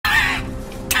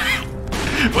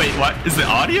Wait, what? Is the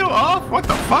audio off? What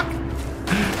the fuck?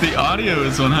 The audio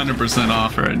is 100%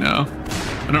 off right now.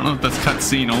 I don't know if that's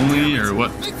cutscene only or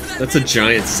what. That's a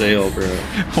giant sail, bro.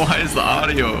 Why is the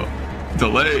audio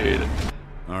delayed?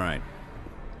 All right,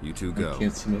 you two go. I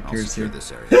can't see my I'll peers secure here.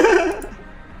 this area.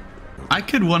 I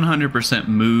could 100%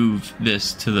 move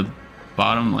this to the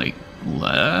bottom, like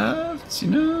left, you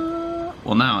know?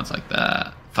 Well, now it's like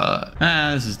that. Fuck.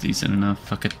 Ah, this is decent enough.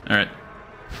 Fuck it. All right,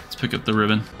 let's pick up the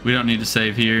ribbon. We don't need to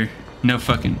save here. No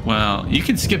fucking. Well, you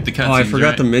can skip the cutscenes. Oh, I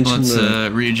forgot to mention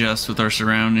Let's readjust with our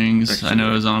surroundings. Actually, I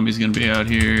know a zombie's gonna be out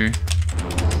here.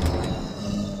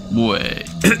 Wait,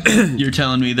 you're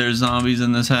telling me there's zombies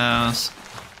in this house?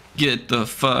 Get the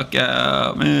fuck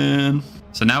out, man.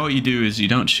 So now what you do is you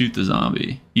don't shoot the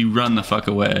zombie. You run the fuck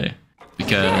away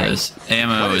because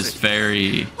ammo is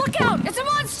very Look important. out! It's a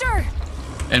monster!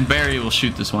 And Barry will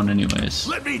shoot this one anyways.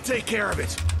 Let me take care of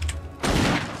it.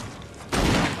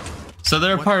 So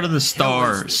they're What part of the hell is this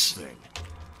stars. thing?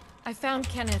 I found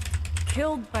Kenneth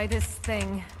killed by this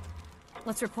thing.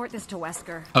 Let's report this to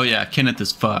Wesker. Oh yeah, Kenneth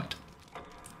is fucked.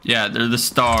 Yeah, they're the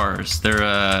stars. They're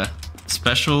a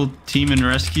special team and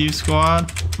rescue squad.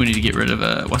 We need to get rid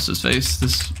of what's his face?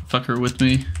 This fucker with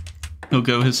me. He'll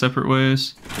go his separate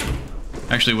ways.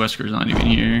 Actually, Wesker's not even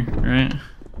here, right?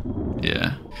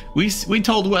 Yeah. We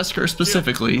told Wesker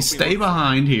specifically, stay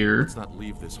behind here. Let's not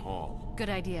leave this hall. Good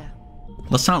idea.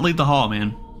 Let's not leave the hall,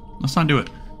 man. Let's not do it.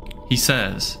 He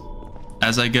says,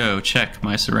 as I go, check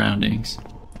my surroundings.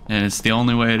 And it's the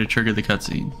only way to trigger the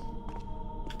cutscene.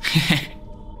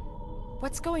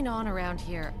 What's going on around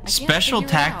here? I can't Special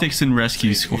figure it out. Tactics and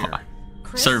Rescue Same here. Squad.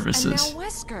 Chris Services. And now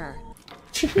Wesker.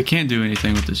 I can't do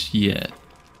anything with this yet.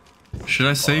 Should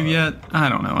I save yet? I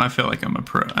don't know. I feel like I'm a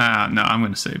pro. No, I'm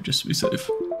going to save just to be safe.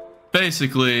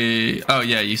 Basically, oh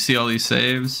yeah, you see all these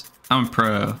saves? I'm a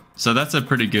pro. So that's a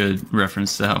pretty good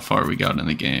reference to how far we got in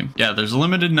the game. Yeah, there's a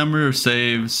limited number of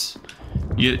saves.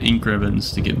 You get ink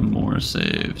ribbons to get more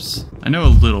saves. I know a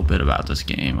little bit about this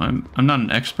game. I'm not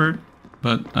an expert,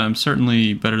 but I'm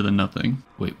certainly better than nothing.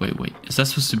 Wait. Is that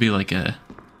supposed to be like a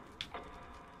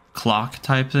clock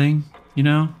type thing? You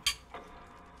know?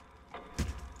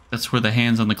 That's where the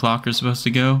hands on the clock are supposed to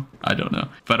go? I don't know.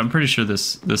 But I'm pretty sure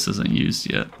this isn't used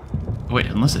yet. Wait,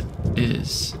 unless it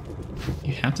is.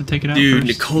 You have to take it out Dude,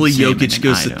 first. Nikola Examine Jokic an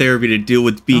goes to item. therapy to deal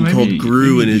with being maybe- called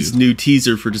Gru maybe in you his do. new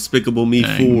teaser for Despicable Me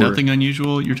 4. Dang, nothing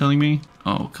unusual, you're telling me?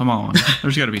 Oh, come on.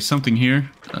 There's got to be something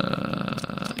here.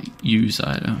 Use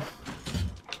item.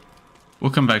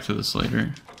 We'll come back to this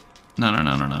later. No, don't.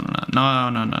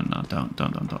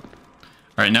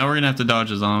 Alright, now we're gonna have to dodge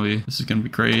a zombie. This is gonna be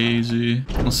crazy.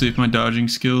 We'll see if my dodging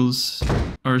skills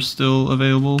are still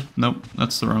available. Nope,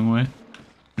 that's the wrong way.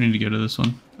 We need to go to this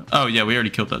one. Oh yeah, we already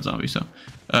killed that zombie, so.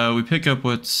 We pick up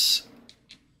what's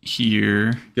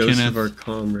here. Ghost Kenneth, of our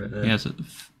comrade.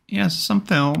 he has some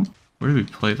film. Where did we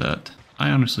play that? I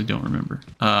honestly don't remember.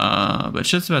 But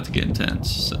shit's about to get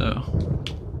intense, so.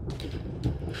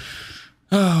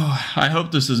 Oh, I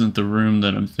hope this isn't the room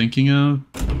that I'm thinking of.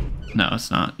 No,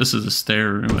 it's not. This is a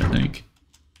stair room, I think.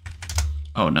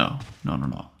 Oh, no.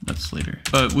 No. That's later.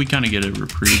 But we kind of get a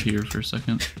reprieve here for a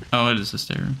second. Oh, it is a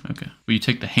stair room. Okay. Will you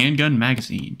take the handgun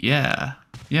magazine? Yeah.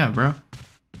 Yeah, bro.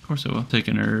 Of course I will. Take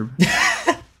an herb.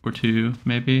 Or two,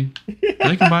 maybe. Are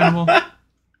they combinable?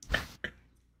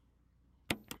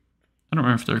 I don't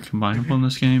remember if they're combinable in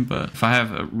this game, but if I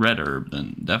have a red herb,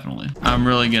 then definitely. I'm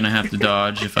really going to have to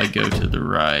dodge if I go to the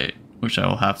right, which I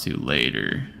will have to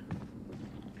later.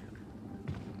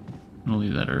 I'll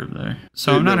leave that herb there.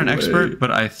 So I'm not an expert,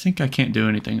 but I think I can't do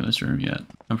anything in this room yet.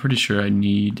 I'm pretty sure I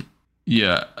need...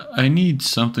 Yeah, I need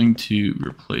something to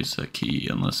replace that key,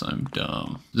 unless I'm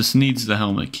dumb. This needs the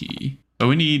helmet key. But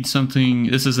we need something...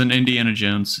 This is an Indiana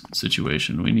Jones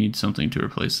situation. We need something to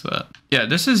replace that. Yeah,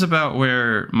 this is about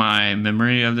where my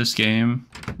memory of this game,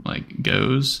 like,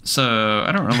 goes. So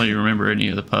I don't really remember any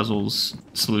of the puzzles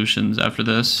solutions after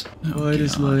this. Oh, Why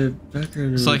does my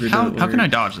background it's like, remover how not can I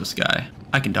work? dodge this guy?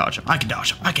 I can dodge him. I can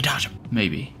dodge him.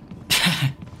 Maybe.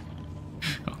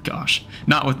 Oh, gosh.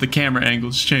 Not with the camera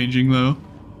angles changing, though.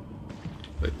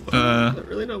 Wait, what? Is that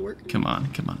really not working? Come on.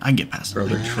 I can get past Bro, it.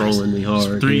 they're trolling me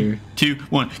hard. 3, here. 2,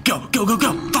 1. Go.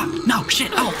 Fuck. No,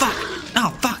 shit. Oh, fuck. No,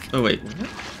 fuck. Oh, wait.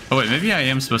 Oh, wait. Maybe I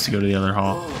am supposed to go to the other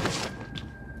hall.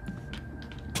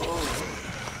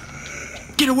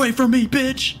 Get away from me,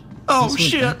 bitch. Oh, Why is my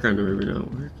shit. background remover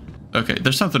not working? Okay,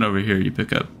 there's something over here you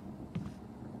pick up.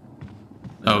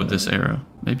 Oh, this arrow.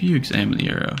 Maybe you examine the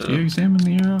arrow. Do you examine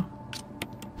the arrow?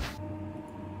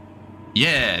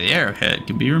 Yeah, the arrowhead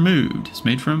can be removed. It's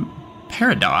made from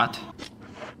Peridot.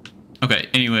 Okay,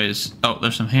 anyways. Oh,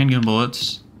 there's some handgun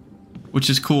bullets,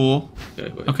 which is cool.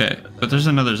 Okay, wait. Okay, but there's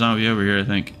another zombie over here, I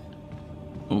think.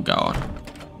 Oh god.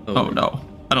 Oh no.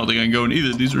 I don't think I can go in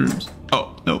either of these rooms.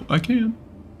 Oh, no, I can.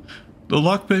 The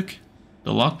lockpick.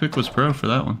 The lockpick was pro for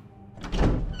that one.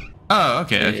 Oh,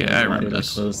 okay, I remember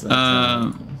this.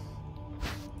 A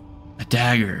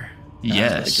dagger.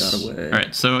 Yes.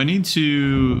 Alright, so I need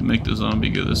to make the zombie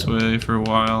go this way for a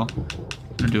while. I'm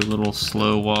gonna do a little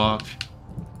slow walk.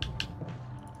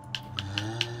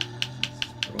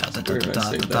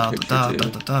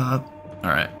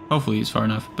 Alright, hopefully he's far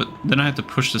enough, but then I have to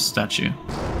push the statue.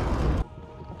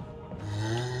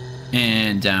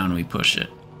 And down we push it.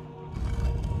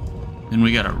 Then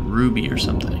we got a ruby or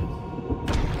something.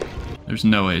 There's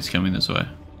no way it's coming this way.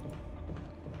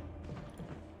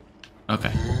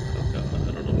 Okay.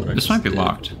 This might be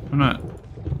locked. I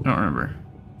don't remember.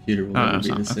 Computer will never be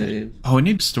the same. Oh, I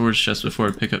need a storage chest before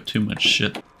I pick up too much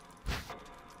shit.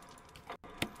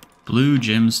 Blue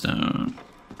gemstone.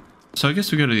 So I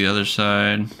guess we go to the other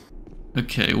side.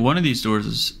 Okay, one of these doors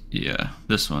is, yeah,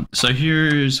 this one. So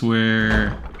here's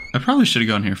where I probably should have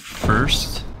gone here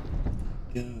first.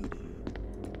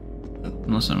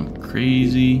 Unless I'm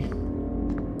crazy.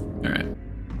 Alright.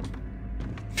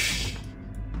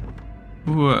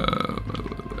 Whoa.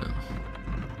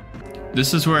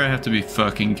 This is where I have to be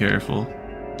fucking careful.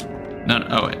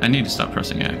 Not, oh wait, I need to stop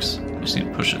pressing X. I just need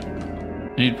to push it.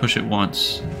 I need to push it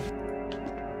once.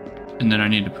 And then I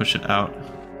need to push it out.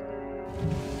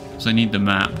 Because I need the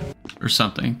map. Or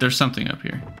something. There's something up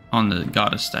here. On the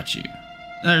goddess statue.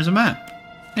 There's a map.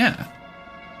 Yeah.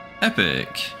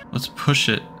 Epic. Let's push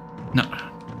it. No.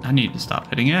 I need to stop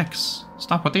hitting X.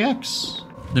 Stop with the X.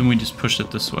 Then we just push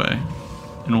it this way.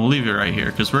 And we'll leave it right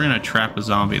here. Because we're going to trap a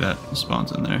zombie that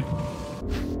spawns in there.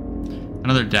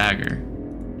 Another dagger.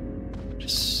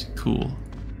 Just cool.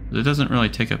 It doesn't really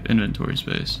take up inventory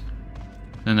space.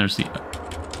 Then there's the...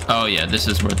 Oh yeah, this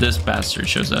is where this bastard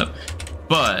shows up.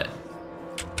 But...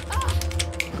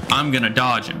 I'm gonna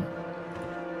dodge him.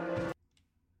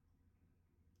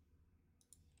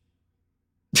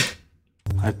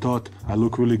 I thought I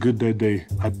looked really good that day.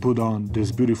 I put on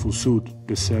this beautiful suit.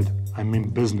 They said I'm in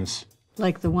business.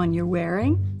 Like the one you're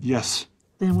wearing? Yes.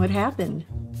 Then what happened?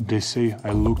 They say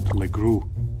I looked like Gru.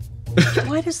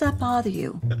 Why does that bother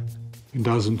you? It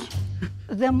doesn't.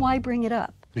 Then why bring it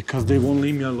up? Because they won't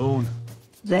leave me alone.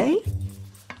 They?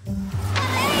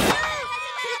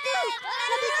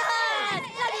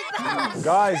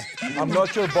 Guys, I'm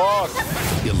not your boss.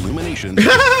 Illumination.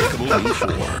 Despicable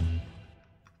Me4.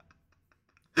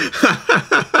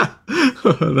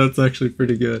 That's actually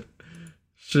pretty good.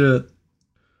 Shit.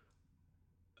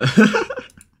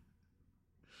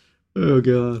 Oh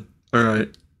god.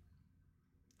 Alright.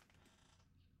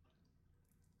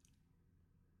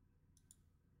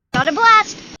 Got a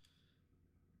blast!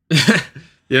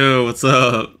 Yo, what's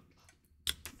up?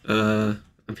 I'm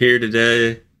here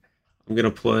today. I'm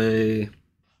gonna play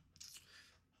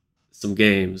some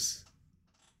games.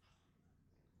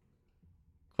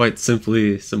 Quite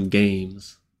simply, some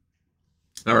games.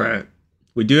 Alright.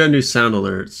 We do have new sound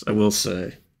alerts, I will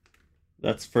say.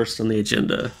 That's first on the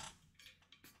agenda.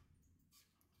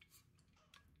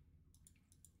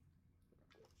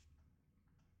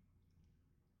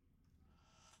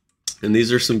 And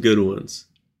these are some good ones.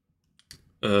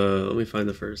 Let me find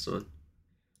the first one.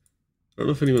 I don't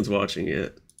know if anyone's watching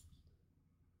yet.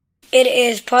 It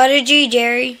is Prodigy,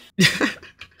 Jerry.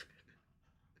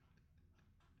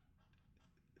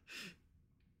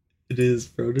 It is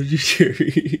Prodigy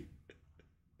Jerry.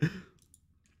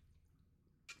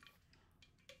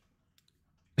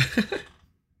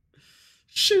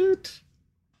 Shoot.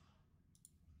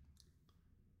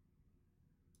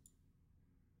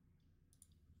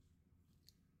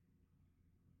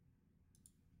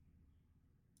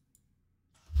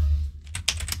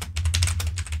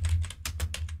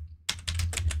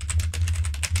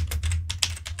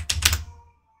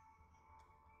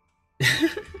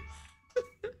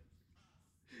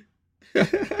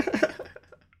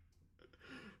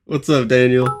 What's up,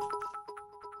 Daniel?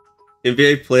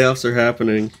 NBA playoffs are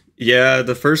happening. Yeah,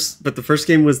 the first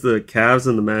game was the Cavs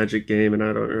and the Magic game, and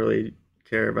I don't really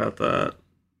care about that.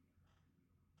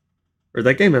 Or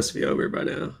that game has to be over by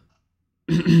now.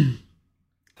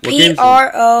 Prodigy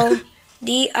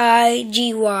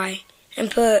and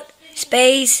put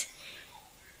space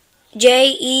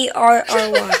Jerry.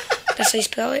 That's how you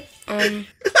spell it.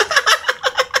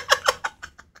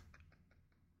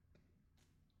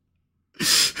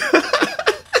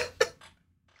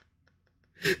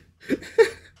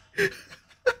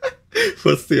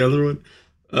 What's the other one?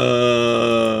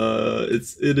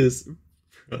 It is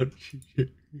Prodigy.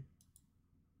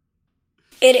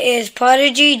 It is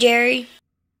Prodigy, Jerry.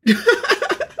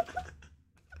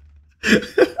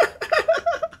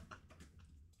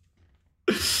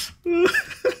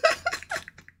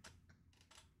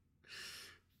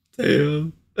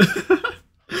 Damn.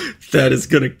 That is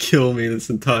gonna kill me this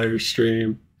entire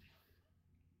stream.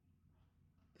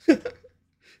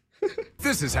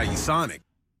 This is how you Sonic.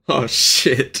 Oh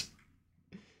shit.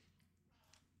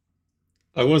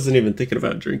 I wasn't even thinking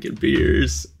about drinking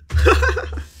beers.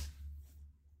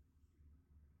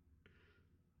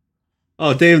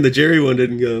 Oh damn, the Jerry one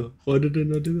didn't go. Why did it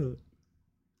not do that?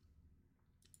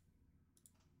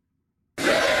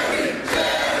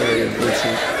 Oh, yeah, that's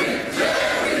it.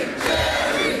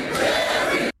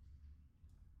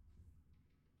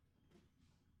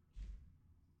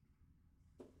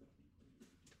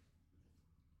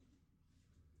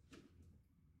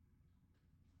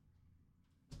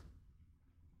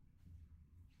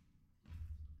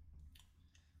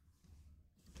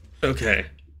 Okay.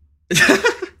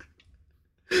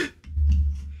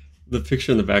 The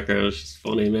picture in the background is just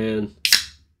funny, man.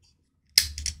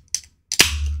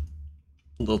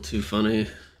 A little too funny.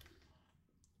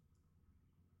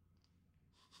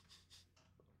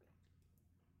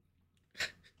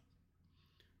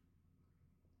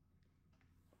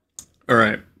 All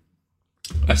right.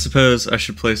 I suppose I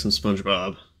should play some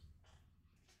SpongeBob.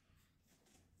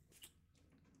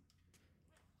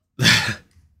 I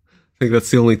think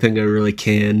that's the only thing I really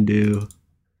can do.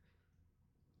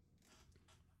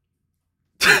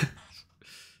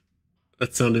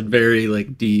 That sounded very,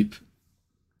 like, deep.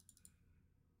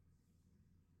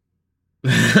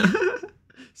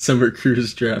 Summer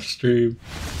cruise draft stream.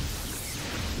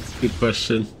 That's a good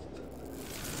question.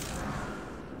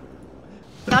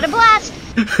 Got a blast!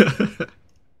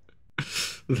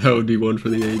 That would be one for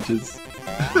the ages.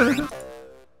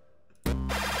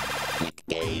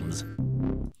 Games.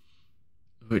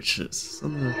 Which is... I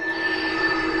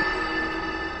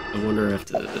wonder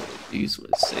if I have to use my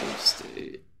save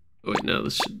state. Oh wait, no,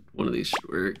 one of these should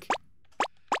work.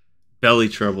 Belly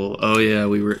trouble. Oh yeah,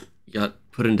 got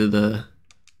put into the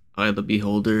eye of the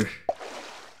beholder.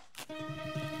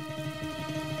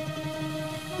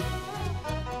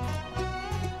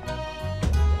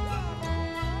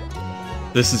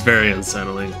 This is very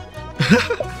unsettling.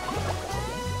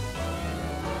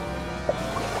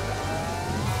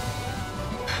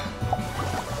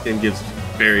 Game gives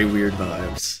very weird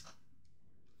vibes.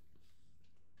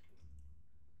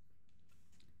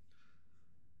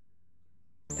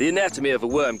 The anatomy of a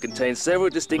worm contains several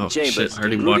distinct chambers,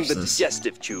 including the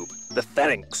digestive tube, the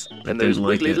pharynx, and those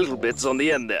wiggly little bits on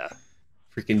the end there.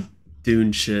 Freaking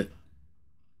Dune shit.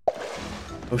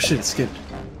 Oh shit, it skipped.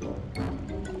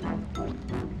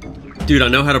 Dude, I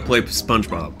know how to play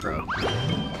SpongeBob, bro.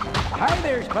 Hi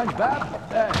there,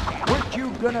 SpongeBob. Weren't you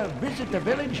gonna visit the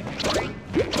village?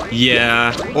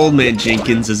 Yeah, Old Man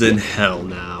Jenkins is in hell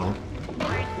now.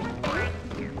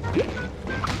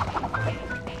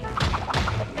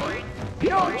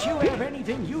 Don't you have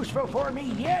anything useful for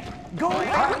me yet? Go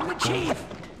find the chief.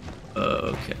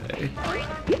 Okay.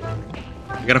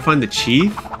 I gotta find the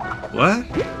chief? What?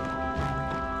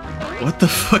 What the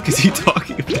fuck is he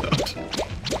talking about?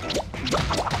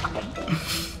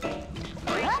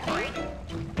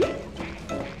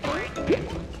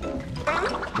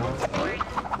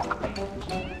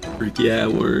 Freak, yeah,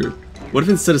 word. What if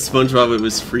instead of SpongeBob it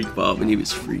was Freak Bob and he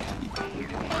was freaky?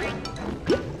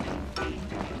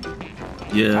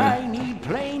 Yeah. I need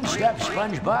plain steps,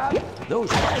 SpongeBob. Those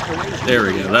microwaves. There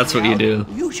we go. That's what you do.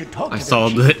 You should talk I to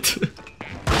solved it.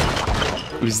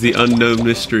 It was the unknown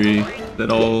mystery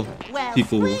that all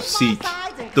people seek.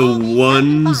 The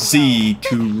one Z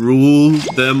to rule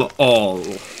them all.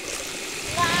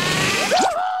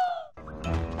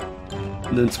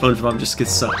 And then SpongeBob just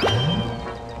gets sucked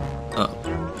up.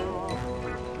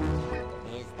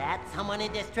 Is that someone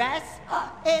in distress?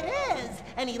 It is,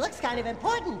 and he looks kind of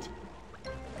important.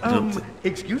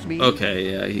 Excuse me.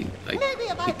 Okay, yeah, he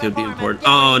could be important.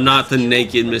 Oh, not the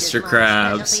naked Mr.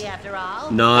 Krabs.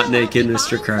 Not naked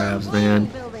Mr. Krabs, man.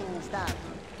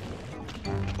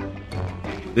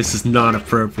 This is not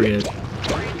appropriate.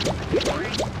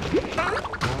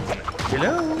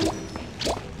 Hello.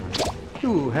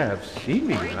 You have seen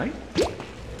me, right?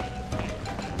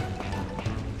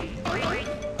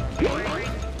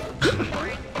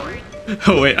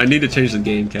 Oh wait, I need to change the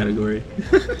game category.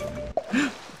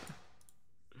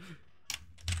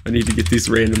 I need to get these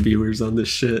random viewers on this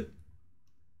shit.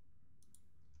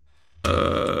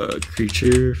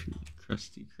 Creature,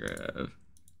 Krusty Krab.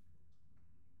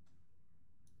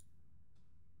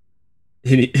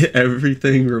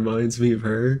 Everything reminds me of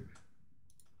her.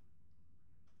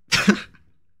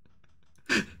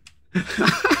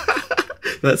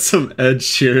 That's some Ed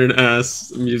Sheeran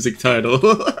ass music title.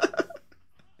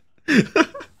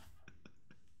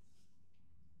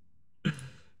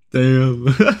 Damn.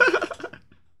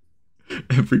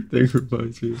 Everything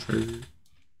reminds me of her.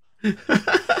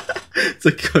 It's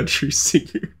a country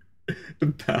singer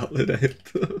ballad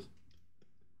anthem.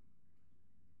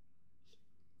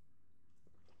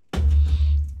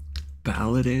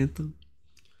 Ballad anthem?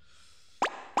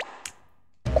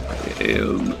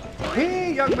 Damn.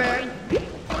 Hey, young man.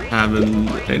 Having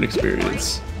an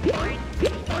experience.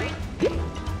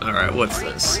 Alright, what's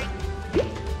this?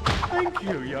 Thank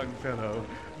you, young fellow.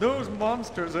 Those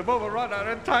monsters have overrun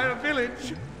our entire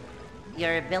village.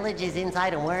 Your village is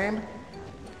inside a worm?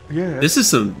 Yeah. This is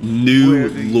some new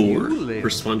lore for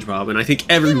SpongeBob, and I think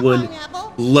everyone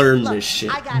learned this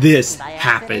shit. This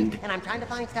happened. And I'm trying to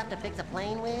find stuff to fix a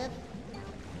plane with.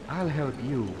 I'll help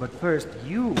you, but first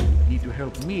you need to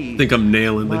help me. I think I'm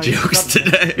nailing the jokes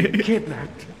today.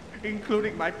 Kidnapped,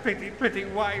 including my pretty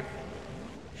wife.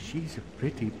 She's a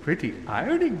pretty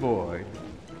ironing board.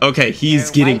 Okay, he's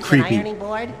getting Wife's an creepy. ironing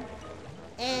board?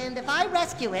 And if I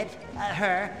rescue it,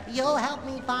 her, you'll help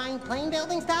me find plane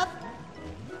building stuff?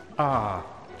 I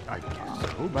guess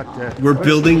so, but We're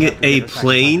building a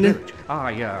plane?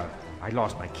 I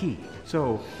lost my key,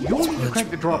 so you'll need to crack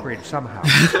the drawbridge somehow.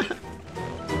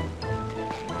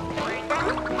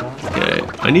 Okay,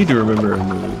 I need to remember a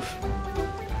move.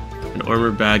 An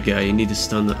armored bad guy, you need to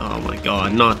stun the— oh my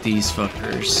god, not these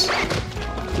fuckers.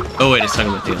 Oh wait, it's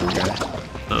talking about the other guy.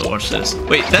 Oh, watch this.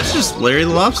 Wait, that's just Larry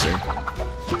the Lobster.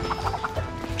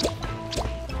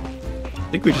 I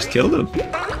think we just killed him.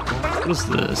 What is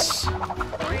this?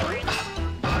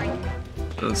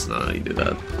 That's not how you do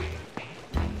that.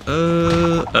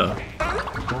 Oh.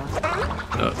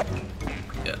 Oh.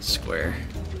 Yeah, square.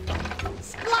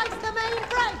 Splice the main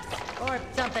brakes! Or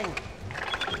something.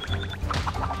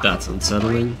 That's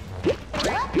unsettling.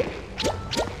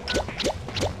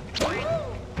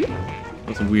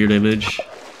 That's a weird image.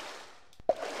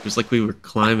 It was like we were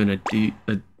climbing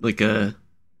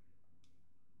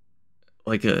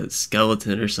like a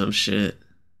skeleton or some shit.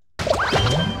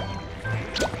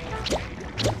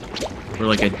 Or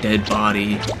like a dead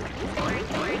body.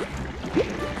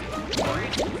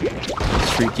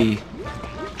 It's freaky.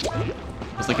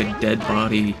 It's like a dead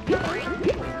body.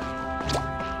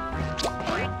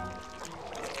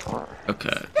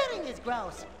 Okay. Spinning is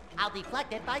gross. I'll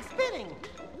deflect it by spinning.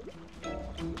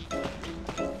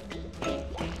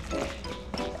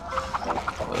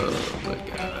 Oh my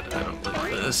god, I don't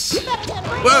like this.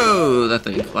 Whoa, that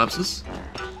thing collapses.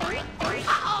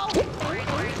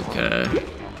 Okay.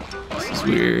 This is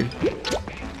weird.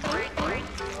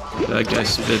 That guy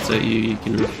spits at you, you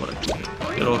can reflect it.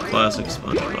 Good old classic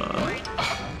SpongeBob.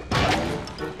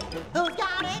 Who's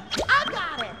got it? I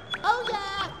got it! Oh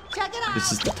yeah! Check it out!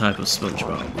 This is the type of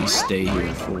SpongeBob we stay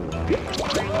here for.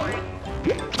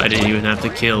 I didn't even have to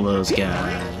kill those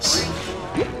guys.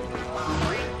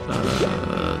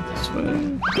 This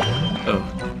way. Oh.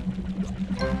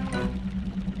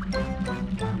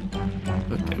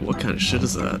 Okay, what kind of shit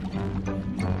is that?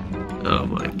 Oh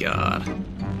my god.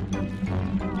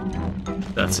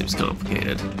 That seems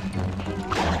complicated.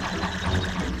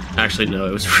 Actually, no,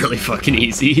 it was really fucking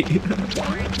easy.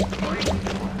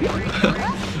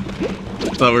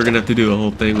 Thought we were gonna have to do a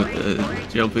whole thing with the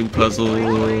jumping puzzle,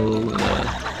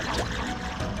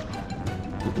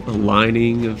 a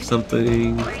lining of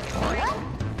something.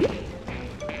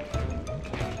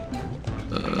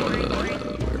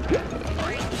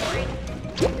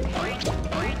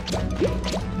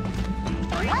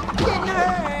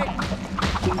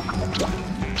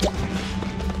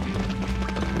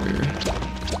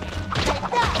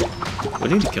 I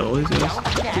need to kill all these guys.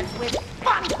 That's with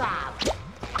SpongeBob.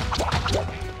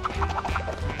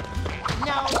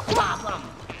 No problem.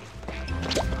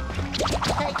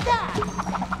 Take that.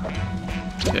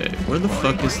 Okay, where the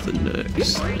fuck is the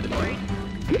next thing?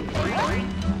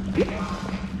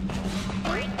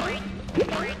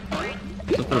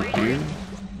 Something up here?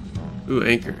 Ooh,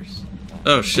 anchors.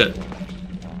 Oh shit.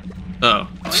 Oh.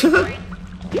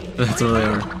 That's where they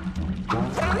are.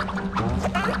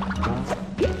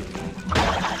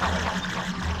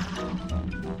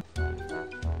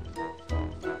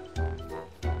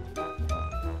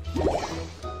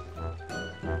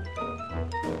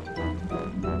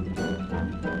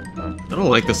 I don't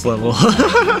like this level.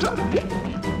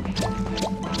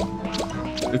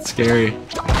 It's scary.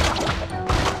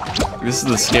 This is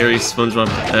the scariest SpongeBob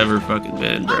I've ever fucking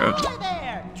been, bro.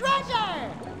 There,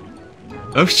 treasure.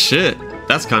 Oh shit,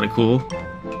 that's kind of cool.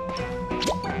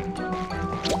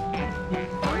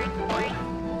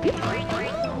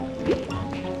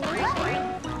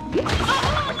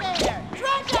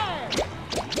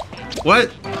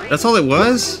 What? That's all it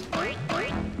was?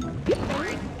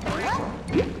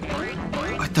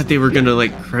 I thought they were gonna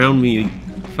like crown me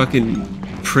fucking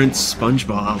Prince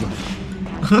SpongeBob.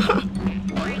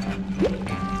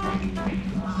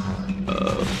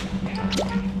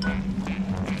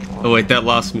 Oh wait, that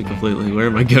lost me completely. Where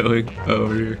am I going? Oh,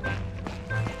 over here.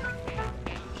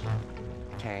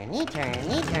 Turny,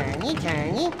 turny, turny,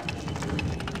 turny.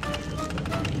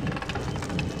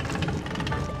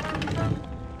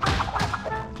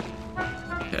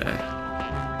 Okay.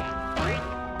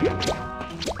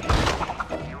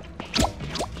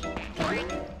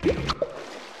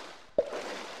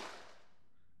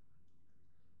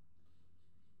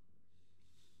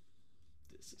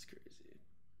 This is crazy.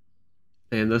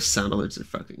 Man, those sound alerts are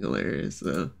fucking hilarious,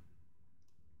 though.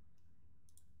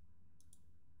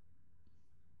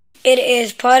 It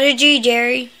is Prodigy,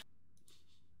 Jerry.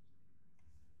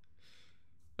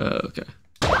 Okay.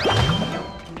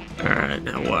 Alright,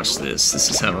 now watch this. This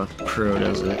is how a pro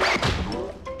does it.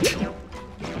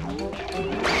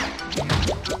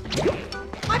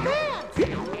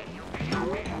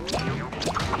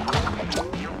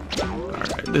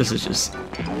 Alright, this is just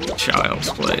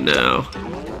child's play now.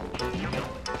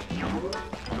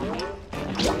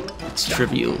 It's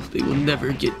trivial. They will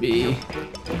never get me.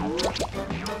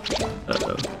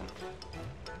 Uh-oh.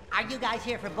 Are you guys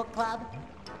here for book club?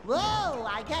 Whoa,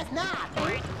 I guess not.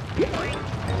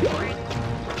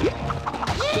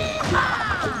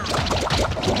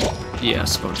 Yeah,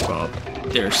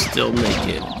 SpongeBob. They're still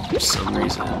naked for some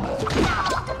reason.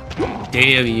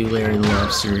 Damn you, Larry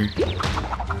Lobster.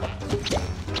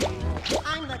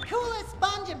 I'm the coolest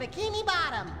sponge in Bikini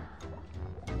Bottom.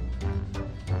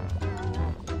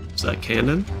 Is that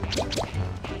canon?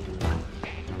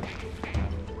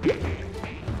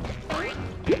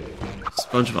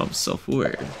 SpongeBob is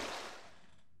self-aware.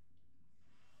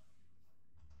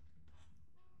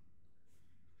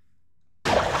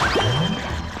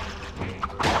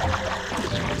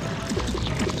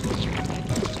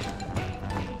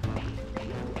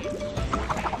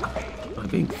 Am I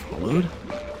being followed?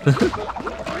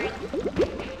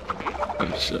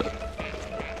 Oh shit.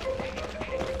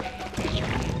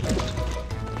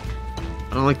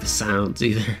 I don't like the sounds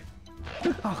either.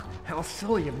 Oh, how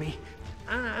silly of me.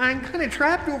 I'm kind of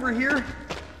trapped over here.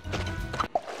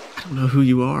 I don't know who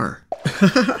you are.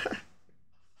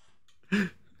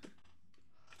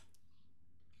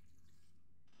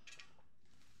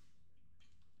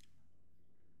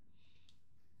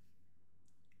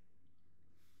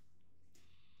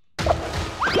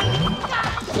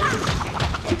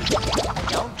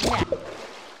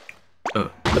 Oh,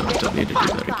 no, I don't need to do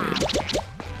that again.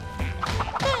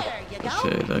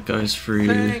 Okay, that guy's free.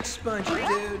 Thanks, Spongy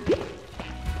dude.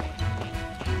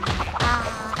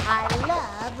 I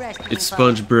love rescuing It's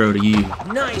Sponge Bro to you.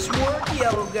 Nice work,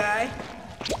 yellow guy.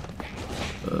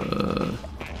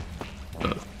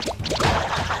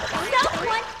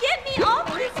 Someone get me off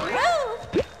this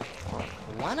roof!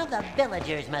 One of the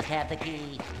villagers must have the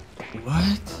key.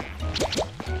 What?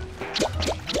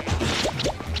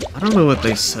 I don't know what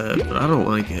they said, but I don't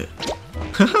like it.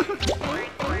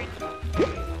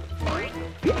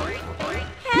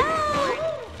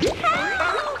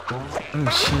 Oh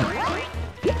shit.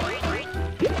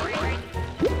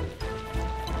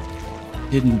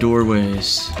 Hidden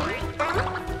doorways.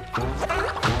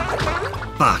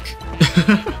 Fuck.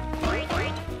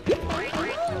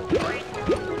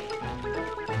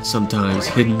 Sometimes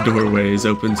hidden doorways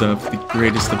opens up the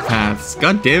greatest of paths.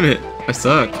 God damn it. I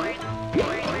suck.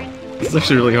 It's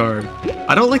actually really hard.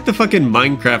 I don't like the fucking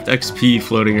Minecraft XP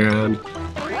floating around.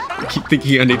 I keep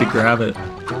thinking I need to grab it.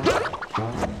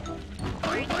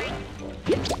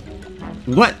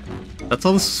 What? That's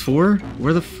all this is for?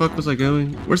 Where the fuck was I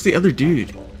going? Where's the other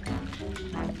dude?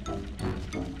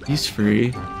 He's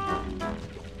free.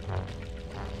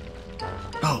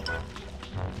 Oh.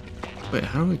 Wait,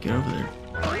 how do I get over there?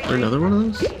 Is there another one of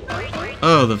those?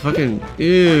 Oh, the fucking...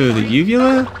 Ew, the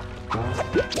uvula?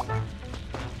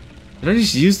 Did I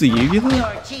just use the uvula?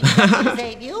 Your chief will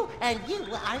save you, and you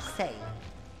are safe.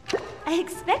 I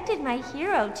expected my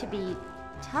hero to be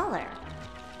taller.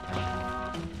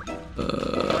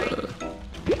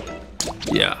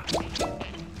 Yeah.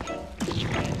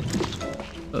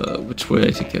 Which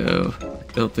way to go?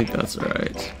 I don't think that's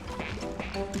right.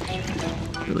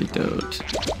 Really don't.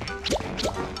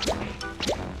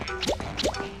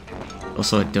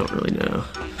 Also, I don't really know.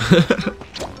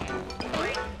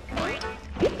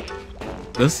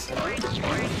 This?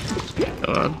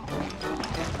 Go on.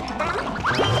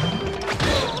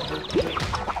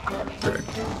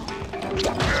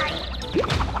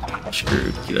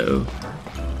 Screw, kiddo.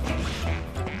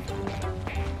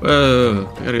 Whoa,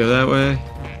 I gotta go that way.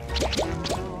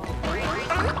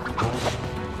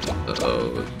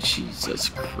 Oh, Jesus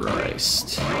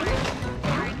Christ.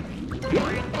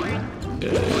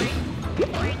 Okay.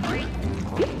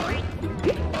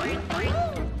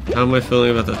 How am I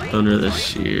feeling about the Thunder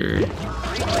this year?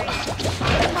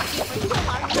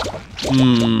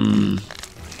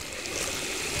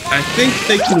 I think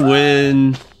they can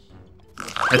win.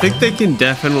 I think they can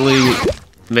definitely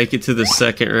make it to the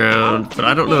second round, but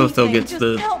I don't know if they'll get to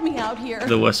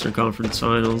the Western Conference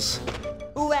Finals.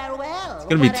 It's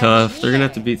gonna be tough. They're gonna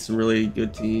have to beat some really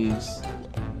good teams,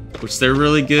 which they're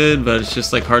really good, but it's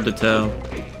just like hard to tell.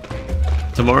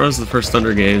 Tomorrow's the first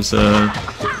Thunder game, so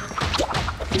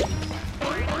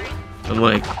I'm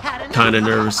like kind of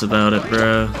nervous about it,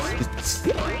 bro.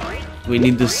 We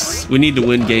need this. We need to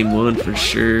win game 1 for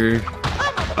sure.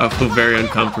 I feel very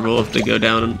uncomfortable if they go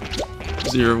down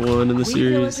 0-1 in the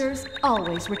series.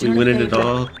 We win it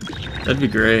all. That'd be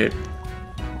great.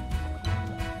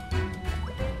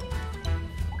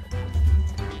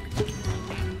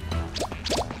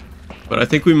 But I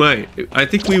think we might. I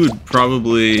think we would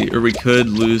probably, or we could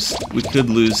lose. We could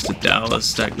lose to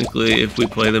Dallas technically if we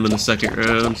play them in the second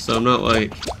round. So I'm not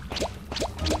like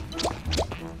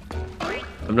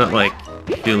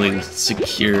feeling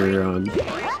secure on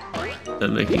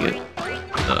them making it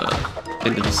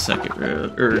into the second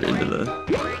round or into the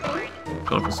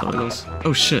conference finals.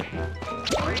 Oh shit.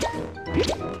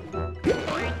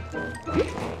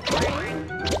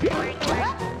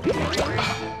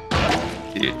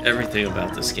 Dude, everything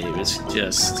about this game is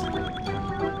just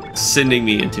sending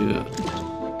me into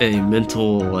a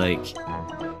mental, like,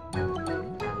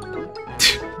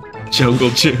 jungle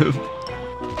gym.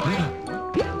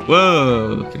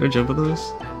 Whoa! Can I jump on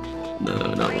this?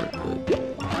 No, not worth it.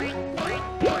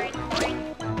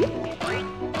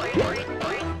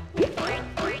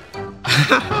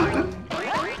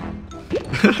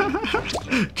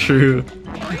 True.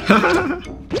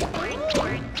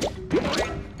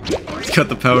 He's got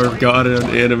the power of God and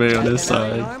anime on his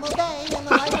side.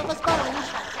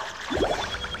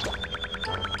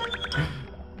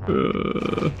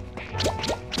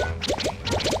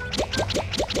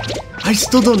 I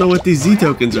still don't know what these Z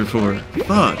tokens are for.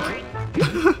 Fuck.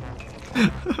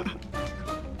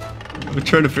 I've been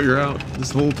trying to figure out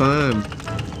this whole time.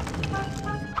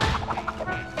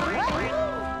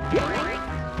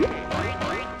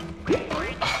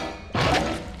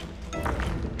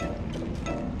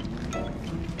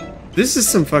 This is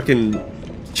some fucking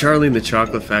Charlie and the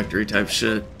Chocolate Factory type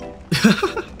shit.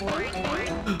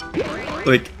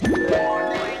 like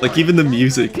even the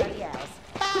music.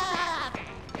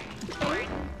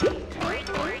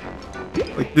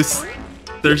 Like this,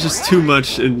 there's just too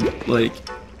much in like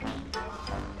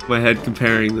my head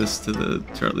comparing this to the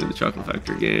Charlie and the Chocolate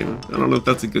Factory game. I don't know if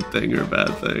that's a good thing or a bad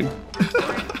thing.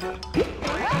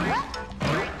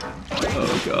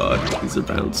 Oh god, these are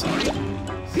bouncing.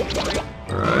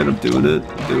 Alright, I'm doing it.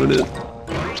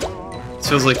 This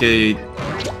feels like a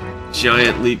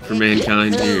giant leap for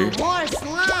mankind here. More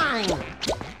slime.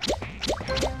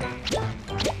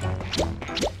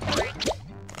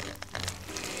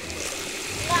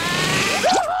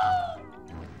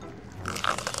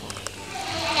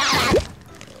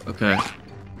 Okay.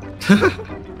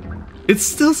 It's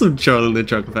still some Charlie and the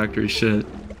Chocolate Factory shit.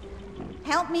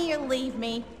 Help me or leave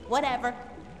me. Whatever.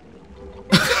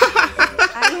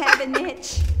 I have an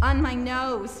itch on my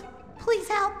nose. Please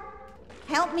help.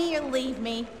 Help me or leave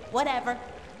me. Whatever.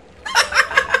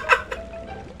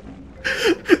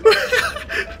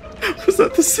 Was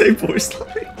that the same voice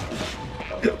line?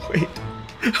 Wait.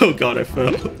 Oh god, I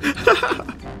fell.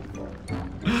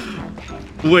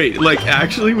 Wait, like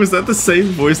actually, was that the same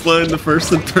voice line in the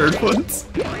first and third ones?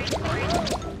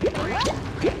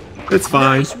 It's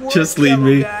fine. Just leave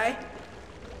me.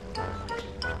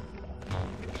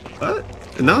 What?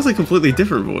 And that was a completely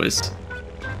different voice.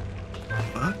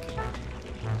 Fuck.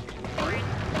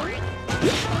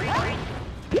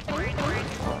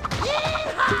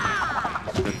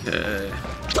 Okay. I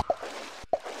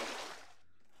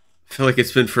feel like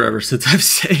it's been forever since I've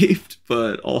saved,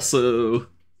 but also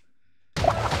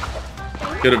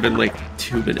could have been like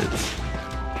 2 minutes.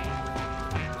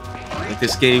 Like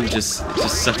this game just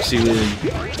sucks you in.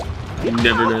 You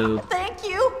never know. Thank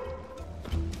you.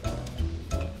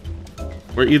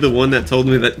 Weren't you the one that told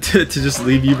me that to just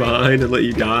leave you behind and let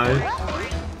you die?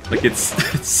 Like it's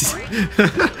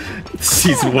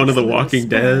season 1 of The Walking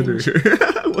Dead or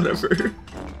whatever.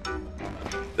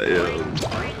 Damn.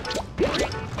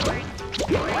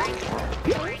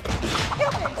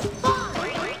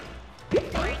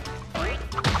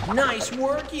 Nice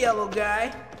work, yellow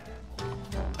guy.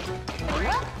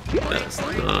 That's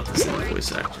not the same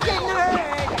voice actor.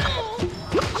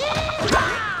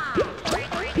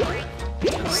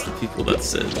 It's the people that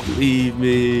said, leave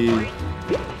me.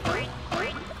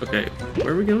 Okay,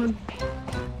 where are we going?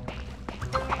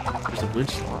 There's a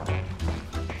winch.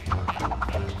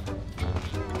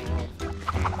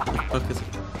 What the fuck is it?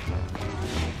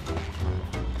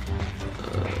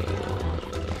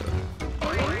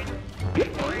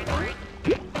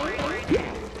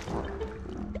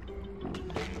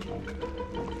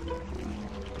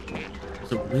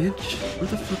 The winch? Where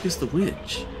the fuck is the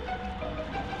winch?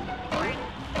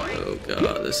 Oh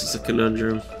god, this is a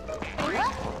conundrum.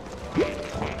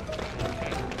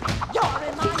 You're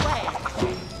in my way.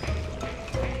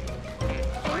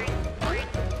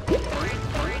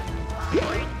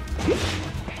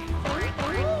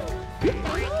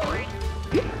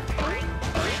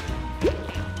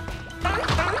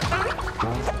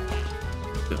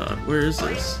 God, where is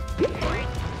this?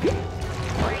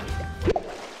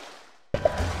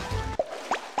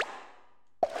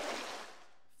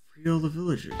 Free all the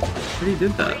villagers. I already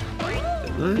did that.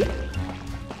 Didn't I?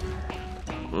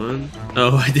 One.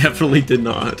 Oh, I definitely did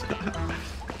not.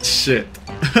 Shit.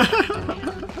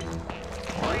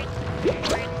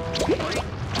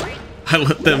 I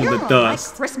let them in the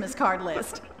dust. My Christmas card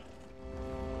list.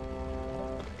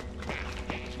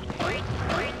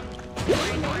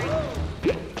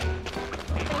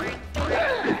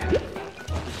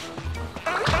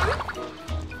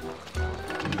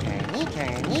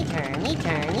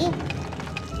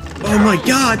 Oh my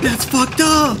god, that's fucked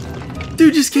up!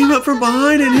 Dude just came up from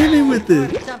behind and hit me with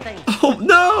it. Oh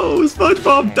no,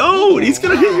 SpongeBob, don't! He's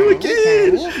gonna hit you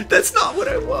again! That's not what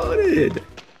I wanted!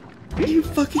 You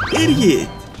fucking idiot!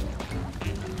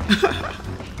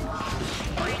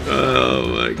 Oh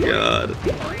my god.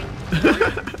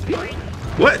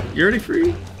 What? You're already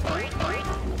free?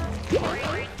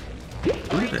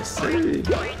 What did I say?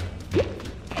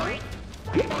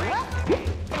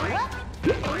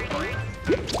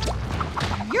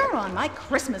 You're on my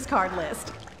Christmas card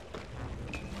list.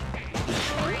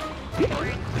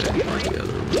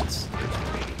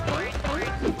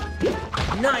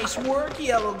 Nice work,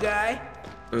 yellow guy.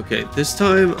 Okay, this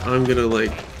time I'm gonna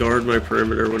like guard my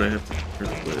perimeter when I have to turn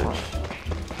the glitch.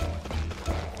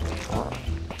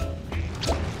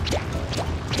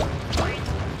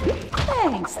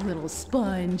 Thanks, little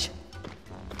sponge.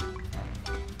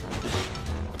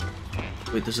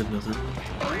 Wait, there's another one.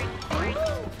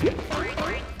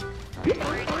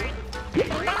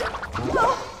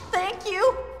 Oh, thank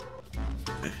you.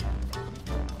 Okay.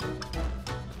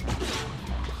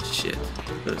 Shit,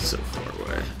 that's so far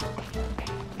away.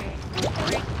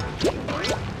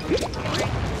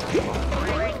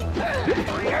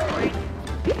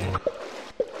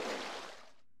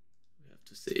 We have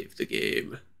to save the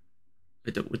game. I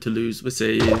don't want to lose my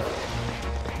save.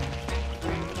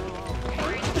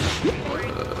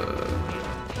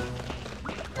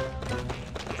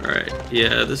 Alright,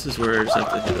 yeah, this is where I just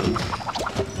have to hit them.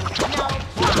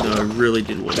 No, I really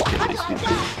didn't want to kill these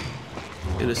people.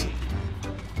 Innocent.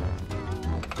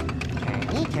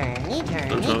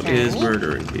 SpongeBob is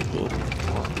murdering people.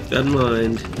 Keep that in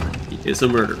mind. He is a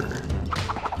murderer.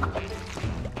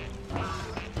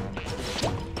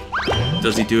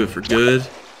 Does he do it for good?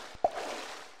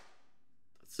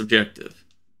 That's subjective.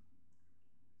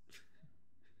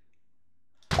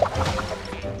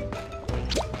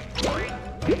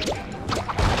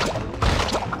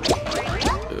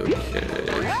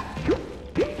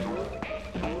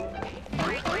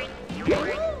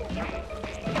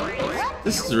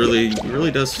 This is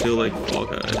really does feel like Fall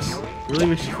Guys. It really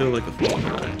makes you feel like a Fall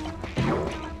Guy.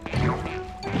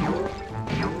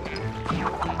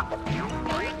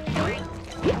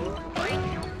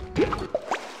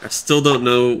 I still don't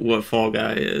know what Fall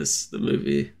Guy is, the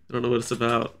movie. I don't know what it's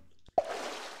about.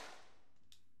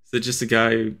 Is it just a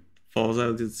guy who falls out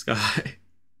of the sky?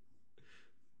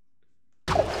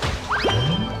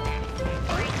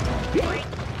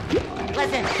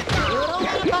 Listen, you don't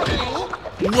want to bug me.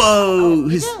 Whoa!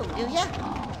 Do ya?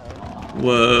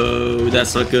 Whoa,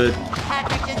 that's not good.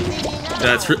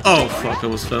 That's oh fuck, I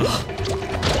almost fell.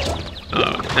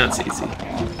 Oh, that's easy.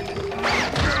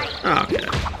 Okay,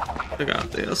 I got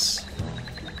this.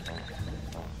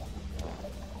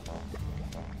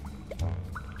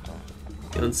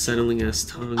 The unsettling ass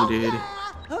tongue, dude.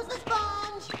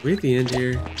 We at the end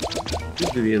here. This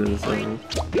is the end of this level.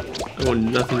 I want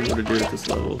nothing more to do with this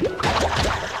level.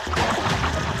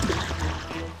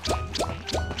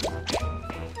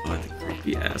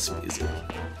 Ass music.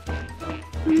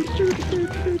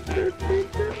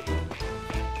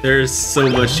 There's so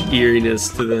much eeriness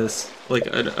to this. Like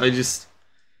I just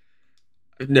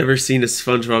I've never seen a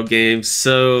SpongeBob game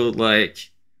so, like,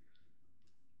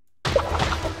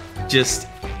 just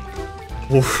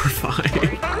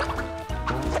horrifying.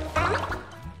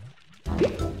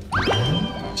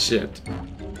 Shit.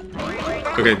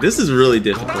 Okay, this is really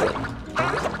difficult.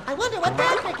 I wonder what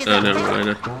Patrick is Oh, up never to.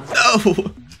 mind. No!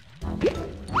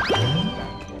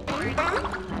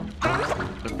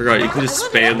 I forgot you can just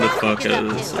spam the fuck out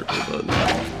of the circle button.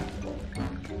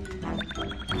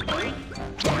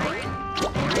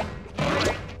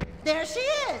 There she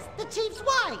is, the chief's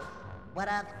wife. What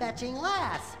a fetching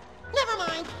lass. Never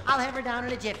mind, I'll have her down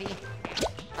in a jiffy.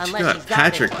 She got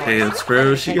Patrick pants,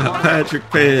 bro. She got Patrick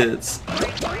pants. What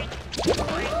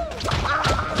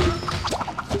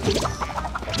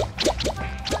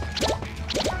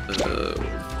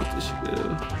did she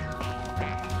do?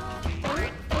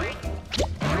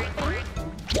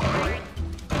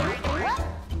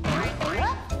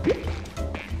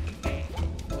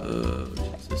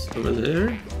 Jesus, over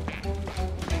there?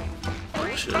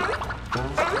 Oh, shit.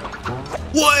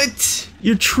 What?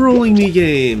 You're trolling me,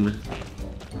 game.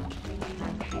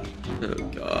 Oh,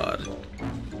 God.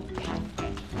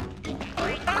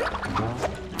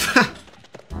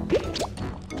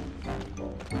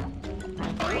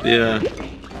 Yeah.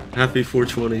 Happy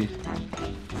 420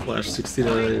 /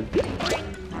 69.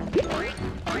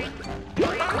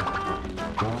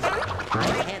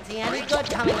 I can't see any good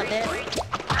coming of this.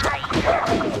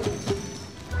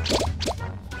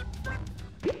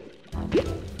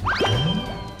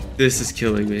 This is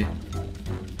killing me.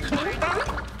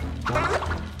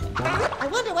 I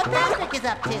wonder what Patrick is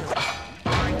up to.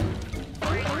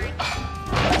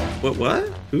 What?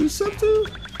 Who's up to?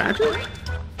 Patrick?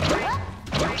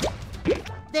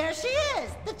 There she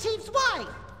is, the chief's wife.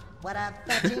 What a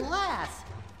fetching lass.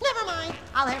 Never mind,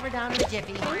 I'll have her down in a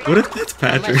jiffy. What if that's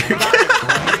Patrick?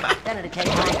 Then it'll take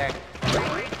longer.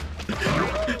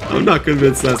 I'm not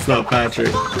convinced that's not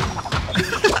Patrick.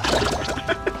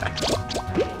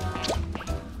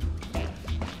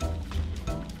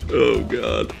 Oh,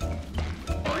 God.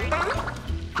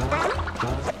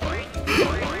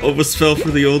 Almost fell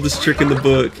for the oldest trick in the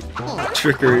book.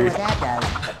 Trickery.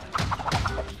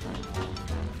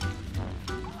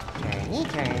 Turny,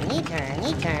 turny,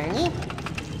 turny, turny.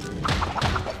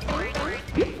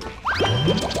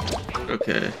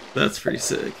 Okay, that's pretty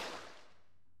sick.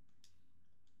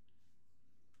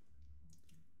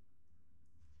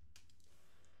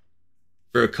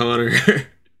 Bro, Connor.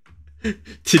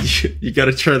 You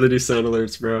gotta try the new sound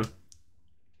alerts, bro.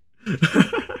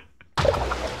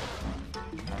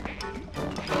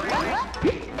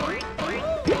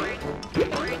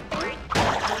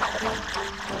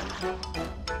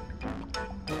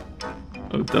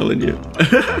 I'm telling you.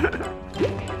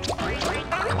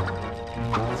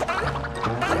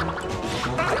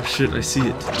 Oh, shit, I see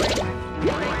it.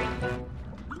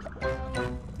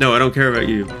 No, I don't care about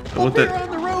you. I want that.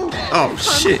 Oh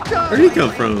shit! Where'd he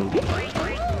come from? Good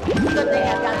thing I've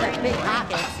got such big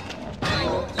pockets.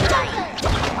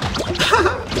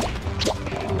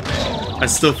 I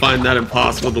still find that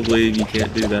impossible to believe you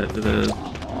can't do that to them.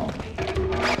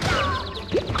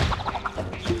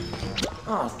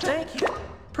 Oh, thank you.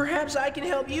 Perhaps I can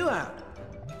help you out.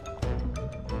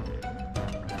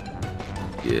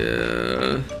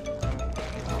 Yeah.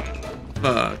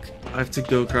 Fuck. I have to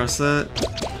go across that?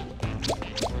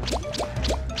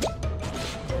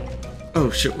 Oh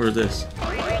shit, where's this?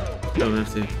 Don't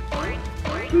have to.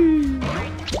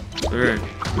 Alright,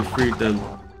 we freed them.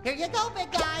 Here you go,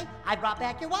 big guy. I brought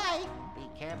back your wife. Be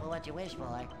careful what you wish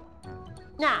for.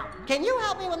 Now, can you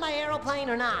help me with my aeroplane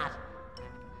or not?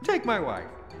 Take my wife.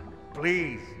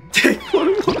 Please. Take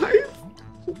my wife?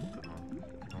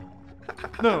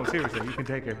 No, seriously, you can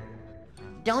take her.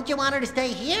 Don't you want her to stay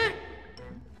here?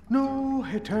 No,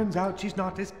 it turns out she's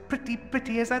not as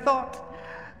pretty as I thought.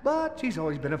 But she's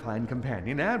always been a fine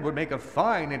companion and would make a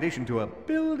fine addition to a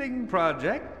building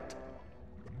project.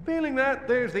 Feeling that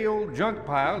there's the old junk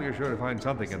pile, you're sure to find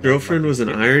something in there. Girlfriend was an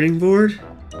ironing board?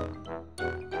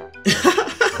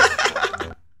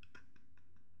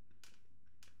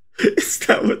 Is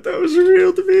that what that was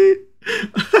revealed to be?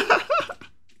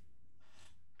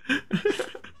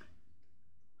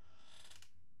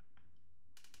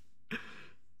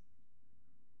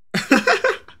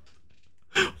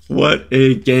 What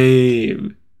a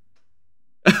game.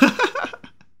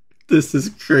 This is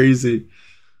crazy.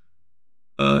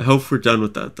 Hope we're done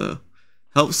with that though.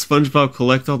 Help SpongeBob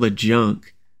collect all the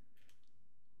junk.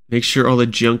 Make sure all the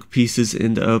junk pieces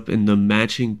end up in the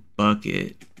matching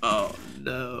bucket. Oh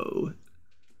no.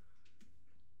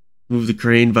 Move the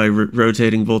crane by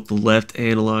rotating both the left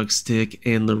analog stick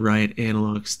and the right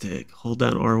analog stick. Hold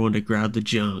down R1 to grab the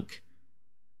junk.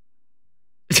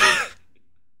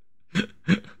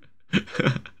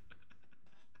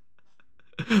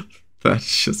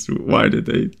 That's just, why did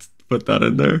they put that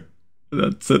in there?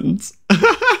 That sentence.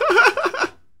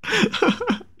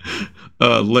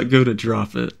 Let go to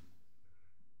drop it.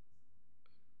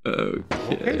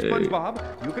 Okay, SpongeBob,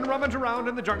 you can rummage around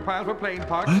in the junk pile for playing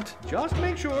parts. What? Just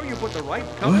make sure you put the right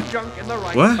colored junk in the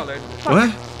right What? colored What?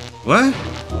 What?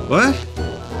 What?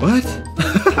 What?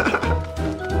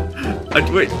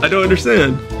 Wait, I don't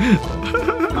understand.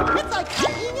 It's like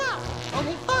tidying up,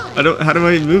 only fun. How do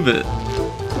I move it?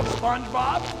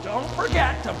 SpongeBob, don't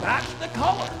forget to match the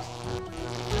colors.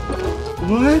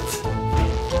 What?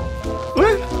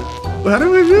 What? How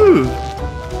do I move?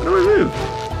 How do I move?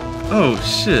 Oh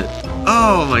shit.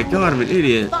 Oh my god, I'm an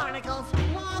idiot. Barnacles,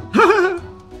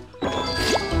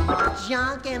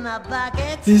 junk in the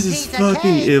buckets. This is piece of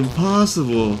fucking cake.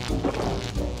 impossible.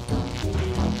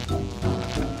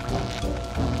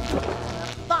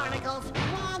 Barnacles,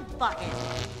 wrong bucket.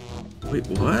 Wait,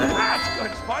 what? That's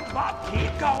good, SpongeBob.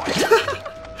 Keep going.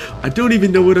 I don't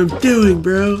even know what I'm doing,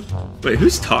 bro. Wait,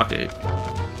 who's talking?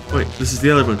 Wait, this is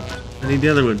the other one. I need the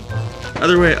other one.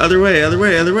 Other way, other way, other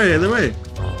way, other way, other way.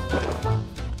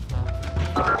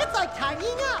 It's like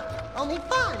tidying up, only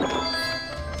fun.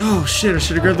 Oh shit, I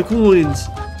should have grabbed the coins.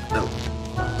 No.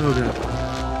 Oh god.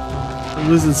 I'm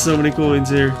losing so many coins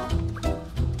here.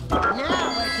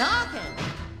 Now we're talking.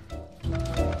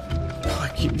 Oh, I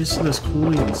keep missing those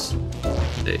coins.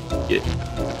 Hey, get.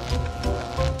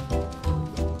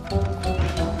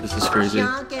 This is crazy.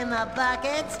 Junk in the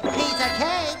buckets, piece of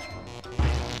cake.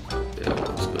 Yeah,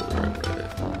 let's go the right way.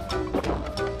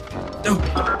 No!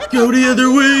 Go the other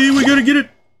way! We gotta get it!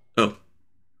 Oh.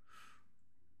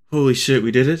 Holy shit,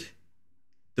 we did it?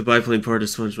 The biplane part of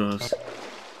SpongeBob's.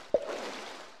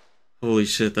 Holy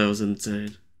shit, that was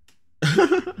insane.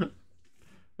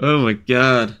 Oh my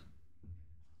god.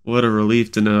 What a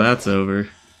relief to know that's over.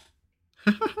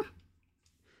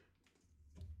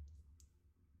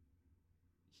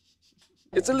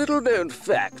 It's a little known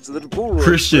fact that bull roads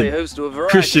Christian, play host to a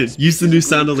variety Christian, of use the new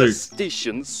species of sound alert.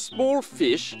 crustaceans, small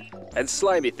fish, and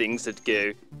slimy things that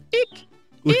go eek.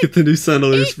 Look at the new sound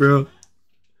alerts, bro.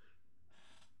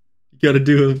 You gotta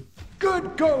do them.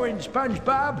 Good going,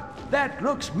 SpongeBob. That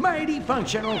looks mighty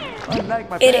functional. Unlike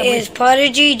my It family. is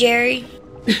Prodigy, Jerry.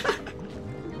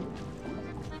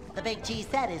 The big cheese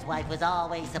said his wife was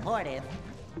always supportive.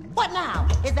 What now?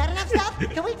 Is that enough stuff?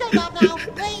 Can we take off now?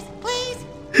 Please, please?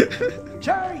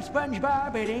 Sorry,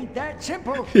 SpongeBob, it ain't that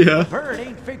simple. Yeah. The bird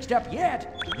ain't fixed up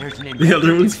yet. There's an The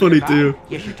other one's funny too.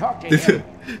 You should talk to him.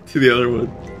 To the other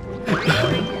one.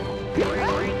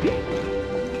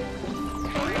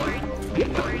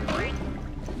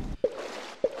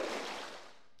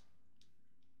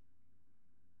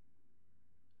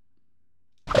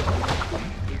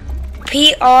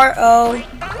 Prodigy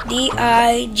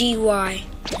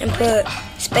and put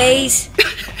space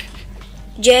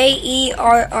Jerry.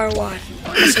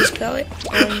 Let's just spell it.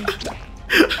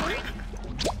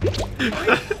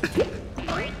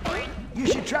 You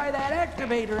should try that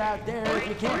activator out there if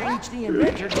you can't reach the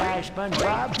inventor guy,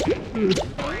 SpongeBob.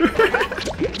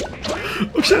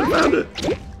 Oh shit, I found it.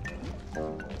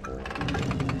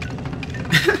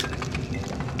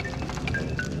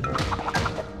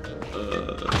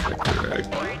 Correct.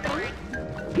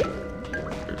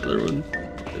 There's another one.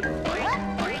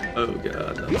 Oh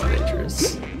god, that's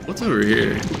dangerous. What's over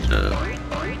here?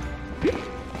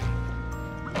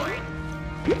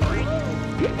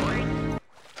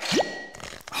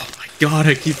 Oh my god,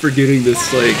 I keep forgetting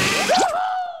this, like...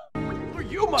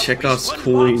 Chekhov's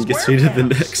coin gets me to the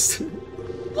next...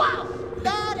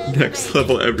 next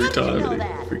level every time, and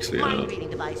it freaks me out. Reading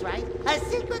device, right? A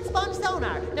secret sponge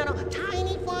sonar. No,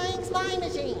 tiny flying spy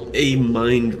machine. A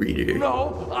mind reader.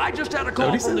 No, I just had a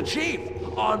call from the chief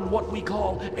on what we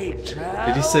call a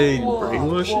Did he say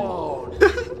brainwashing?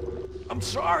 I'm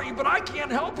sorry, but I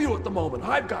can't help you at the moment.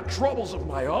 I've got troubles of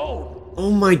my own.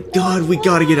 Oh my god, we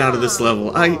gotta get out of this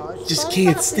level. I just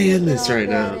can't stand this right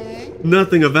now.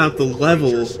 Nothing about the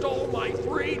level is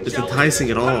enticing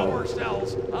at all.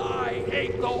 I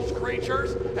hate those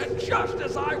creatures, and just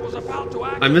as I was about to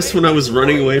I missed when I was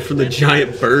running away from the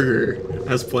giant burger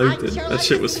as plankton. That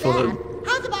shit was fun.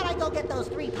 How's about I go get those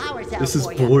 3 power cells This is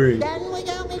for you? boring. Then will you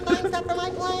help me find stuff for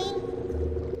my plane?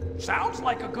 Sounds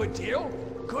like a good deal.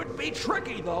 Could be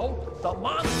tricky though. The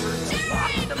monsters have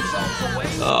locked themselves away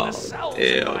from the cells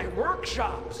in my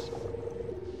workshops.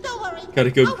 Don't worry.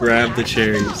 Gotta go grab the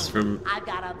cherries from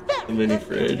the mini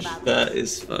fridge. That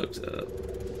is fucked up.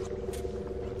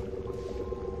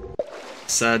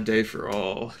 Sad day for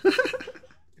all.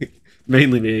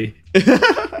 Mainly me.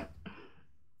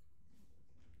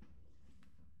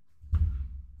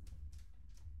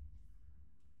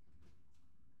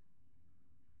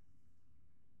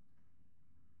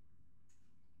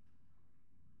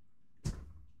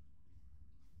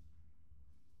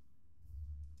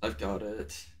 I've got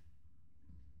it.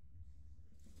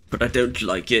 But I don't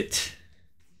like it.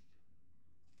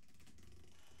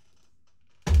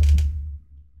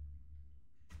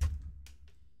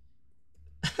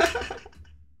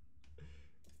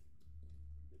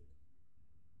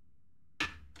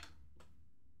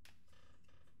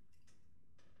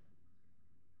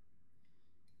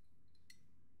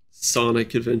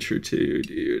 Sonic Adventure 2,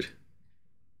 dude.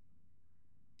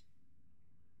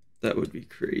 That would be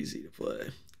crazy to play.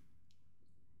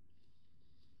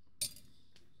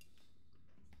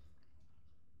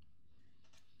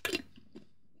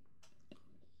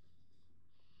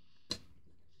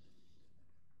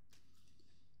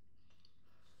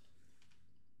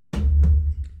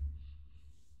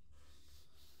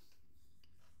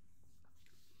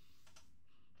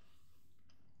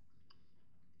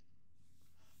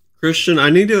 Christian, I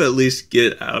need to at least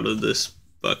get out of this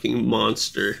fucking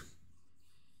monster.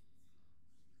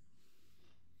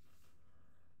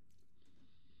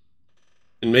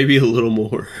 And maybe a little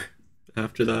more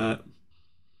after that.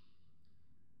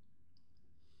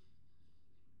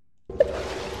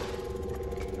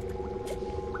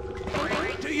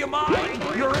 Do you mind?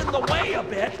 You're in the way a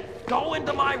bit. Go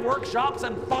into my workshops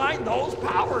and find those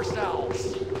power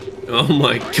cells. Oh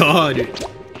my god.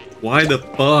 Why the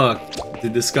fuck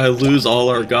did this guy lose all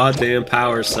our goddamn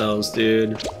power cells,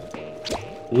 dude?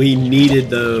 We needed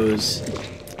those.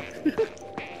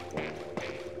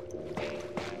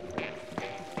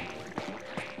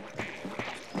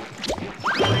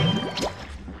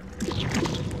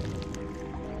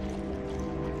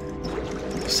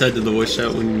 Said to the voice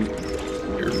chat when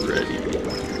you're ready.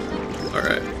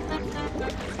 Alright.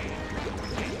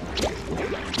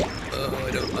 Oh,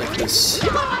 I don't like this.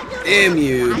 Damn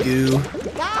you, goo.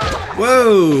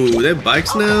 Whoa, they have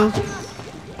bikes now?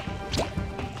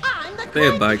 They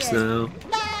have bikes now.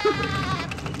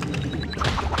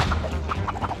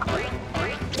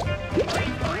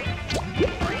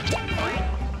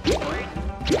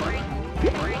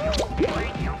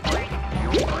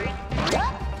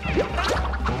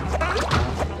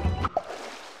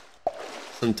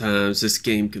 Sometimes this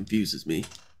game confuses me.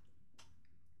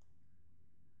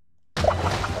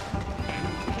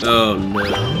 Oh no.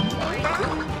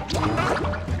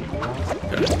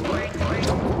 Okay.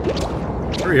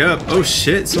 Hurry up. Oh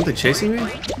shit, something chasing me?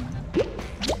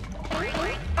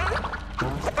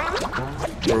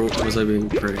 Or was I being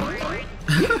pranked?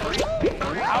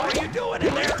 How are you doing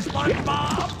in there,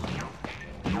 SpongeBob?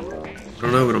 I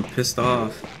don't know, but I'm pissed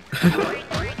off.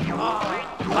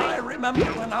 I remember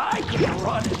when I could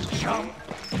run and jump.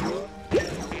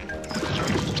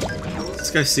 This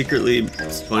guy's secretly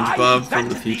SpongeBob from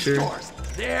the future. Doors.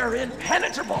 They're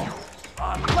impenetrable.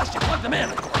 Unless you plug them in,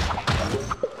 of course.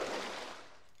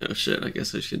 Oh shit, I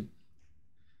guess I should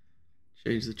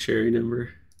change the cherry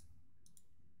number.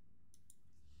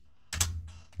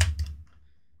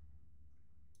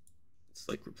 It's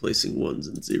like replacing ones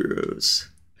and zeros.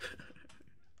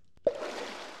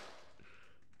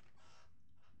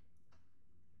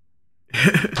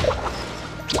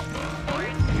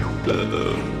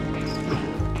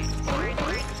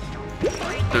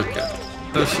 Okay.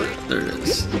 Oh shit, there it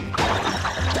is.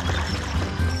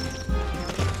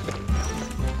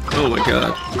 Oh my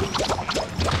god.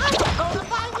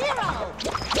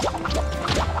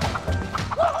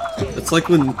 It's like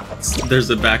when there's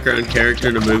a background character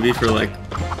in a movie for like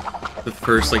the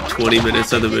first like 20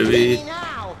 minutes of the movie,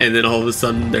 and then all of a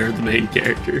sudden they're the main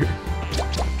character.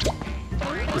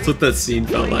 That's what that scene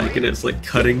felt like, and it's like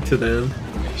cutting to them.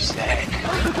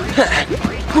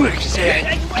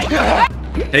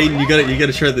 Hey, you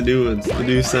gotta try the new ones, the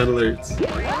new sound alerts.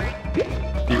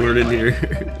 You weren't in here.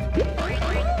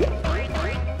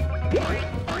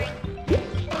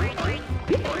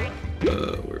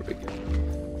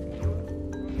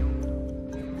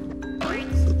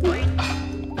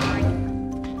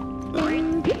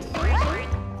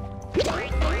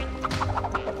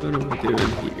 Where are we going? What am I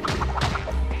doing here?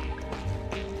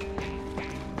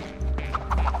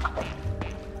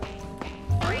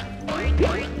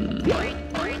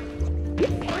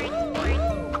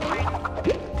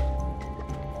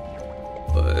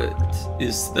 What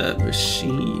is that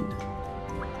machine?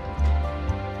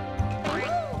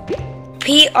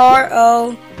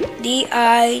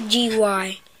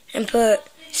 Prodigy and put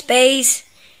space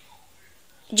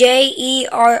Jerry.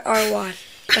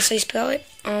 That's how you spell it.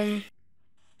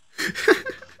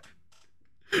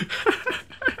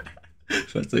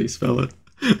 That's how you spell it.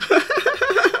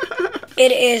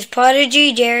 It is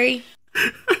Prodigy Jerry.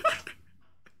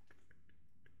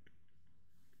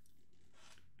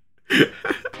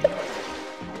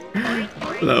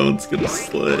 That one's gonna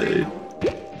slay.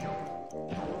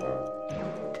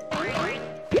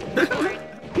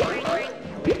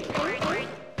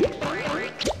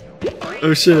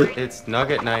 Oh shit. It's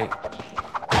Nugget night.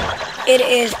 It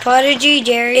is Prodigy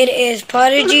Jerry. It is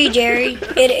Prodigy Jerry.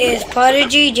 It is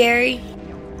Prodigy Jerry.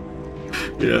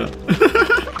 Yeah.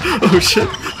 Oh shit.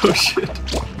 Oh shit.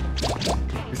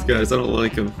 These guys, I don't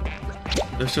like them.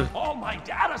 All my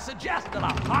data suggests that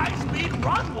a high-speed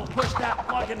run will push that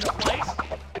plug into place.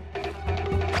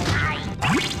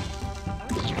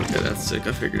 Okay, that's sick.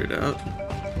 I figured it out.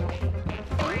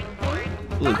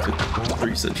 Only took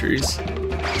 3 centuries.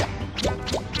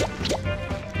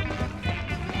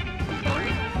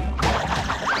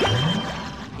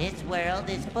 This world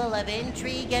is full of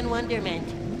intrigue and wonderment.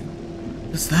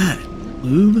 What's that?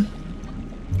 Lube?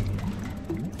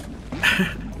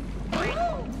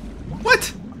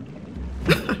 What?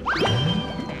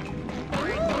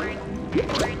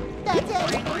 That's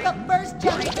it! The first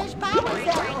jellyfish power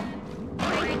cell!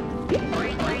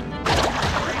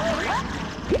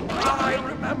 I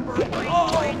remember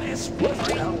all this was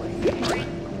Belly.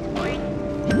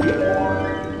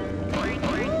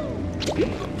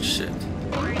 Oh shit.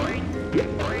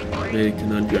 Made a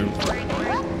conundrum.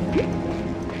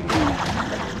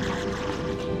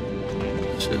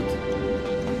 Shit.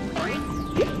 I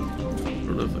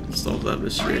don't know if I can solve that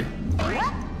mystery.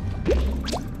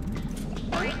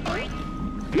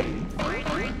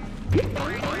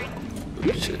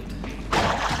 Oh shit.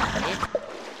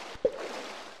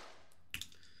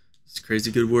 It's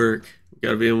crazy good work. We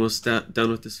gotta be almost done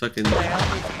with this fucking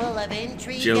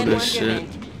Jonas shit.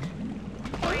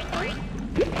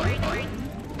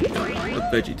 A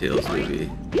VeggieTales movie.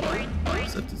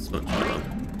 Except it's SpongeBob.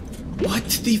 What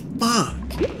the fuck?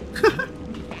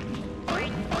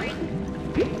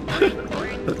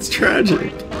 That's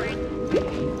tragic.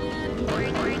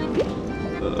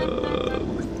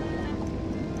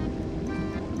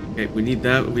 Okay, we need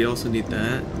that, but we also need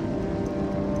that.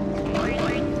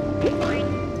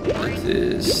 That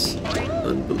is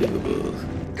unbelievable.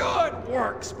 Good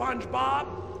work, SpongeBob.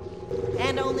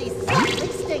 And only slightly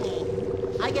stingy.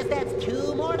 I guess that's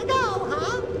 2 more to go,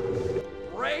 huh?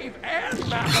 Brave and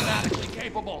mathematically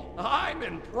capable. I'm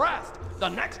impressed. The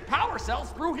next power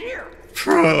cell's through here.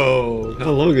 Bro,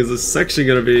 how long is this section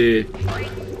gonna be?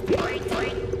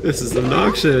 This is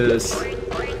obnoxious.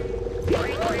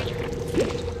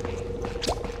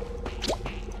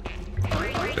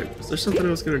 Was there something I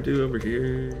was gonna do over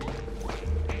here?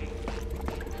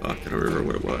 Fuck, I don't remember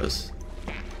what it was.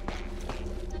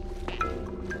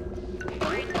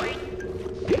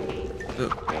 Oh.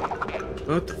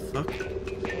 What the fuck?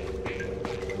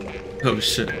 Oh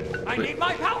shit. I need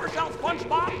my power cell,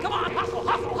 SpongeBob. Come on, hustle,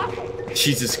 hustle, hustle.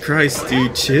 Jesus Christ,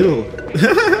 dude, chill.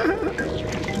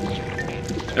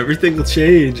 Everything will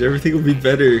change. Everything will be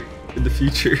better in the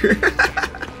future.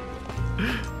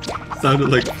 Sounded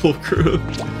like Fulcrum.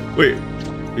 Wait,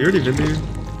 we already been there?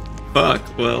 Fuck,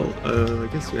 well, I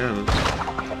guess we haven't.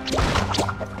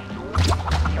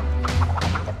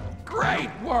 Great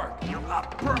work.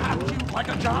 Perhaps you'd like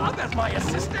a job as my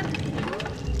assistant?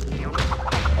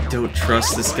 I don't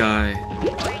trust this guy.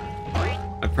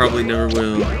 I probably never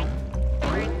will.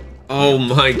 Oh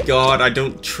my god, I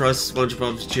don't trust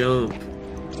SpongeBob's jump.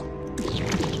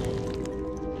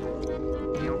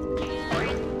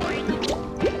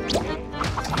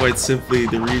 Quite simply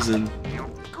the reason.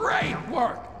 Great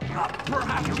work.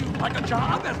 Perhaps you'd like a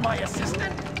job as my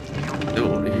assistant? I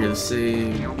don't want to hear the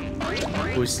same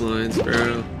voice lines,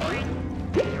 bro.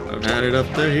 I've had it up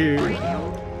to here.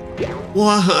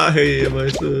 Why am I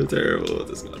so terrible at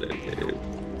this goddamn game?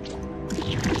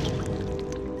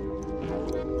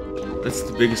 That's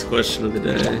the biggest question of the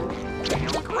day.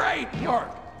 Great work.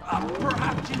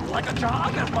 Perhaps you'd like a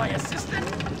job as my assistant?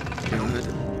 God.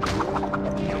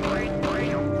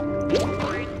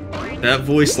 That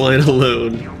voice line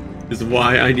alone is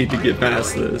why I need to get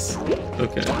past this.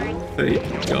 Okay,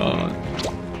 thank God.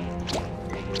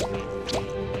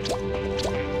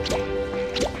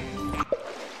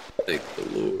 Thank the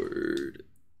Lord.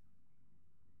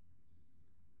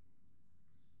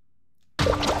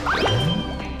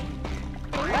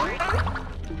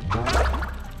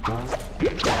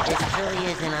 This truly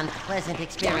is an unpleasant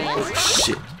experience. Oh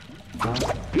shit.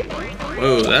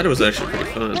 Whoa, that was actually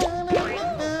pretty fun.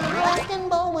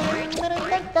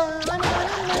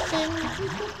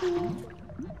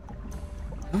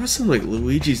 That was some like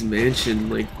Luigi's Mansion,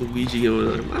 like Luigi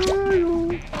going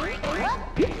on.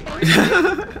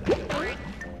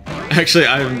 Actually,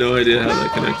 I have no idea how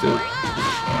that connected.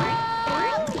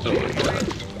 Oh my god.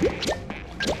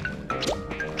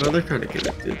 Oh, they're kind of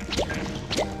connected.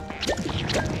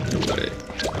 No way.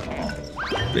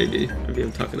 Maybe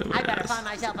I'm talking out my ass.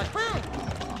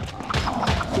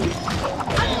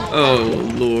 Oh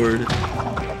Lord.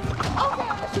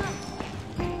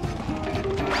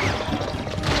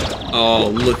 Oh,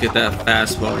 look at that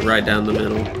fastball right down the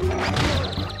middle.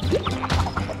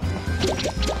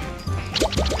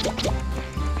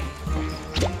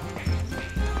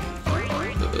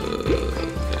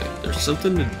 Okay. There's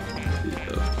something to do.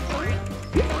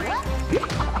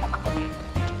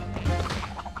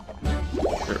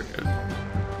 There we go.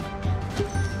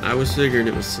 I was figuring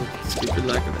it was something stupid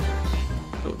like that.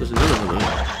 Oh, there's another one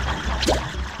up.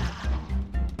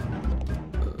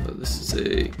 This is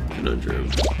a conundrum.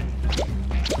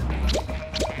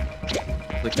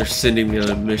 Like they're sending me on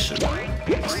a mission.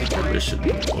 It's like a mission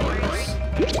requires.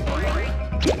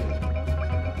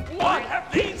 What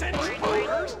have these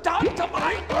intruders done to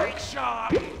my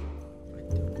workshop?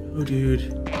 Oh,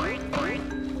 dude.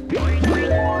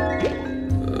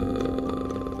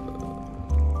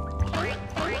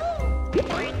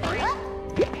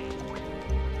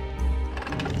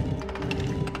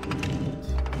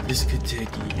 This could take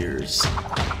years.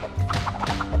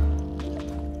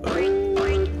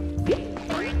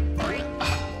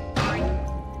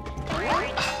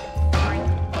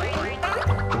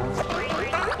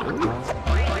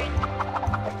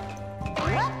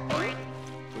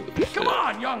 Come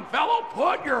on, young fellow,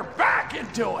 put your back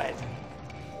into it.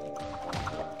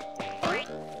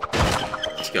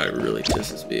 This guy really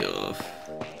pisses me off.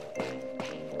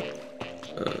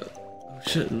 Oh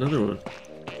shit, another one.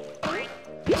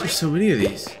 There's so many of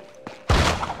these.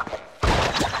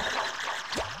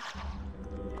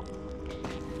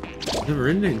 Never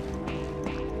ending.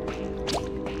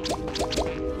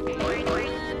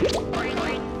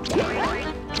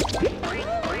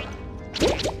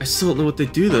 I still don't know what they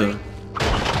do though.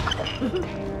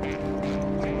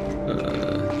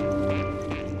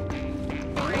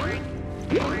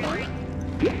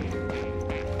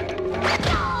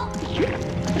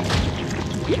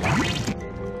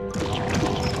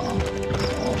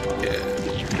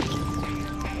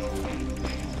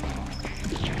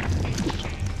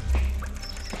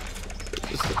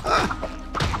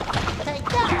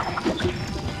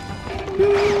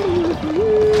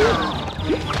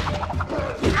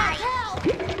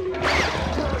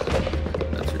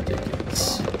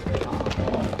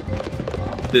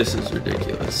 This is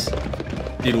ridiculous.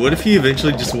 Dude, what if he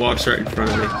eventually just walks right in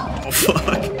front of me? Oh,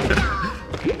 fuck.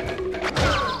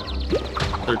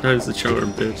 Third time's the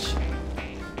charm, bitch.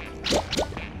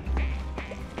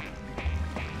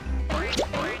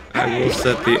 I will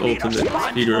set the ultimate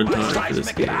speedrun time for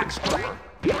this game.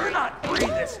 You're not free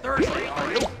this Thursday,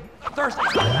 are you?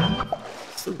 Thursday's not.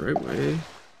 That's the right way. You're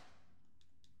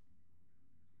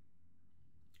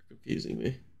confusing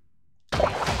me.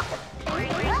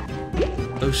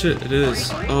 Oh shit, it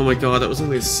is. Oh my god, that was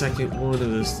only the second one of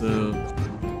this though.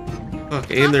 Fuck,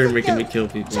 and they're making me kill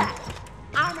people.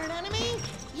 Armored enemy?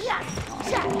 Yes,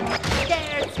 check.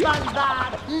 Scared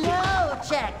SpongeBob? No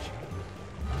check.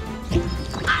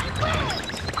 I win!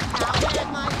 Now where's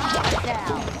my power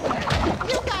cell?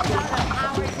 You guys aren't a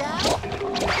power cell.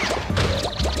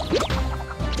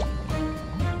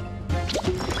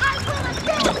 I will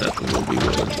again! That will be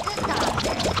one.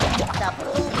 The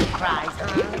booby prize,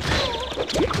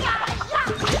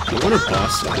 What a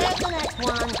boss fight. Here's the next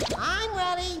one. I'm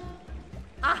ready.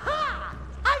 Aha!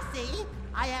 I see.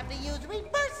 I have to use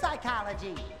reverse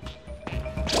psychology.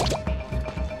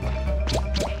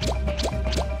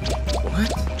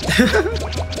 What?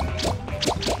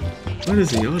 What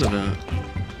is he on about?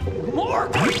 More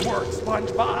good work,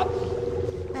 SpongeBob.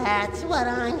 That's what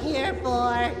I'm here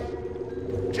for.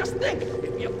 Just think,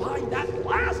 if you find that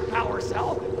last power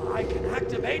cell, I can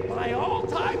activate my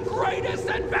all-time greatest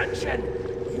invention.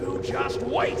 You just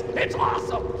wait. It's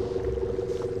awesome.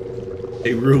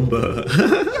 A Roomba.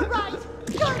 You're right.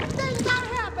 Good things are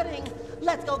happening.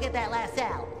 Let's go get that last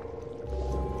cell.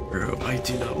 Bro, I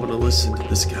do not want to listen to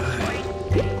this guy.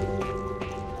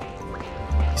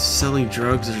 He's selling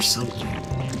drugs or something.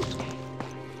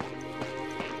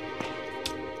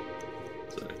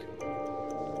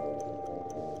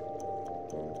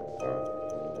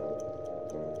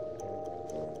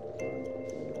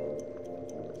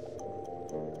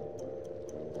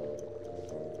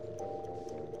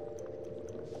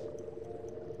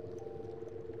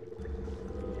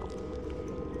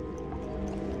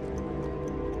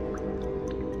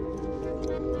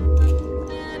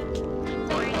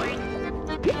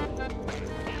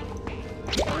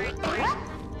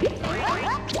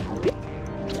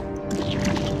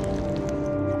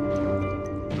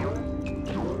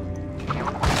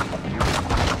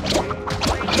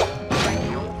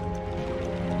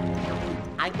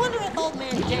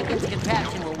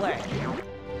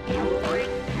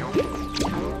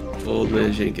 Old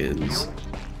Man Jenkins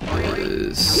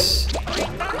is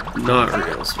not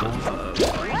real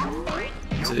SpongeBob.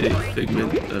 a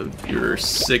figment of your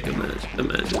sick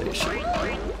imagination.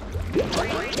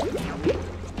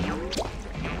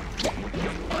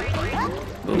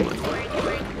 Oh my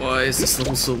god. Why is this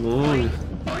level so long?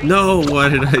 No, why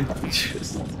did I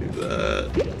just do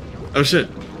that? Oh shit.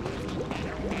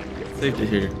 Saved it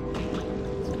here.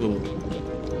 It's cool.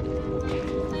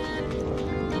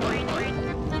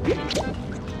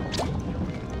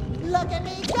 Look at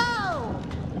me go!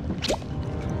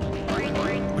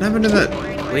 What happened to that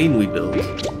plane we built?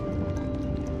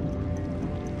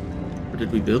 Or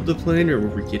did we build the plane, or were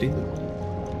we getting the plane?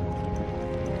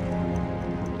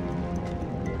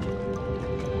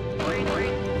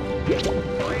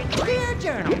 Dear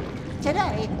Journal,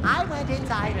 today I went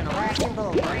inside an Alaskan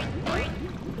bull.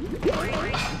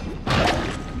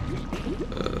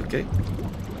 Okay.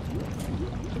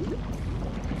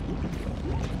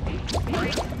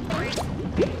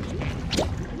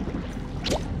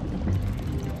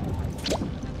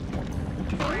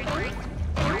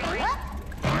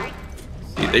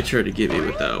 See, they tried to get me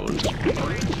with that one.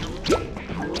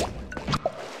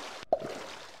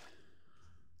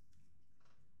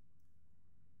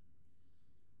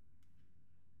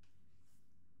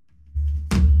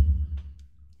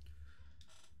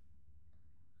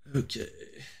 Okay.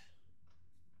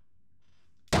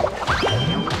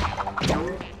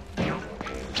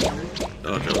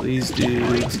 Dodge all these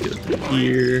dudes, get up to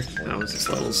here. How is this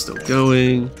level still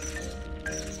going?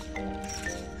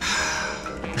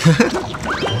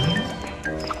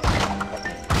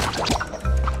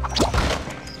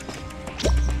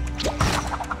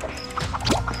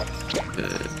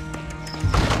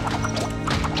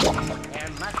 There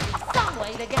must be some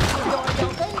way to get the door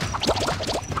open.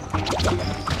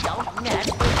 Don't mess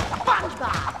with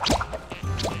SpongeBob.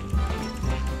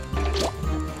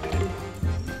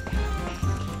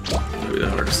 Maybe the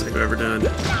hardest thing I've ever done.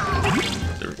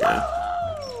 There we go.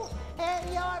 In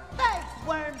your face,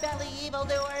 worm belly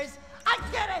evildoers! I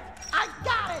did it! I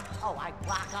got it! Oh, I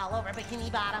rock all over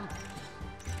Bikini Bottom.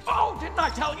 Oh, didn't I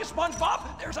tell you,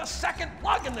 SpongeBob? There's a second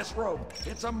plug in this room.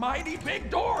 It's a mighty big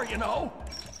door, you know.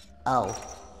 Oh.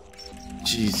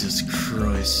 Jesus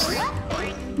Christ.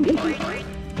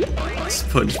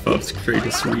 SpongeBob's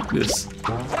greatest weakness.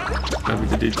 Having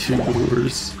to do 2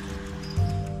 doors.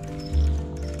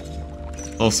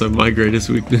 Also my greatest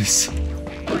weakness.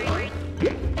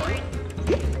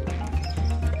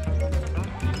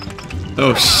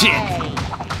 Oh shit!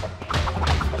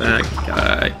 That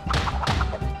guy.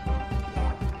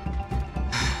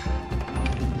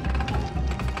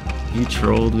 He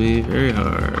trolled me very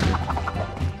hard.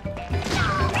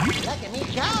 Look at me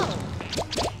go!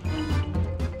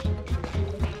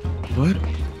 What?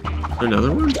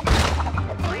 Another one?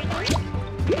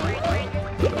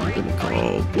 I'm gonna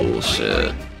call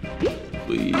bullshit.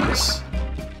 Please.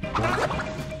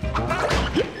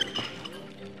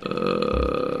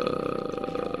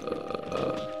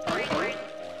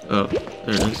 Oh,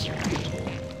 there it is.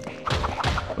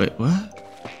 Wait, what?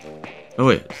 Oh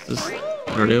wait, is this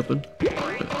already open?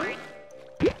 Okay.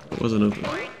 It wasn't open.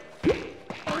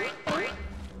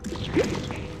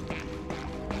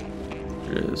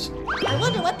 There it is. I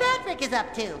wonder what Patrick is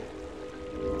up to.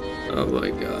 Oh my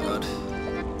god.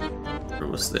 We're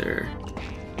almost there.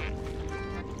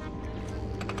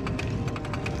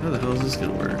 How the hell is this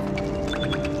gonna work?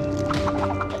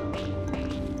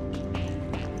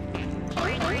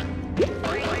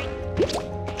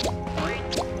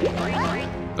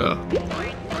 Oh.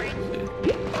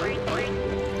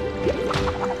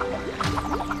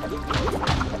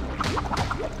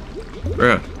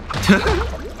 Bruh.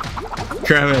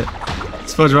 Grab it.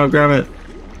 SpongeBob, grab it.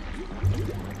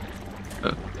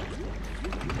 Oh.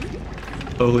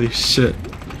 Holy shit.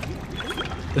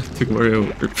 That took Mario.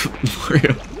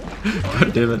 Mario. God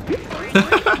damn it.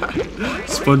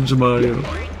 Sponge Mario.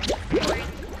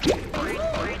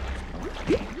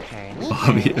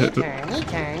 Bobby.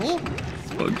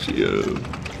 Spongio.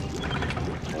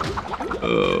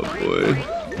 Oh boy.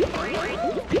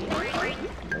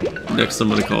 Next I'm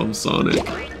gonna call him Sonic.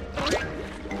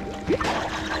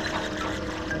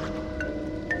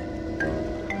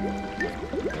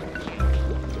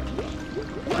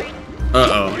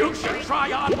 Uh-oh. You should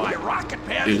try on my rocket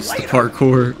pants It's the later.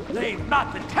 parkour. They've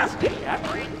not been tested yet.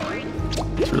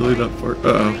 It's really not far.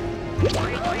 Uh-oh.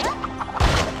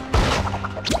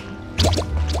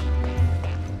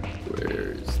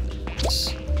 Where's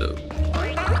this? Oh.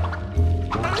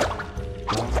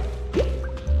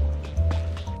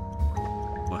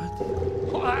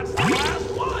 Well, that's the last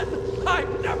one.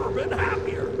 I've never been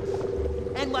happier.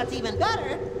 And what's even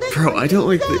better, this Bro, I don't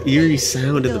like the exactly eerie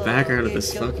sound in the door background of this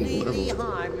is fucking completely level.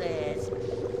 harmless.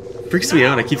 freaks me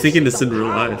out. I keep thinking this in real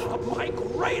life. My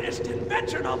greatest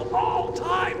invention of all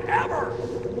time ever.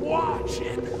 Watch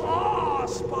in awe,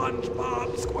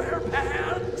 SpongeBob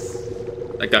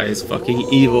SquarePants. That guy is fucking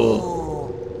evil.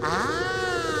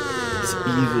 He's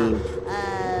evil.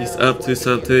 He's up to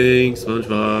something,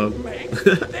 SpongeBob.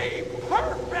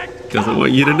 Doesn't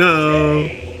want you to know.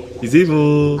 He's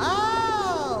evil. Can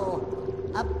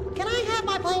I have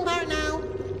my playing part now?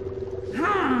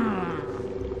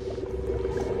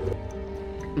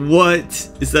 What?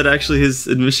 Is that actually his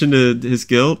admission to his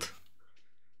guilt?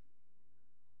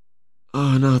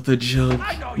 Oh, not the junk.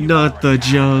 Not the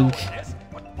junk.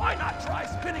 Why not try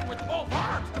spinning with both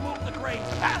arms to move the grains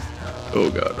faster? Oh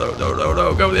god, no.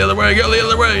 Go the other way, go the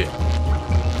other way.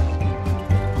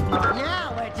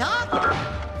 Now we're talking.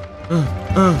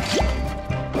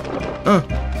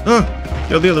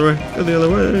 Go the other way, go the other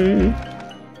way.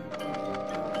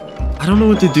 I don't know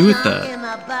what to do with that. In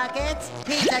the buckets,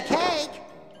 pizza cake.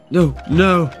 No.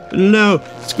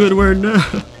 Squidward, no.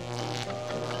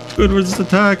 Squidward's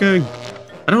attacking.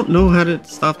 I don't know how to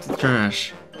stop the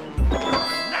trash.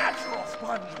 Natural,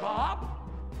 SpongeBob.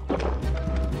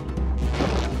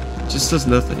 Just does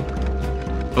nothing.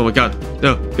 Oh my god.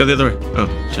 No, go the other way. Oh,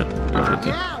 shit.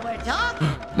 Now we're talking.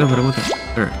 No, but I want that.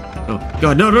 Alright. Oh,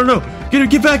 god, no.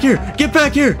 Get back here. Get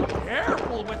back here.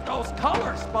 Careful with those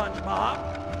colors, SpongeBob.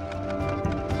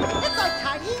 It's like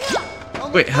tidying up.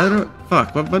 Wait, how do I...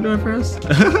 Fuck, what button do I press?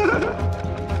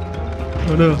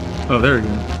 Oh no. Oh, there we go.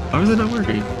 Why was it not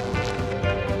working?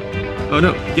 Oh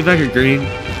no, get back here, green.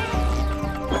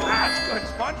 That's good,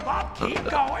 SpongeBob. Keep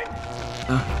going.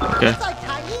 Okay. It's like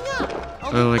tidying up.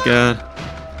 Oh my god.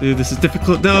 Dude, this is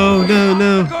difficult. No. Good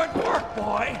work,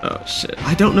 boy. Oh shit.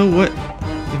 I don't know what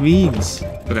it means.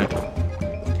 Okay.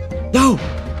 No!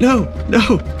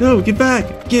 Get back!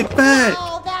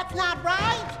 No, that's not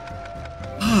right.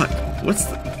 Fuck.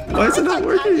 Why is it not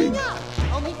working?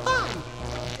 Only fun.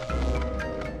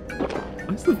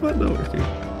 Why is the button not working?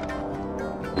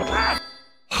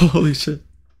 Holy shit.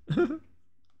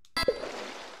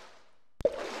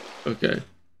 Okay.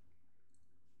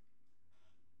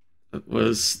 That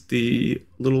was the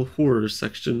little horror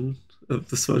section of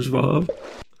the SpongeBob.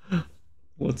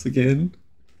 Once again.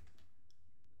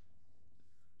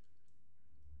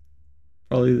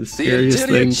 Probably the scariest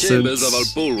thing chambers since of a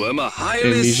bullworm are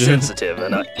highly Amnesia. sensitive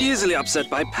and are easily upset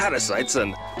by parasites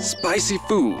and spicy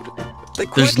food.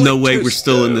 There's no way we're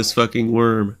still in this fucking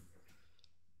worm.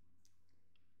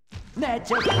 That's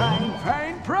a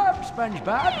fine prop,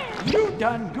 SpongeBob. You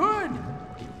done good.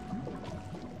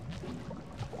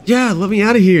 Yeah, let me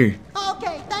out of here.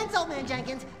 Okay, thanks, Old Man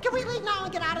Jenkins. Can we leave now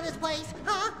and get out of this place?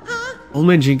 Huh? Old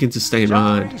Man Jenkins is staying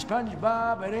behind. Sorry,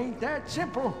 SpongeBob, it ain't that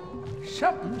simple.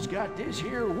 Something's got this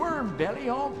here worm belly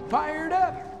all fired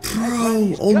up.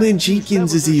 Bro, Old Man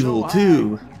Jenkins is evil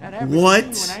too.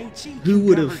 What? Who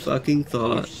would have fucking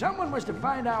thought? If someone was to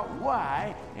find out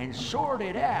why and sort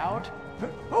it out.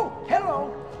 Oh,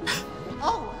 hello.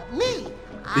 Oh, me.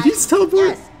 Did he just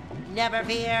teleport? Yes. Never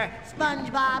fear,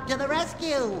 SpongeBob to the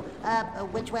rescue.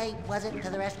 Which way was it to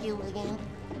the rescue again?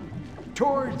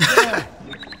 Towards,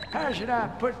 how should I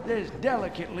put this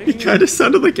delicately? He kind of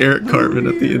sounded like Eric Cartman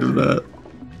at the end of that.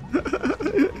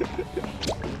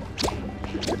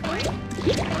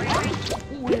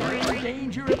 We're in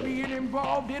danger of being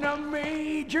involved in a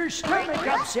major stomach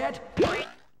upset.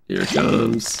 Here it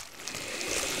comes.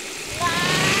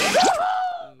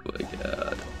 Oh my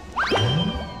god.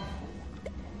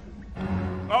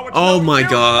 Oh my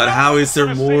god, how is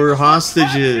there more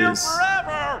hostages?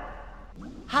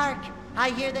 Hark!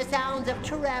 I hear the sounds of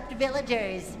trapped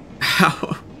villagers.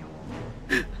 How?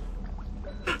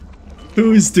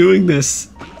 Who is doing this?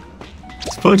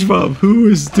 SpongeBob, who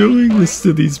is doing this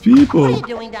to these people? What are you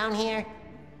doing down here?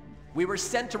 We were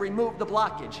sent to remove the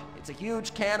blockage. It's a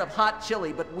huge can of hot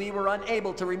chili, but we were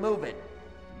unable to remove it.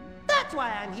 That's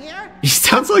why I'm here. He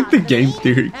sounds like the game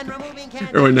theory. And removing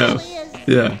cans Or of no. chili is,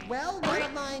 Yeah. well, one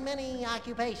of my many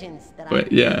occupations that I... Wait,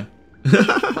 yeah.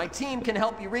 My team can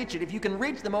help you reach it if you can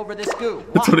reach them over this goo.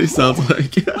 That's what he sounds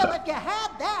like. Well, if you had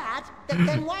that,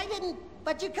 then why didn't...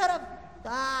 But you could have...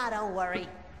 Ah, don't worry.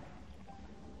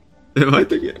 Am I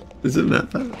thinking? Is it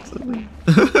Matt Pat? Am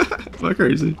I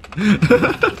crazy?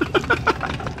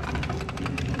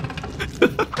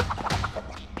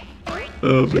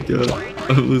 Oh my god.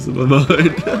 I'm losing my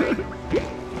mind.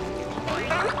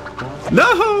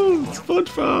 No!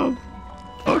 SpongeBob!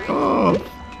 Fuck off!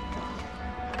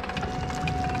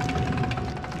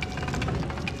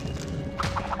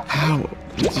 How?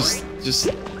 Just...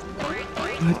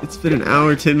 What? It's been an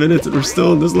hour, 10 minutes, and we're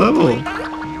still in this level.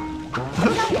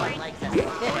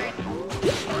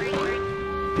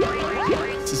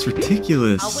 This is ridiculous.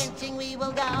 ridiculous. A winching we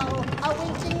will go. A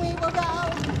winching we will go.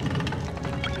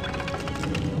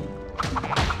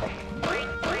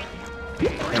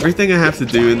 Everything I have to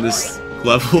do in this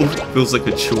level feels like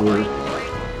a chore.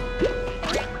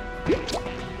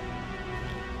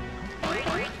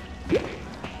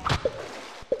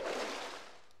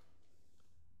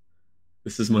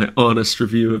 This is my honest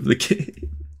review of the game.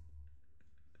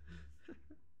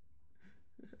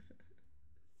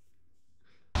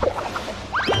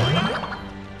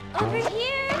 Over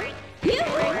here! You!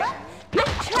 I'm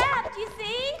trapped, you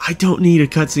see? I don't need a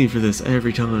cutscene for this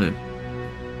every time.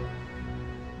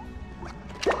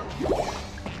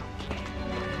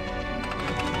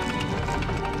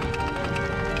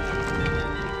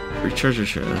 Free treasure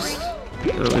chest.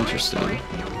 Oh, interesting.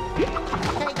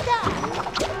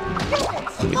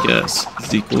 Let me guess.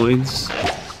 Z coins? I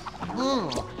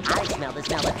smell the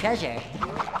smell of treasure.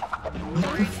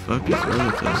 What the fuck is wrong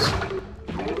with this?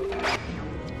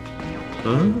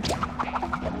 Huh?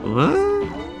 What?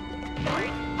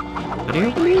 How do you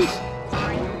open these?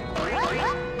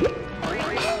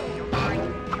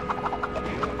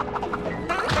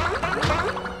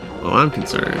 Well, I'm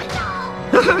concerned.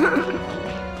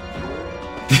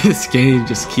 This game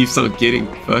just keeps on getting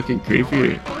fucking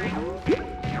creepier.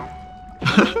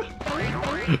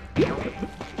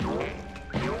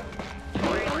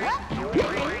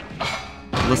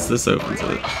 Unless this opens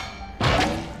it.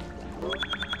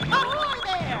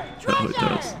 Oh, it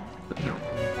does.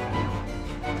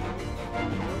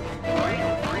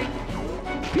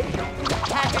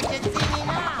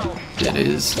 It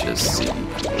is just seeing.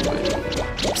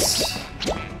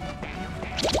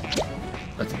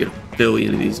 About to get a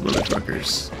billion of these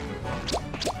motherfuckers.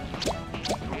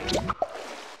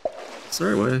 It's the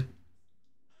right way. I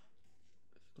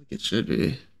feel like it should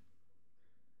be.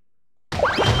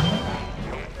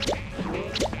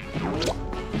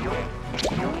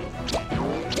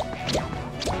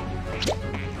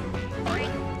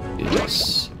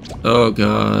 Yes. Oh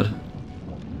god.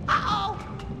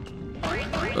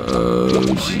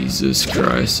 Oh Jesus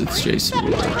Christ, it's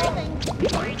Jason Bourne.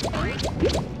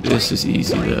 This is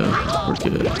easy though. We're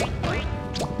good.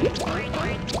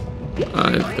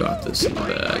 I've got this in the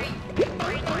bag.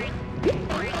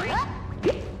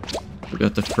 We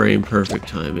got the frame perfect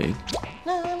timing.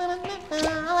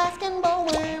 Alaskan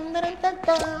bowworm.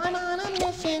 I'm on a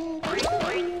mission.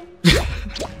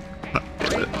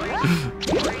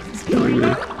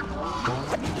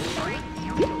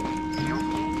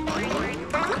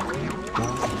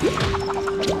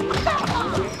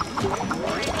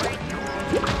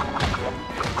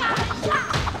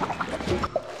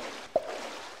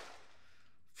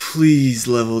 Please,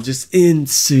 level, just end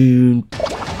soon.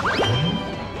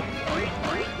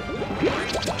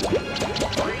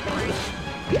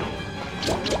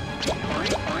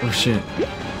 Oh shit.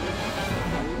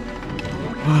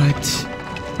 What?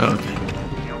 Oh, okay.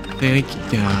 Thank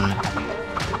God.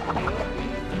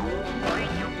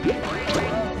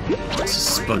 This is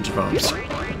SpongeBob's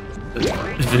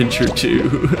Adventure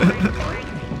 2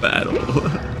 battle.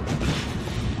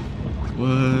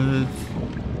 What?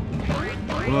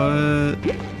 What?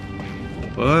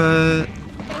 What?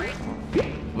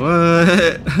 What?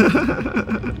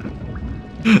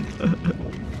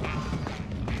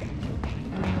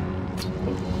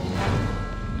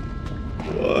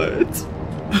 What?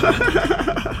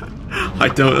 I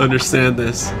don't understand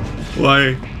this.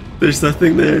 Why? There's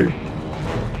nothing there.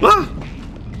 Ah!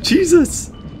 Jesus!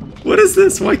 What is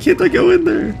this? Why can't I go in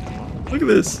there? Look at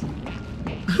this.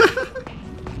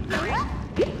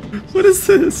 What is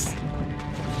this?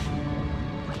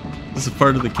 Is it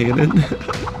part of the cannon?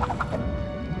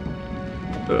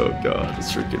 Oh god,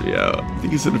 it's freaking me out. I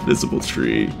think it's an invisible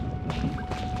tree.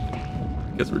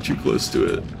 I guess we're too close to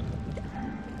it.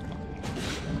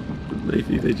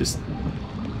 Maybe they just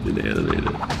didn't animate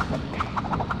it.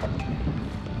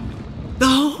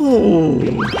 No!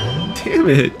 Damn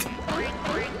it!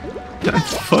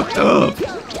 That's fucked up.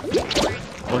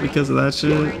 All because of that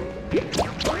shit?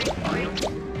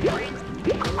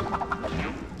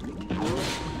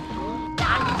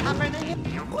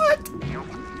 What?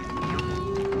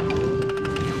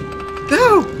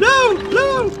 No! No!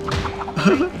 No!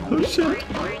 Oh shit.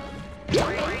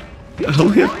 I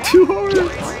only have 2 hearts!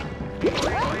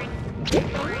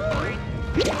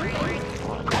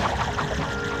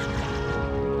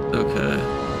 Okay.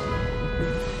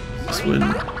 This is when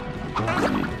the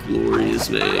glory is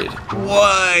made.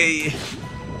 Why?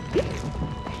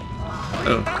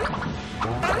 Oh.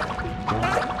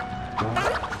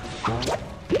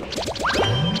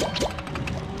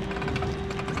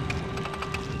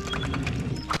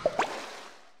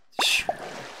 Sure.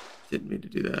 Didn't mean to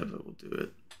do that, but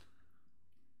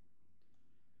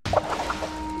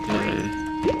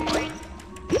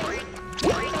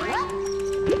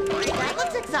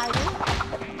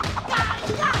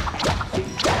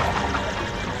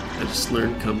just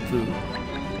learned Kung Fu.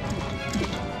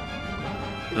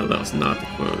 No, that was not the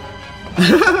quote.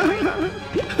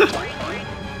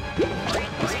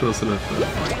 That's close enough though.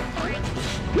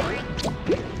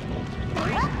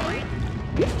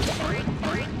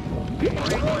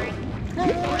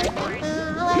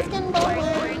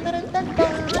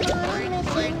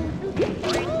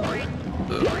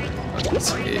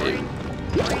 This game.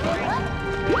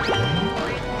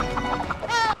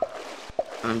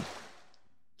 I'm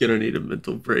gonna need a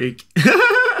mental break.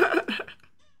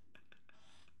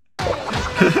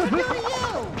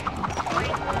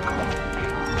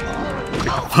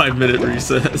 5-minute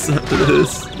recess after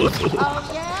this. Oh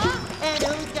yeah? And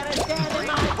who's gonna stand in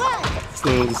my way? So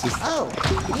this is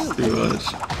too much.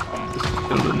 I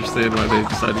don't understand why they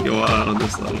decided to go out on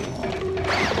this level.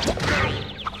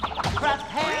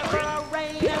 Prepare for a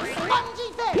rain of spongy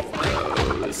fists.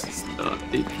 No, this is not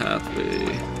a pathway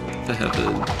to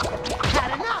heaven.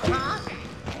 Had enough, huh?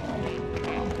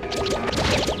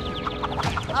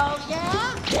 Oh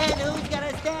yeah? And who's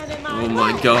gonna stand in my way? Oh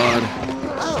my god.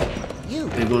 Oh, you.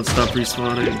 They won't stop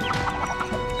respawning.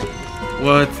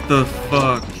 What the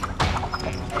fuck?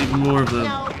 Even more of them.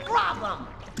 No problem.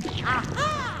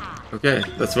 Aha! Okay,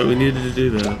 that's what we needed to do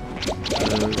though.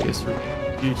 I guess we're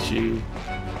Gucci.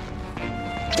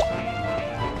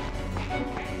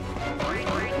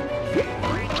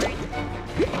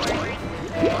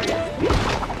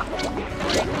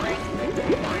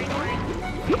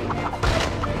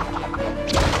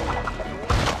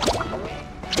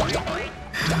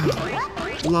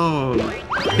 How long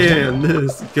can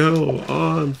this go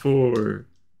on for?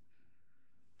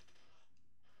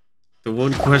 The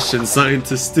one question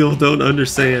scientists still don't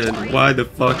understand. Why the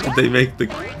fuck did they make the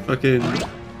fucking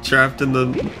trapped in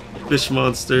the fish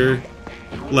monster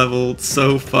level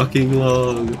so fucking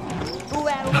long?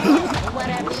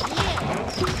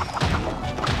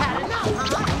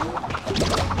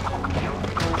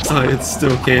 Science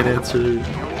still can't answer.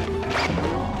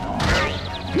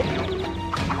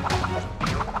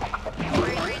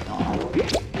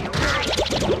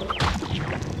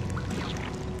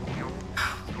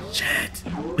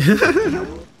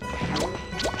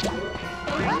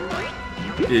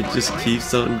 It just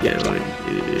keeps on going.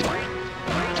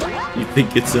 You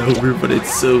think it's over, but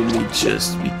it's only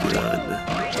just begun.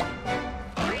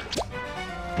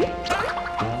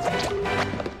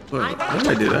 What? How did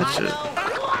I do that shit?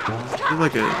 I did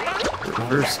like a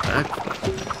reverse backflip.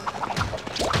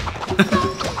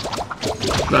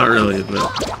 Not really,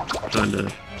 but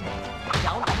kinda.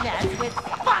 Don't mess with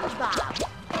SpongeBob.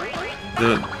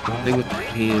 The thing with the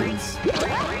hands,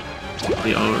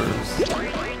 the arms,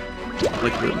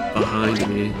 like behind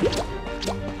me.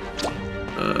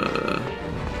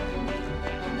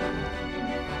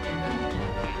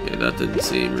 Yeah, that didn't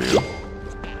seem real.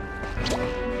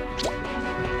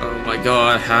 Oh my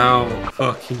god, how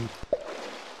fucking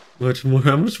much more?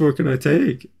 How much more can I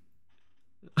take?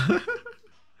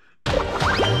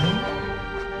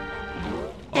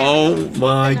 Oh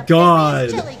my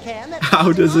god!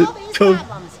 How does it go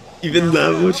even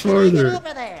that much farther?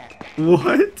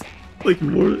 What? Like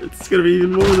more? It's gonna be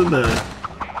even more than that.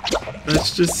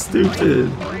 That's just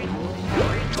stupid.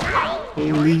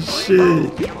 Holy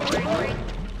shit.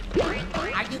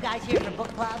 Are you guys here for book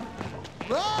club?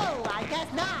 Whoa, I guess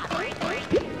not.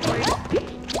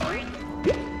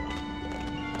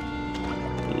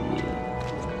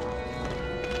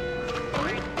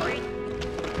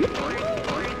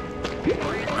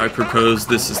 I propose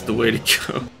this is the way to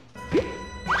go.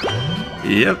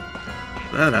 Yep,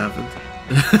 that happened.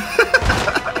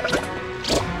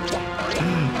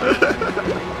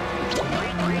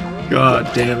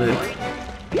 God damn it.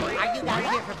 Are you guys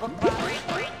here for book club?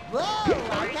 Whoa,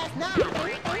 I guess not.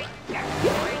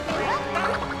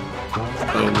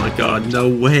 Oh my god, no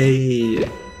way.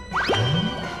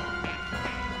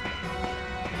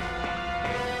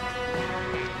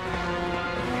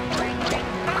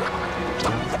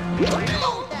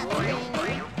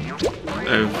 I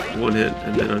have one hit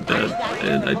and then I'm dead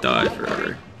and I die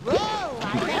forever.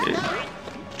 Okay.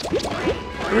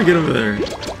 How do we get over there?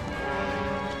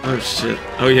 Oh shit.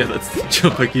 Oh yeah, that's the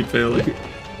jump I keep failing.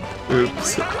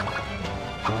 Oops.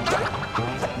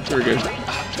 We're good.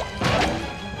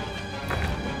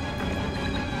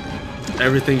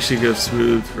 Everything should go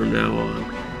smooth from now on.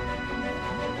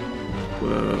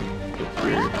 Whoa.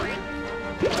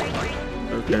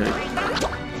 Okay.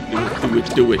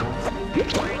 Do it.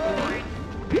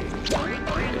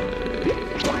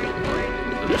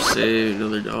 Another save,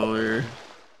 another dollar.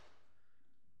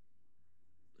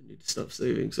 I need to stop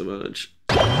saving so much.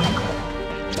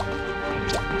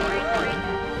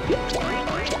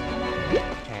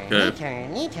 Okay.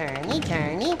 Turny, turny, turny,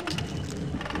 turny.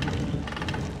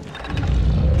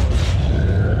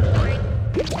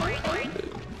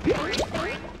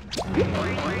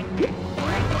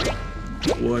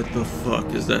 What the fuck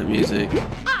is that music?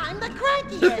 I'm the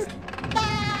crankiest.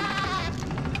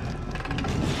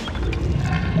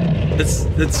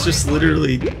 That's just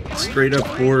literally straight up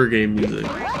horror game music.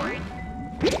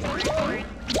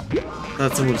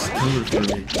 Thought someone was coming for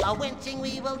me. A winching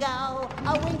we will go.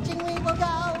 A winching we will go.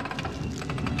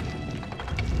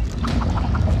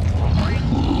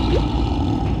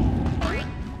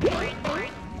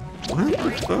 What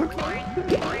the fuck?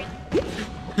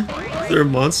 Is there a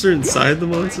monster inside the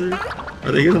monster?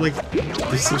 Are they gonna like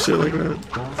do some shit like that?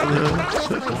 This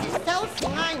place is so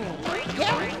slimy.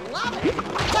 Gary, love it.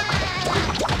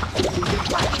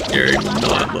 Gary would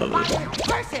not love it.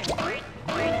 Person.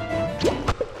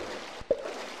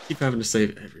 Keep having to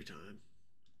save every time.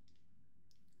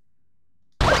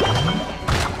 Oh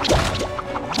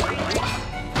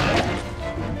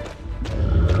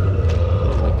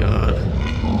my god.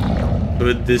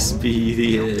 Could this be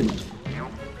the end?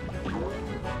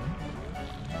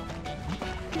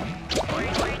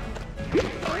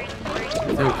 I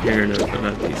don't care enough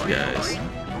about these guys.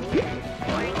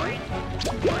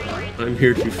 I'm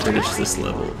here to finish this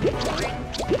level.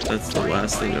 That's the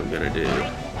last thing I'm gonna do.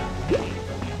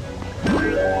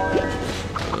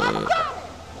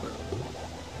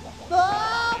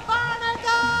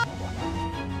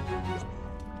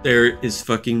 There is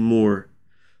fucking more.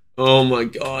 Oh my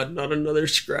god, not another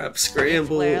scramble. This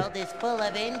world is full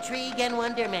of intrigue and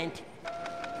wonderment.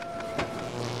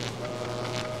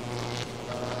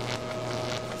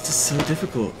 This is so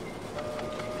difficult.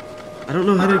 I don't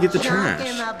know how to get the trash.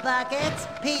 In the buckets,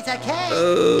 piece of cake.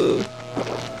 Oh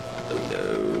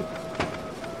no.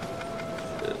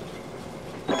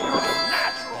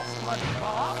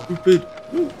 Stupid.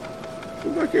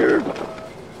 Come back here.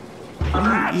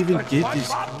 How do you even get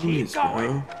these coins,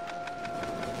 bro?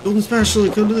 Golden Spatula,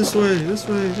 come to this way. This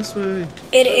way, this way.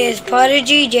 It is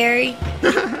Prodigy, Jerry.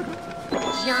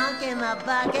 Junk in the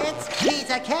buckets, piece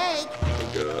of cake.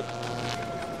 Oh god.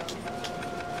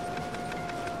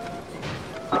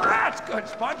 That's good,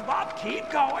 SpongeBob. Keep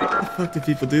going. How the fuck do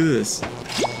people do this?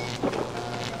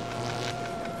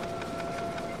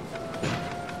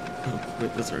 Oh,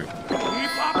 wait, that's right.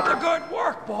 Keep up the good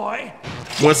work, boy.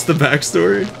 What's the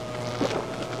backstory?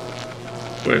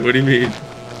 Wait, what do you mean?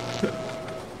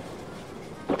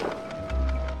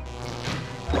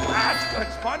 That's good,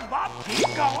 SpongeBob.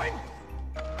 Keep going.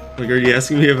 Like, are you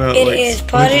asking me about It like, is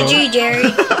Prodigy,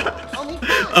 Jerry.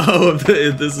 Oh,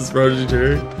 this is Prodigy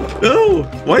Jerry. No,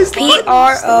 why is Prodigy.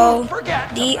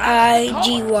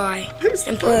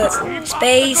 And put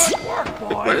space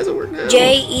Why does it work now?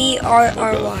 Jerry.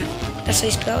 That's how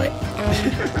you spell it.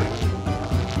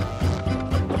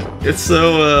 It's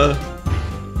so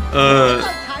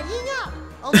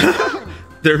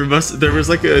there was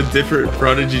like a different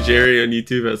Prodigy Jerry on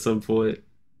YouTube at some point.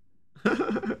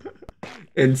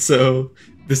 And so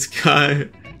this guy,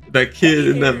 that kid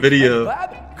in that video,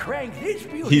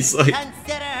 he's like,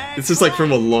 this is like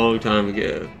from a long time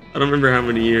ago. I don't remember how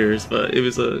many years, but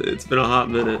it's been a hot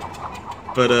minute.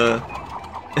 But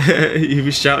he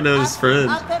was shouting at his friend.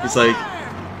 He's like,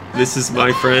 "This is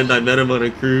my friend. I met him on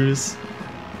a cruise.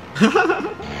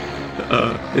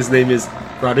 His name is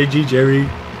Prodigy Jerry."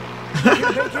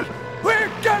 We're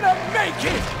gonna make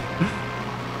it.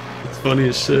 It's funny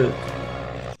as shit.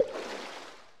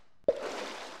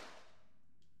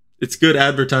 It's good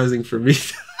advertising for me.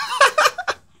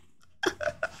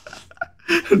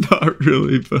 Not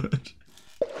really, but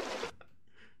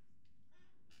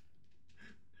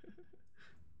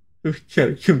we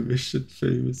gotta commission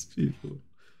famous people.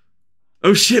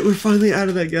 Oh shit, we're finally out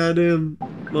of that goddamn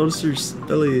monster's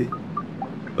belly.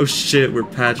 Oh shit, we're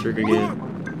Patrick again.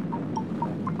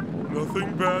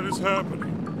 Nothing bad is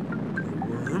happening.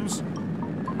 No worms,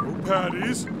 no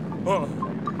patties.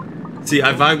 See,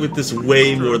 I vibe with this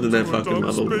way more than that fucking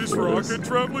level Space before this. rocket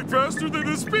traveling faster than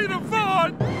the speed of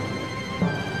thought.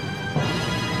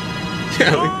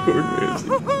 Yeah, like Gordon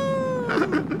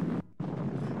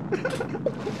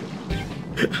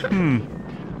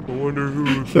I wonder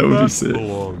who that would be sick.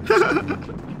 belongs.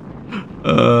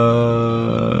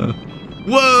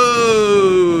 Whoa!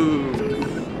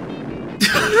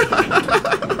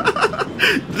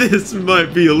 This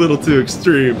might be a little too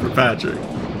extreme for Patrick.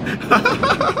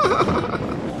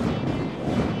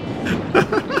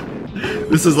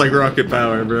 This is like rocket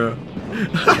power, bro.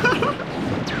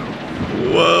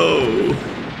 Whoa.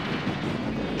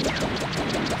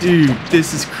 Dude,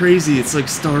 this is crazy. It's like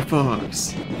Star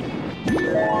Fox.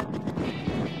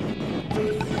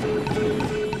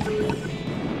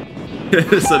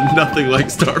 It's nothing like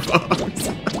Star Fox.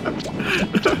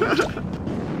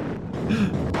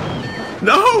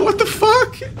 No, what the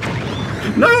fuck?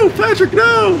 No, Patrick,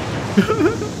 no!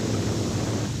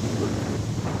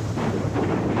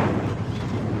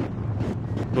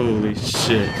 Holy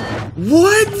shit.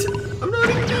 What? I'm not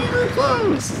even getting very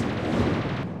close.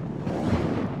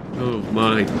 Oh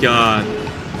my god.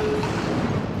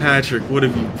 Patrick, what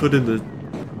have you put in the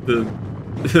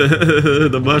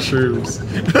the mushrooms?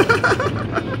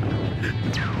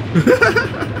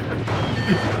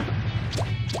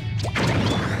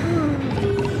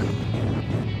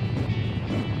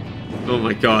 Oh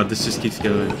my god, this just keeps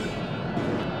going. The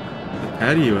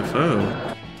patty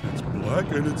UFO. It's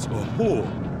black and it's a hole.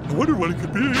 I wonder what it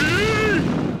could be.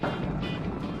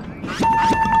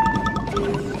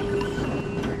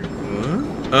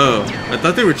 What? Oh, I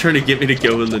thought they were trying to get me to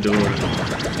go in the door.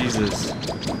 Jesus.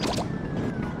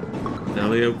 Now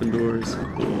they open doors.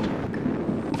 Cool.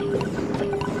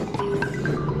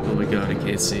 Oh my god, I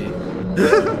can't see.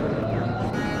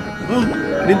 Oh,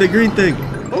 I need the green thing.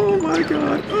 Oh my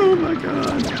god, oh my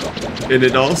god. And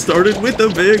it all started with a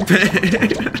big bang.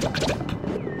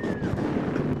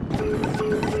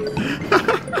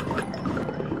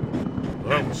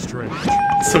 That was strange.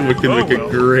 Someone can make a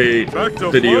great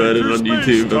video edit on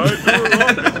YouTube of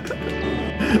that.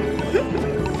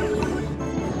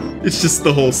 It's just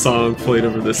the whole song played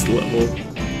over this level.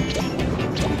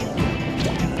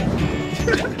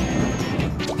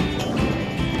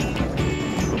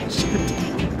 Oh shit.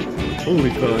 Holy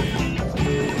fuck.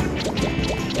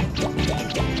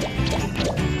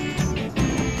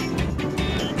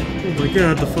 Oh my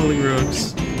god, the falling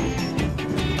rocks.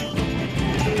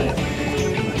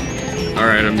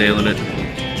 Alright, I'm nailing it.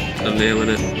 I'm nailing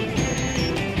it.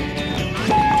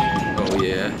 Oh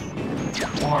yeah.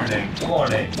 Warning,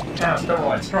 warning.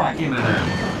 Asteroid strike imminent.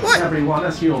 What? Everyone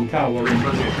assume tower in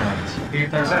positions. If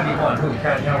there's anyone who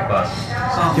can help us,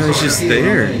 The guy's just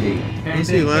there. How is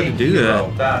he allowed to do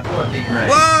that? That would be great.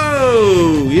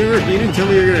 Whoa! You didn't tell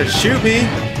me you were gonna shoot me.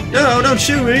 No, don't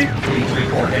shoot me. Please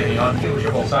report any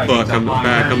unusual sightings. Fuck, I'm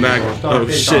back, I'm back. Oh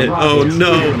shit, oh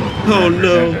no, oh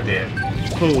no.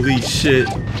 Holy shit.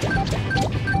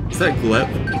 Is that Glep?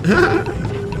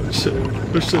 Shit.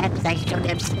 Oh shit. Perhaps I should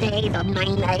have stayed on my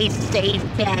nice safe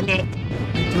planet.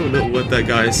 I don't know what that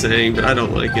guy is saying, but I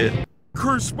don't like it.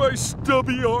 Curse my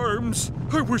stubby arms.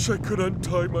 I wish I could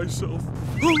untie myself.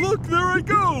 Oh look, there I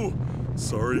go.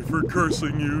 Sorry for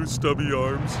cursing you, stubby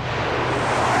arms.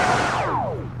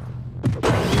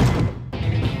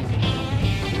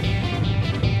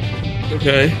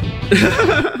 Okay.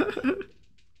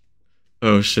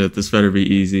 Oh shit, this better be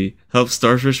easy. Help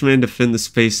Starfish Man defend the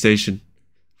space station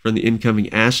from the incoming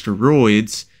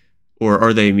asteroids. Or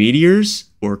are they meteors?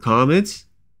 Or comets?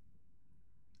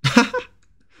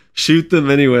 Shoot them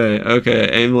anyway. Okay,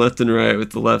 aim left and right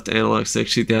with the left analog stick.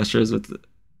 Shoot the asteroids with the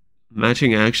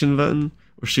matching action button.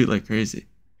 Or shoot like crazy.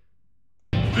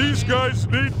 These guys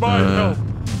need my help.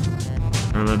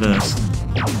 Try my best.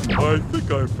 I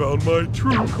think I found my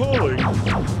true calling.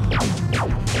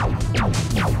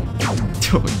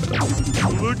 Oh my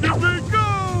god. Look at me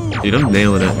go! Dude, I'm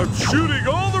nailing it. I'm shooting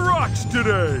all the rocks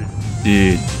today.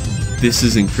 Dude, this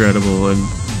is incredible.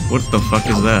 What the fuck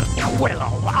is that?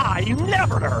 Well, I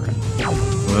never.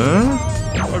 What?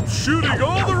 I'm shooting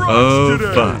all the rocks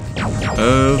today. Fuck.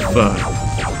 Oh fuck.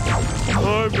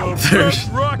 I'm the best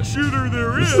rock shooter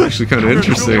there is. This is actually kind of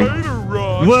interesting.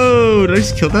 Whoa! Did I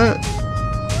just kill that?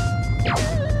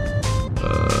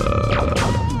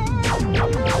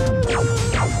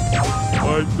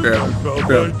 I think I found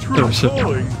my true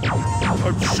calling.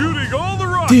 I'm shooting all the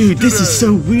rocks Dude, this today. is so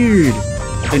weird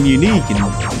and unique and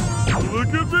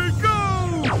Look at me go!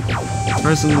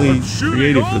 surprisingly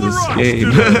creative for this game.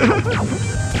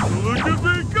 Look at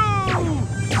me go!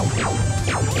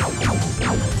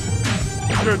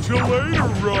 Catch you later,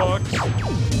 rocks.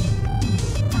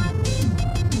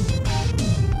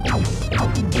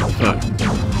 Fuck.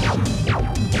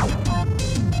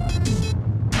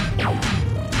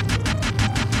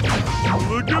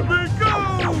 Look at me go!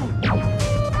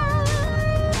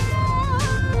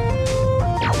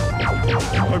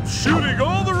 I'm shooting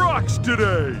all the rocks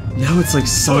today. Now it's like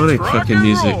Sonic fucking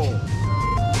music.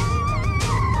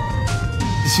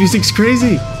 This music's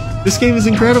crazy. This game is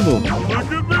incredible.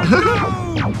 Look at me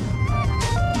go!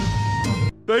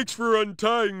 Thanks for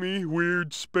untying me,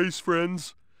 weird space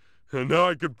friends. And now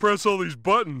I can press all these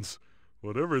buttons,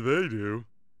 whatever they do.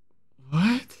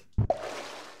 What?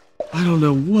 I don't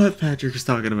know what Patrick is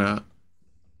talking about.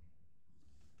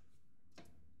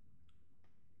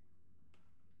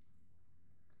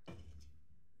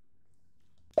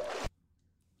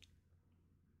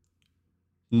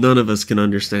 None of us can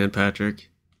understand Patrick.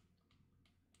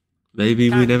 Maybe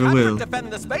we never will.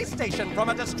 Defend the space station from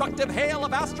a destructive hail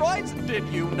of asteroids? Did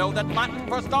you know that Latin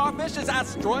for starfish is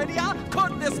asteroidia?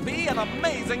 Could this be an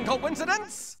amazing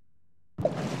coincidence?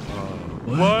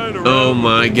 Oh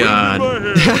my god.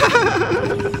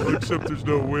 Except there's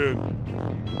no wind.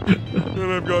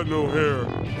 And I've got no hair.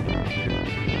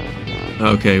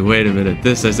 Okay, wait a minute.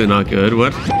 This is not good.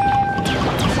 What?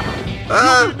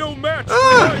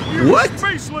 What?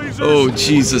 Oh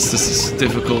Jesus, this is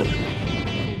difficult.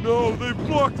 No, they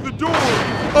blocked the door.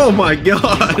 Oh my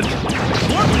god.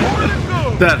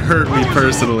 That hurt me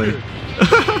personally.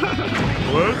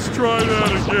 Let's try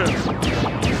that again.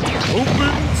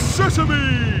 Open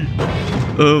sesame.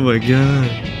 Oh my god.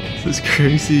 This is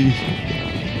crazy.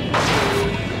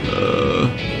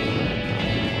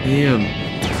 Damn.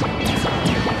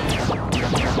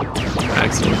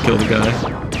 Accidentally killed the guy.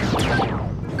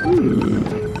 Ooh.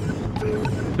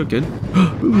 Cooking.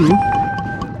 Ooh.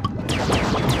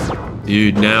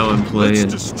 Dude, now I'm playing.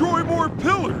 Let's destroy more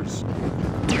pillars.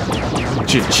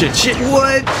 Shit.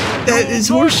 What? That is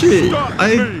horseshit.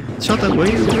 I shot that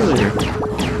way earlier.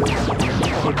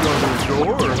 Another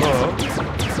door, huh?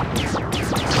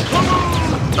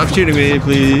 Stop shooting me,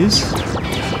 please.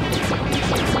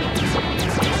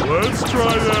 Let's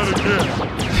try that again.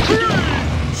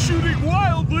 Shooting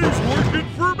wildly is working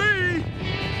for me.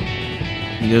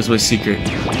 He knows my secret.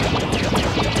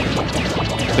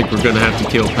 I think we're gonna have to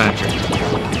kill Patrick.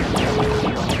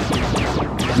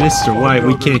 Mr. White,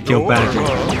 we can't kill Patrick.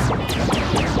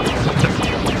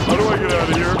 How do I get out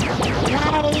of here?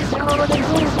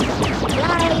 I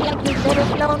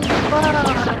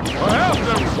have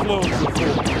never flown before.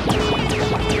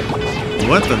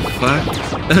 What the fuck?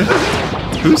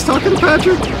 Who's talking to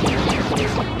Patrick?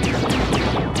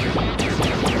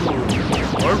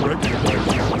 I recognize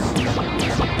this.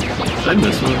 I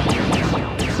miss one.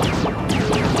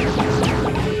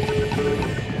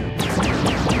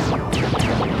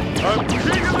 I'm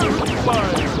king of the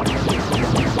flying.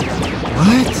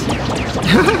 What?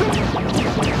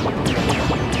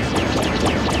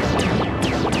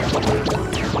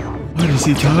 What is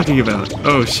he talking about?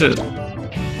 Oh shit.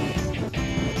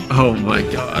 Oh my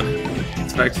god.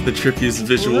 It's back to the trippiest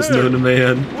visuals known to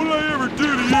man. What did I ever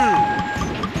do to you?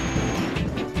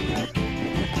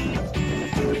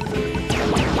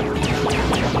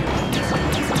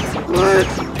 What?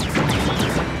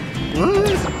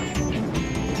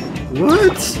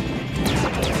 What?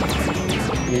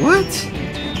 What?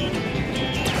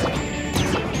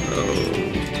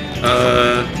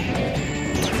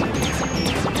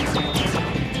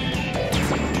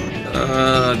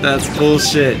 That's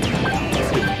bullshit.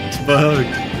 It's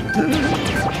bugged.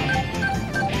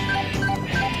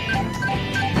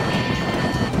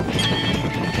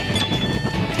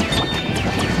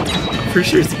 I'm pretty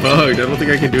sure it's bugged. I don't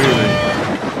think I can do anything.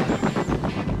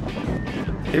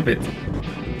 Damn it.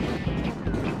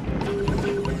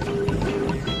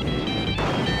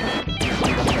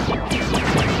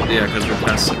 Yeah, because we're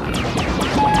past it now.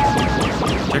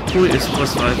 Checkpoint is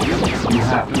 +5. You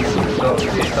have to move those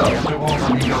crystals to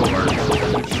open the door.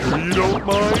 Sure you don't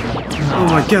mind? Oh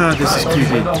my god, this is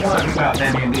creepy. You're the one who got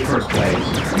them in the first place.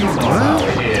 You know how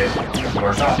it is.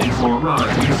 You're stopping for a run.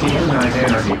 You see nice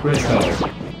energy crystals.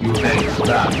 You think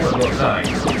that would look nice.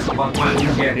 But when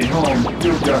you get it home,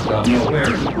 you just don't know where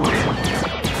to put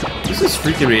it. This is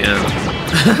freaking me out.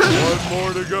 One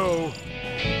more to go.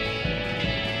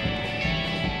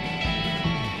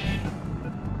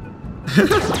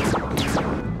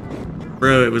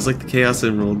 Bro, it was like the Chaos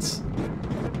Emeralds.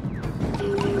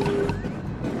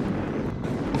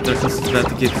 Darkness is about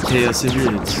to get the Chaos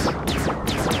Emeralds.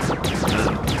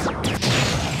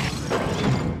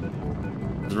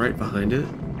 It was right behind it?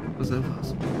 How was that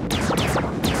possible?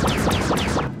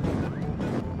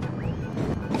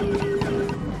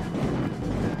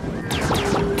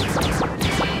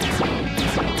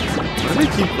 Why do they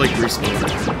keep, like,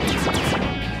 respawning?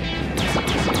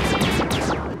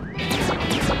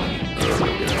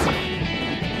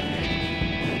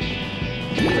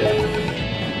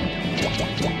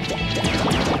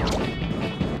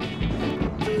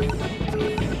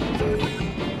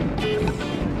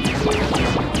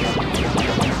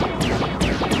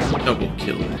 Double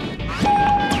kill.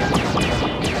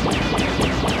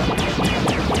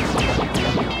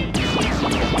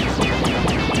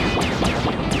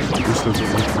 This doesn't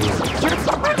look good.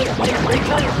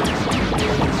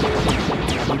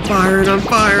 I'm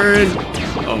firing!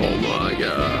 Oh my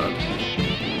god.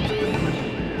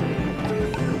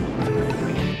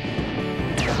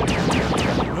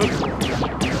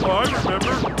 Oh, I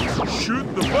remember. Shoot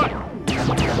the button.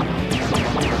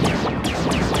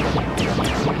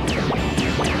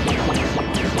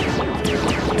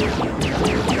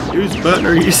 button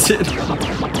are you sitting on?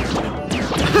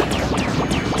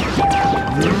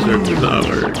 That joke did not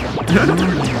work.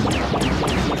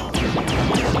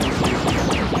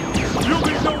 You'll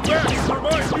be no match for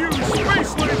my new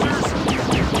space lasers!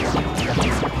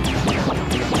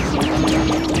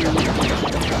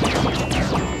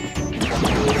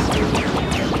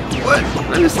 What?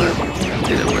 I missed that.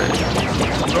 Either way.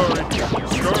 Sorry,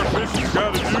 starfish has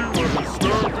gotta do what a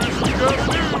starfish has gotta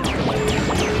do!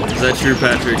 Is that true,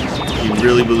 Patrick? You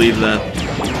really believe that?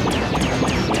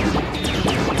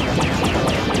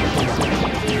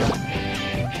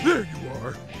 There you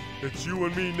are. It's you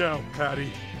and me now,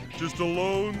 Patty. Just a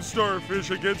lone starfish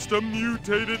against a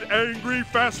mutated, angry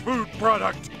fast food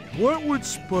product. What would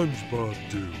SpongeBob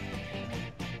do?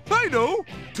 I know!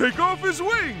 Take off his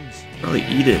wings! Probably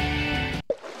eat it.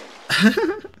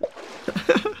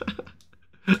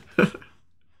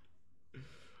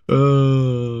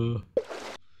 Oh,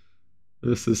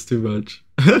 this is too much.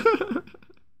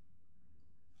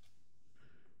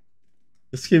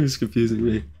 This game is confusing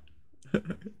me.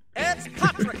 It's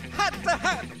Patrick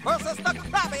head-to-head versus the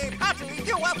Krabby Patty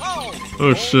UFO.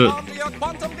 Oh shit. Hold on to your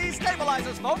quantum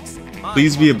destabilizers, folks.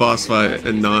 Please be a boss fight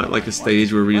and not like a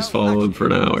stage where we just follow him for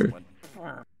an hour.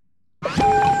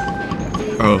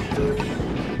 Oh.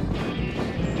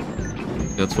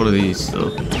 That's one of these, though.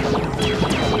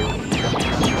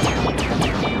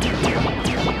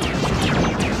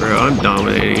 Bro, I'm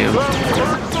dominating him.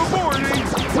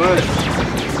 What?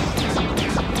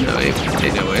 No way,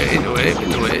 ain't no way, ain't no way, ain't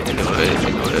no way, ain't no way, ain't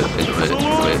no way, ain't no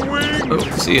way, ain't no way. Oh,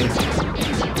 see ya.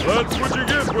 That's what you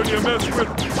get when you mess with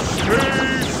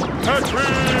Space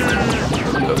Patrick!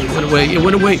 Oh, it went away, it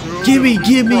went away. Gimme,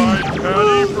 gimme!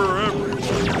 Patty for everyone.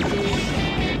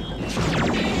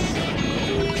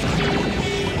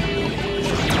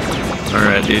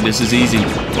 Alright, dude, this is easy.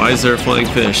 Why is there a flying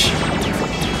fish?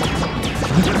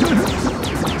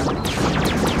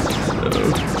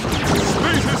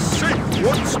 Space is safe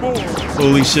once more.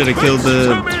 Holy shit, I killed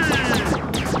the...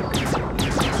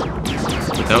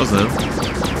 But that was them.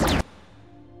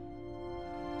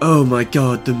 Oh my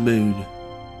god, the moon.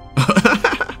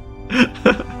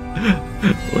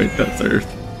 Wait, that's Earth.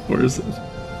 Where is it?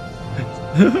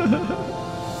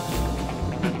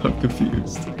 I'm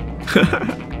confused.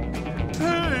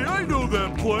 Hey, I know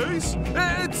that place.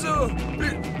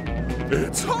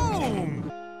 It's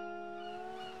home.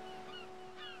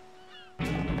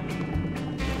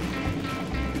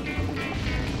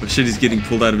 Oh shit, he's getting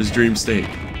pulled out of his dream state.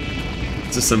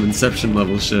 It's just some Inception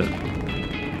level shit.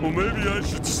 Well, maybe I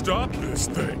should stop this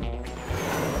thing.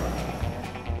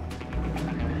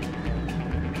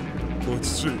 Let's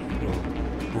see.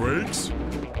 Brakes?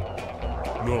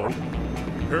 No.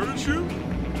 Parachute?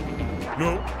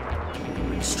 No.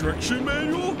 Instruction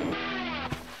manual?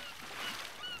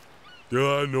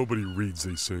 Yeah, nobody reads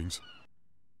these things.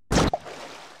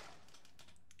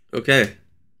 Okay.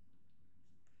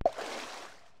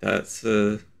 That's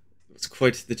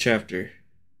quite the chapter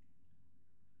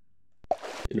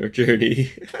in our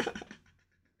journey.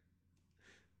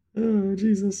 Oh,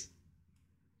 Jesus.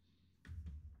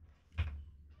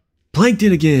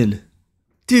 Plankton again!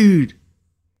 Dude!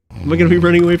 Am I gonna be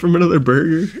running away from another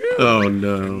burger? Oh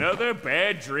no. Another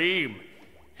bad dream.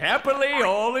 Happily,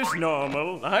 all is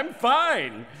normal. I'm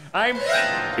fine. I'm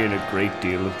in a great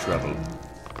deal of trouble.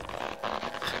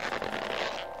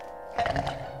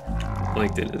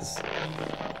 Plankton is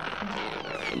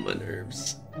on my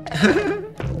nerves.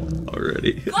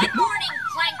 Already. Good morning,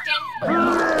 Plankton!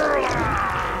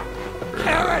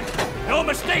 Karen! No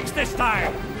mistakes this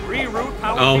time! Reroute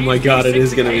power. Oh my god, it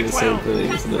is gonna be the same thing,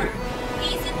 isn't it?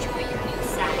 Please enjoy your new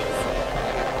size.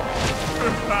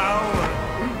 Power!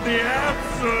 The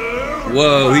absolute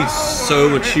Whoa, he's so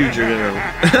much huger now.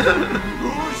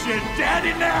 Who's your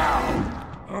daddy now?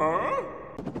 Huh?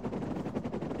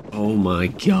 Oh my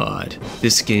god.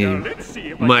 This game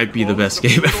might be the best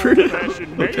game ever now.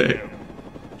 Okay.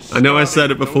 I know I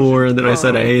said it before and then I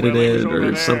said I hated it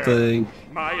or something,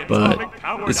 but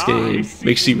this game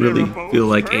makes you really feel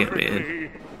like Ant-Man.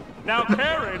 Now,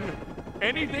 Karen,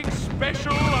 anything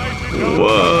special I should know?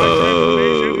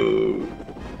 Whoa!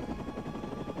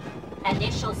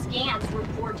 Initial scans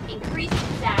report increased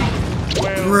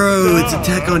size. Bro, it's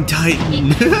Attack on Titan.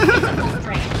 And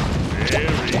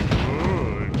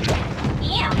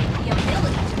the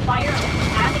ability to fire an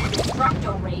atomic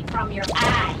destructo ray from your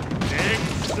eye.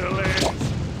 Excellent.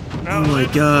 Oh my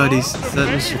god, is that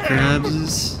Mr.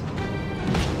 Krabs?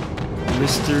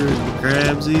 Mr.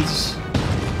 Krabsies?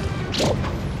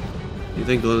 You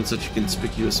think glow in such a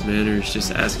conspicuous manner is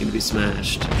just asking to be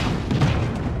smashed?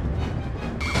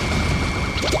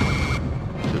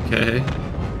 Okay.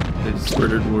 Just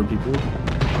murdered more people.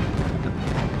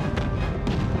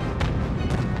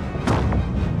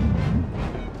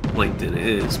 Plankton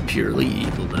is purely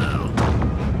evil now.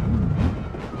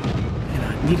 Man, I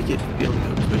need to be able to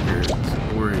go quicker. It's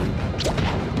boring.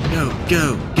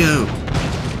 Go!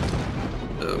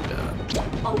 Oh god.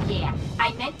 Oh yeah,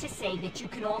 I meant to say that you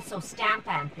can also stamp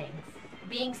on things.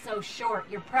 Being so short,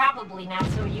 you're probably not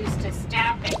so used to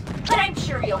stamping, but I'm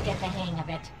sure you'll get the hang of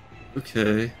it.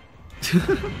 Okay.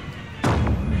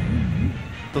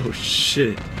 Oh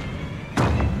shit.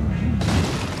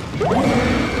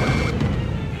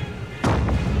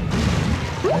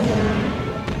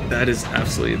 That is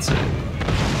absolutely insane.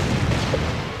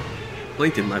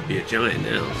 Plankton might be a giant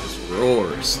now. His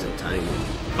roar is still tiny.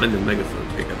 Find the megaphone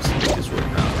pickups to make his roar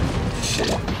powerful.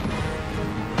 Shit.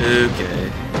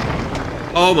 Okay.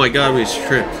 Oh my god, we just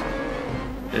tripped.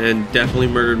 And definitely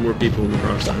murdered more people in the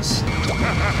process.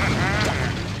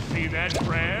 See that,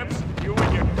 Krabs?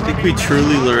 I think we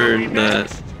truly learned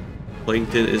that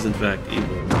Plankton is in fact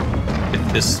evil.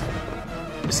 If this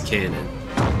is canon.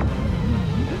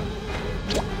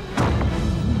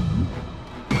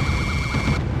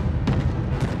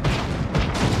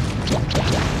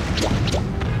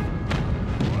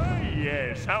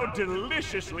 How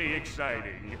deliciously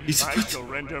exciting! I shall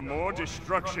render more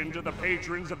destruction to the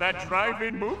patrons of that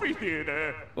drive-in movie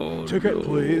theater. Oh, Ticket,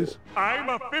 please. I'm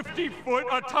a 50-foot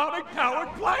atomic-powered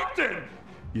plankton!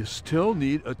 You still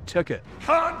need a ticket.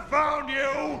 Confound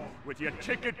you! With your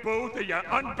ticket booth and your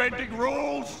unbending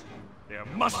rules! There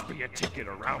must be a ticket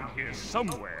around here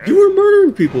somewhere. You were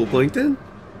murdering people, Plankton!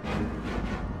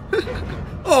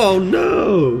 Oh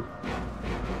no!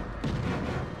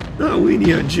 Not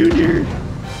Weenie Hut Jr.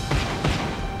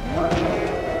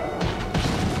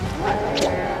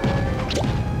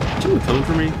 Someone coming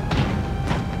for me?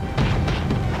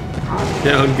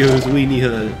 Down goes Weenie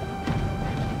Hut.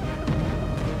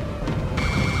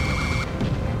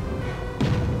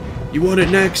 You want it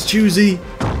next, Choosy?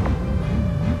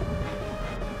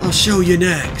 I'll show you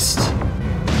next.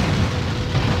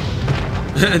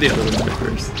 The other one went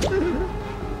first.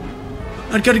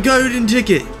 I got a golden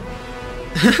ticket.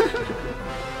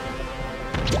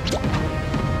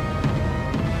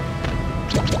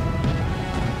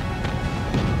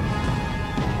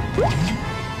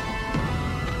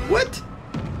 What?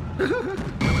 I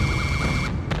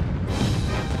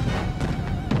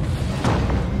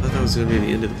thought that was gonna be the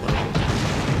end of the level.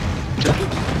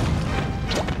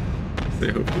 I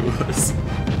hope it was.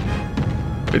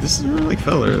 Wait, this is where I like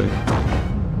fell early.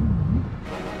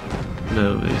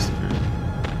 No, maybe it's different.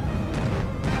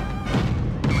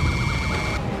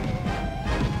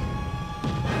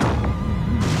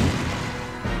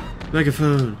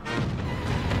 Megaphone.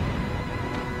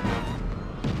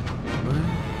 What?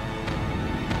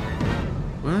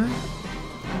 What?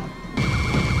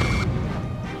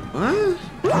 What?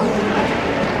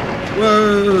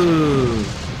 Whoa!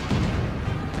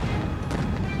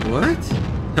 What?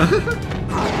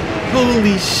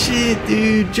 Holy shit,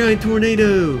 dude! Giant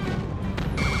tornado!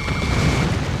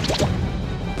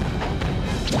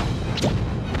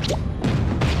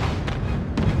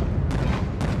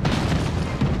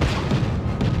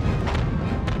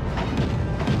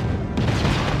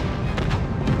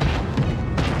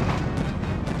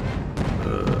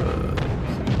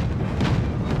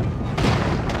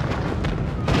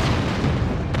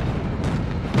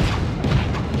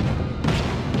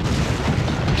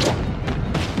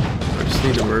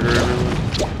 Need to murder everyone?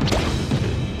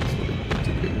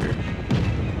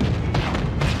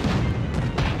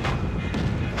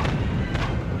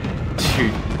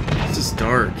 Dude, this is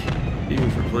dark,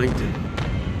 even for Plankton.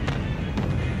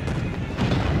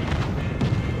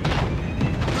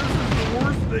 This is the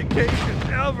worst vacation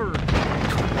ever! Oh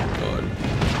my god.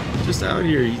 He's just out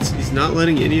here, he's not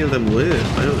letting any of them live.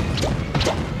 I don't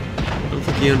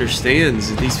think he understands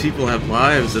that these people have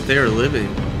lives that they are living.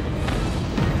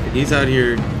 He's out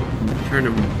here trying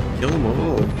to kill them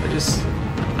all.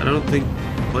 I don't think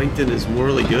Plankton is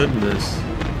morally good in this.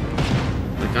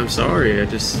 Like, I'm sorry,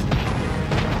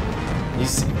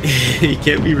 he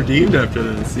can't be redeemed after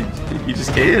this. He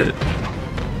just can't.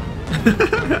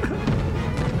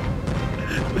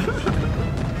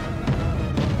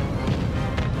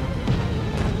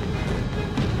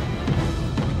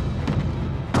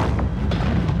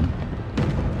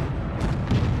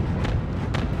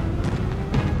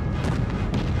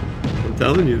 I'm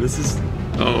telling you, this is...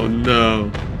 Oh no.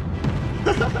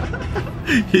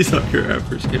 He's up here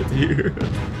after skip here.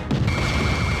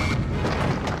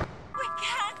 We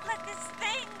can't let this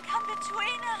thing come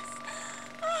between us.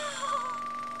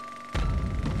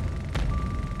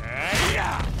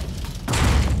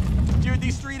 Dude,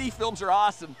 these 3D films films are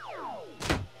awesome.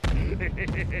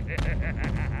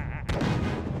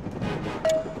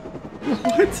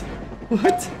 What?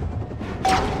 What?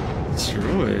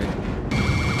 Destroy.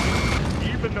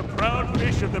 Even the proud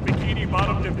fish of the Bikini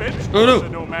Bottom defense Oh, no. are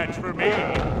no match for me. I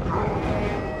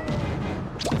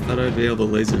thought I'd be able to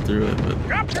laser through it, but...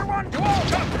 Chapter 1 to all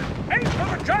doctors! Aim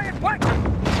for the giant plankton!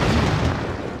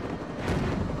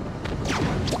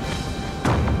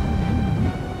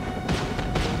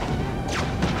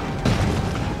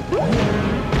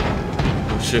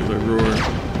 Oh shit, my roar.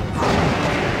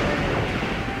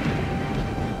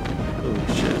 Oh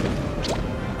shit.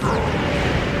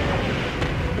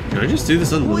 Can I just do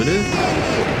this unlimited?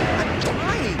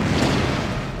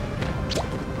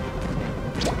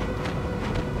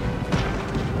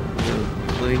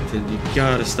 Plankton, you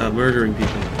gotta stop murdering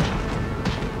people.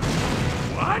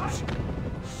 What?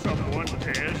 Someone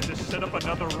dares to set up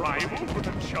another rival for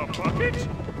the chump bucket?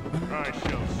 I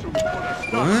shall soon put a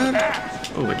stop to What?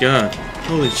 that. Oh my god.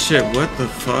 Holy shit, what the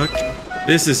fuck?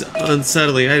 This is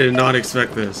unsettling. I did not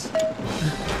expect this.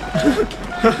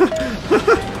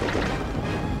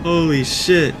 Holy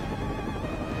shit.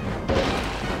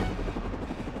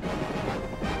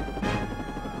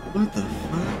 What the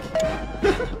fuck?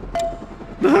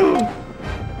 No!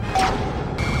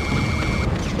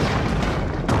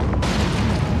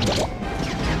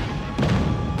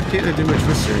 Why can't I do my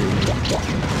twister anymore?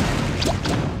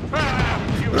 Ah.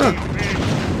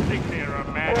 Think they're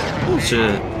a match for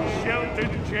Bullshit.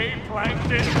 Sheldon J.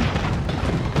 Plankton?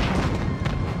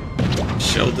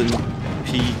 Sheldon P.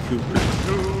 Cooper.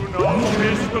 Soon all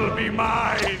this will be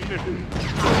mine.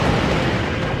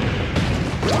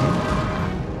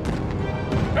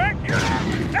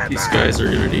 These guys are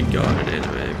gonna need God in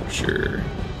anime for sure.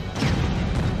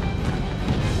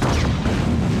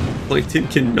 Plankton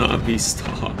cannot be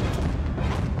stopped.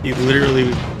 He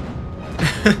literally...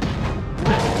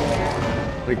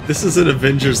 like, this is an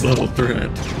Avengers level threat.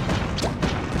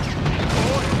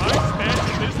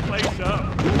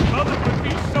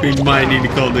 We might need to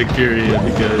call Nick Fury in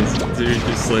because they're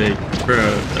just like, bro,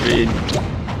 I mean...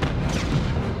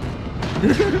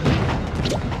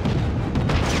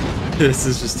 this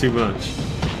is just too much.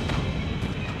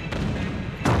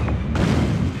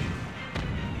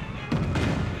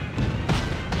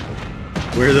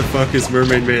 Where the fuck is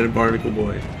Mermaid Man and Barnacle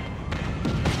Boy?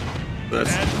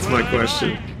 That's my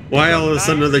question. Why all of a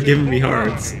sudden are they giving me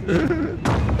hearts? Giant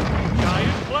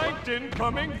plankton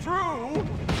coming through.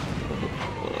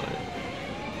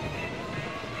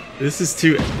 This is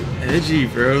too edgy,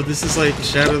 bro. This is like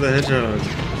Shadow the Hedgehog.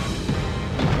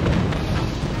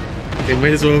 They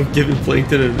might as well have given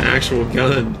Plankton an actual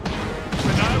gun.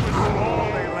 When I was small,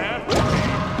 they laughed at me.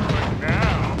 But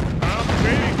now, I'm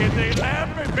big and they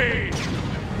laugh at me.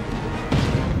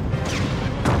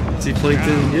 See,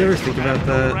 Plankton, you ever think about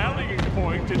that? Rallying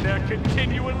point in their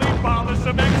continually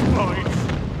bothersome exploits.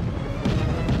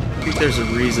 I think there's a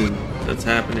reason that's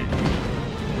happening.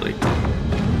 Like,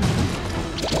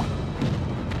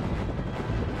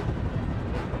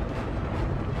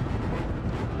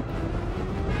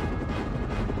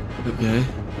 okay.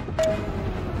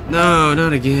 No,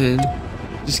 not again.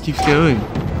 Just keeps going.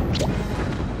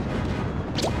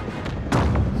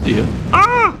 See ya.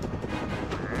 Ah!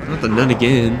 Not the nun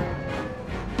again.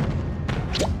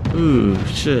 Ooh,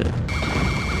 shit.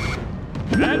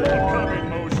 That will come in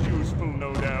most useful,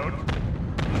 no doubt.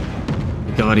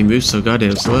 God, he moves so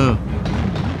goddamn slow.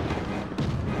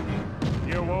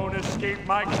 You won't escape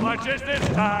my clutches this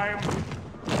time.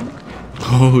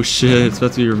 Oh shit, it's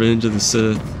about to be Revenge of the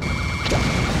Sith.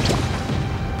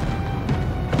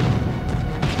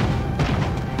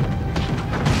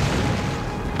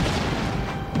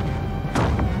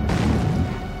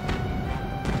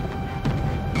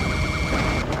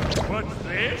 What's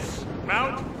this?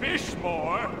 Mount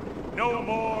Fishmore? No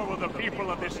more will the people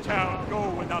of this town go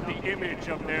without the image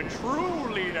of their true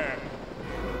leader.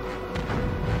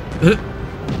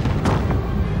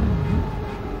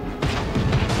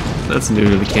 That's new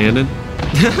to the canon.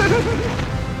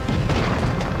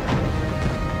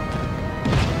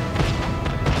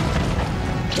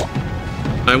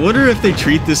 I wonder if they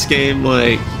treat this game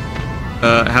like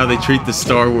how they treat the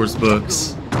Star Wars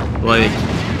books. Like,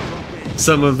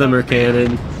 some of them are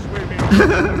canon.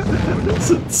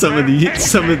 some of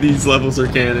these levels are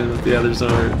canon, but the others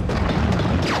aren't.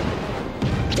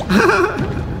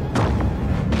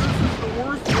 The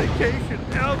worst vacation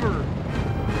ever.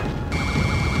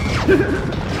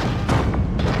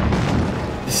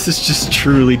 This is just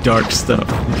truly dark stuff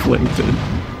from Plankton.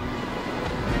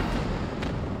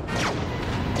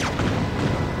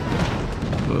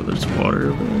 Oh, there's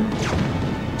water over there.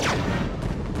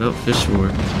 No, fish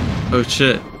more. Oh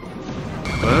shit.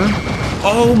 What?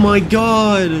 Oh my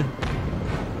god!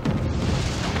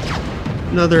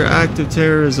 Another act of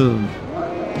terrorism.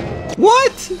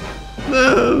 What?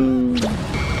 No!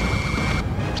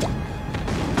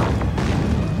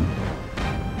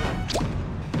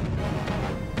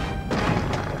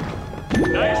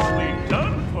 Nicely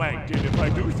done, Plankton, if I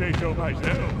do say so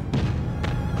myself.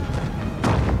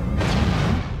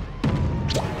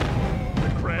 The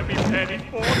Krabby Patty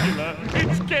formula,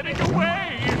 it's getting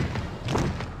away!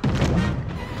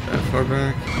 That far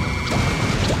back?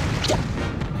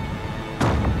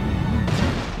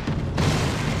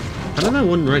 How did that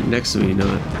one right next to me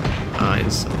not? Ah, I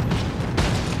saw it.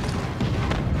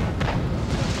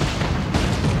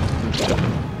 Okay.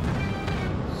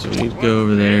 So we need to go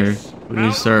over there. We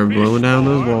need to start blowing down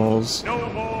those walls. No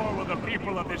more will the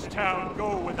people of this town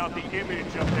go without the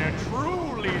image of their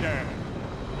true leader.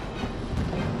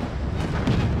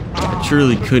 I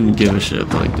truly couldn't give a shit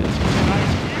like this.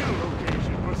 Ideal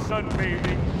location for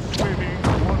sunbathing, swimming,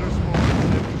 water sports,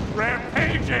 and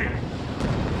rampaging.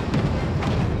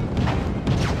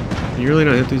 You really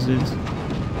not hit these dudes?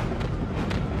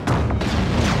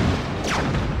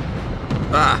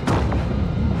 Ah!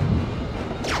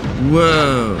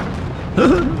 Whoa!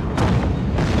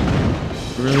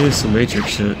 Really is some Matrix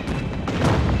shit.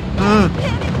 Ah!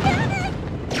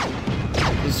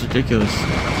 This is ridiculous.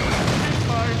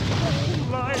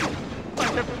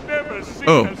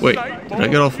 Oh, wait. Did I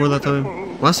get all four that time?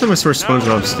 Last time I saw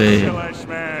SpongeBob stay.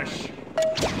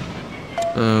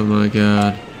 Oh my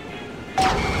god.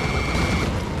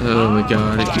 Oh my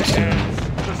god, it keeps going.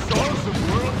 The source of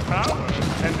world power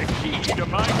and the key to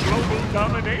my global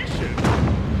domination.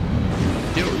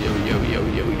 Yo, yo, yo, yo,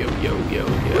 yo, yo, yo, yo,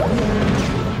 yo.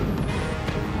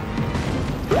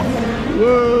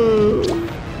 Whoa!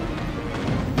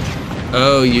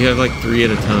 Oh, you have like 3 at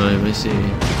a time, I see.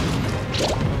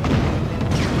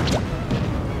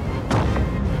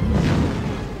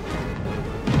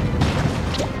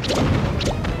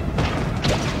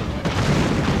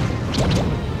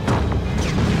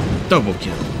 Double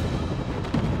kill.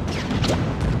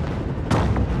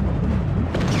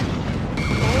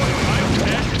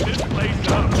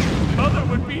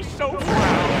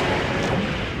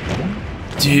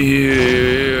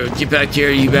 Dude, get back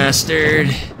here, you bastard.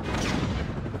 There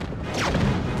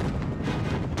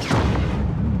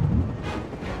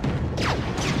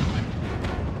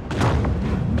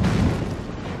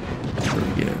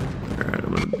we go. Alright,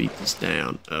 I'm gonna beat this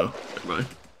down. Oh, never mind.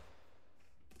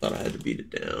 Thought I had to beat it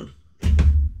down.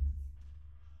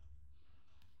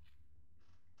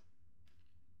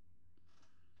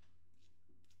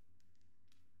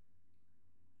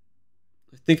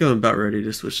 I think I'm about ready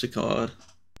to switch to COD.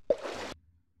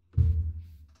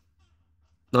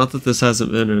 Not that this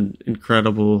hasn't been an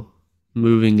incredible,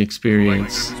 moving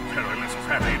experience. Perilous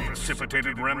Patty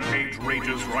precipitated rampage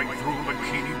rages right through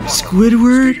Bikini Bottom.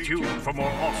 Squidward? Stay tuned for more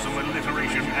awesome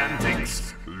alliteration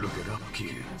antics. Look it up,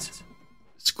 kids.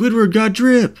 Squidward got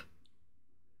drip!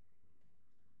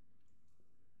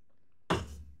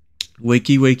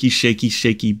 Wakey wakey shaky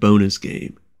shaky bonus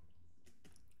game.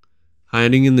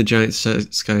 Hiding in the giant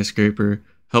skyscraper,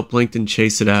 help Plankton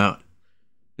chase it out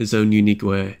his own unique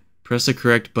way. Press the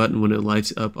correct button when it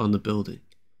lights up on the building.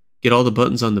 Get all the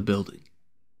buttons on the building.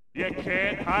 You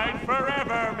can't hide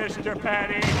forever, Mr.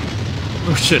 Patty.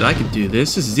 Oh shit, I can do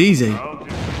this. This is easy. I'll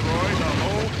destroy the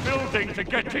whole building to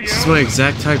get to you. This is my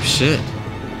exact type shit.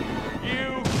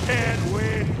 You can't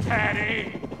win,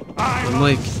 Patty. I'm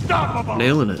like unstoppable.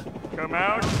 nailing it. Come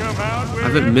out, I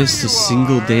haven't missed a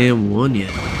single damn one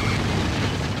yet.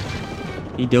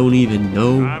 He don't even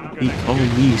know he called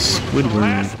me Squidward.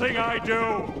 Last thing I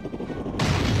do.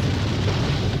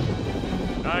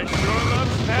 I sure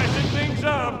love smashing things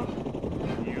up.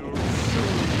 You'll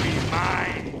soon be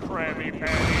mine, Krabby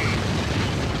Patty.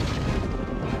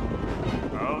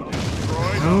 I'll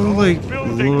destroy How like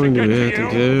long do we have to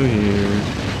go here?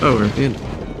 Oh, we're at the end.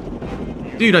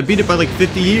 Dude, I beat it by like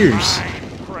 50 years.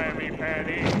 Krabby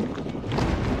Patty.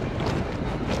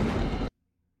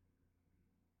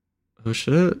 Oh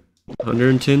shit.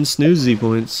 110 snoozy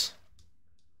points.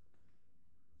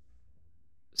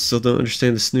 Still don't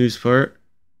understand the snooze part.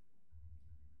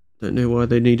 Don't know why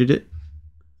they needed it.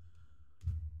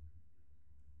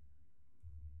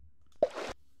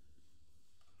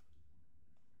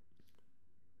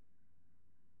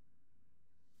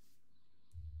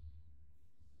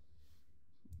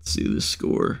 Let's see the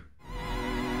score.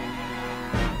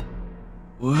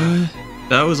 What?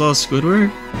 That was all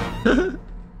Squidward?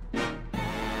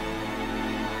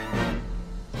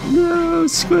 No,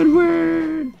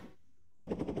 Squidward!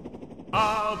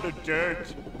 All the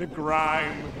dirt, The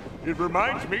grime. It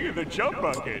reminds me of the jump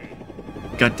bucket.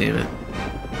 God damn it.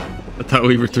 I thought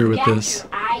we were through with this. Your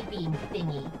I-beam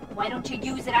thingy. Why don't you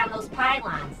use it on those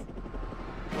pylons?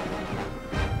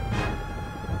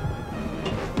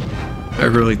 I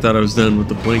really thought I was done with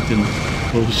the plankton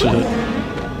bullshit.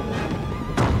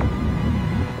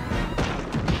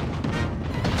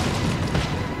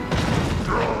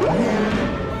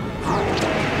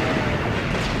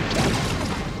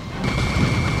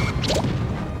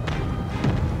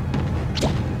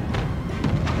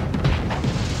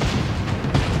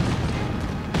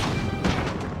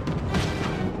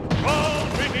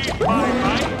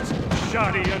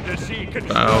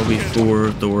 Bow before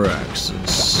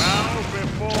thoraxes. Bow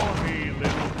before me,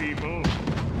 little people.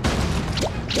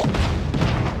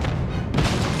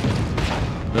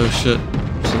 Oh shit,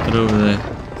 something over there.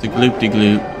 It's a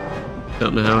gloop-de-gloop.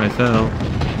 Don't know how I fell.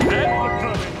 That'll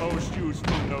come in most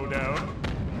useful, no doubt.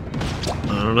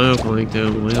 I don't know,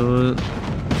 Plankton. Wait on it.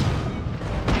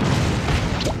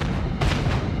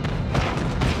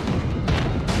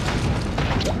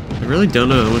 I really don't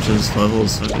know how much of this level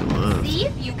is fucking left. See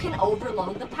if you can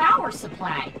overload the power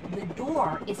supply. The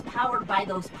door is powered by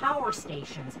those power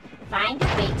stations. Find a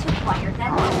way to wire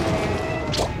them up.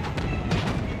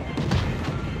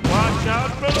 Watch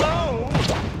out below!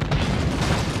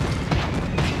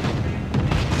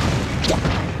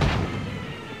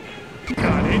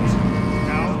 Got it.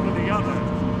 Now for the other.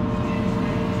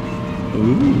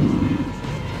 Ooh.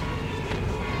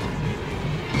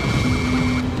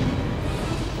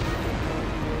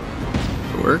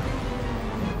 Work?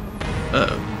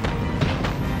 Uh-oh.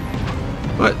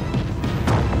 What?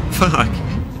 Fuck.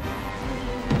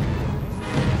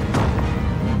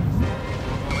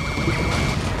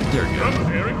 There we go. Oh,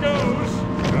 there it goes.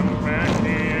 Come back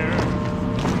here.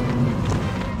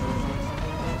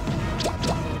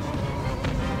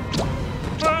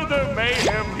 Further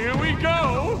mayhem, here we go.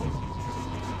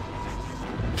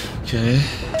 Okay.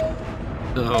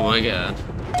 Oh my god.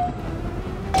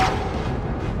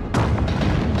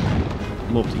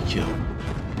 Multi-kill.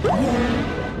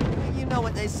 You know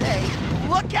what they say.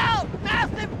 Look out!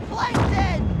 Massive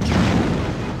plankton!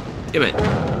 Damn it.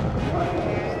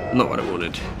 Not what I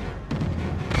wanted.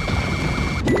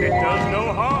 It does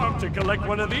no harm to collect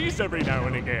one of these every now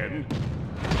and again.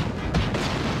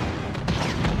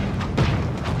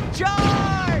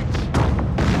 Charge!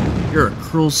 You're a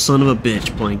cruel son of a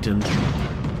bitch, Plankton.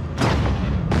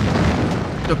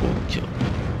 Double kill.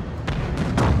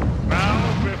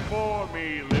 Bow before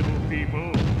me, little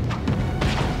people.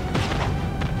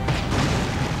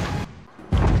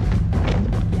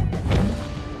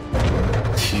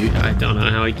 Dude, I don't know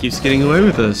how he keeps getting away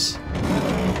with this.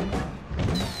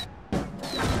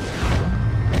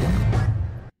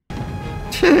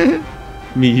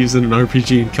 Me using an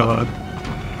RPG in COD.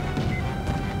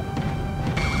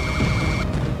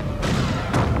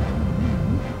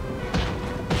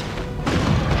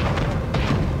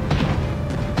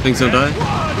 Things don't die?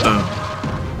 Oh.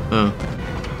 Oh.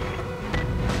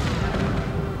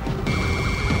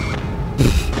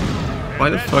 Why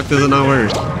the fuck does it not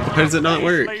work? Why does it not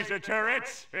work? Laser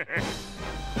turrets.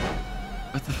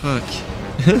 What the fuck?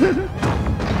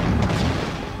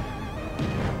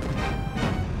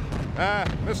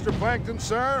 Mr. Plankton,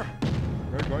 sir,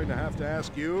 we're going to have to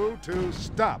ask you to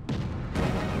stop.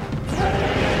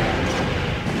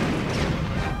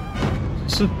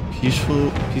 Is this a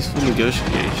peaceful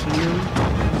negotiation?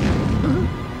 Huh?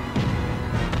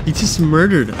 He just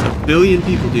murdered 1 billion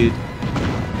people, dude.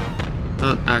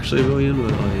 Not actually a billion,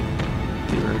 but like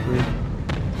theoretically.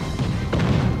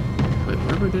 Wait,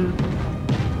 where am I going?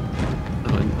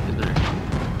 Oh, in there.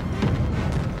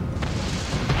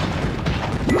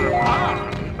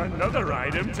 Another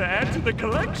item to add to the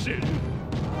collection.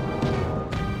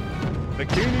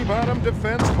 Bikini Bottom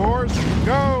Defense Force,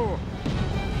 go!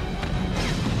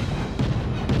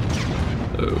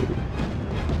 Oh.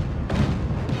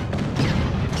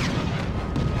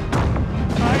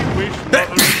 I wish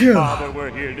Mother and Father were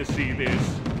here to see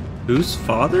this. Whose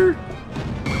father?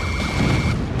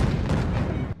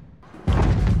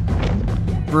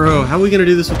 Bro, how are we gonna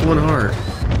do this with one heart?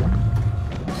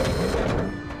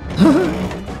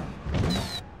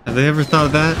 Have they ever thought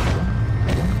of that?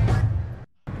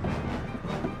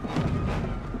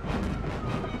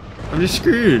 I'm just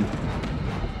screwed.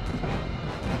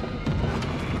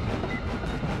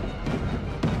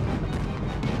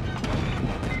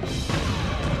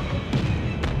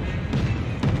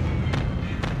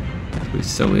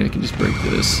 Please tell me I can just break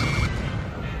this.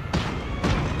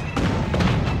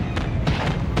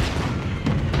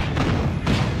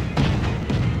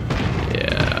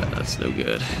 Yeah, that's no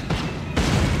good.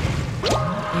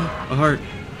 A heart.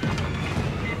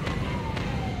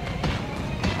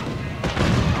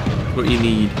 What you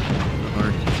need. A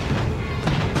heart.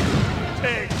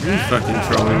 Are you fucking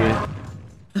trolling me?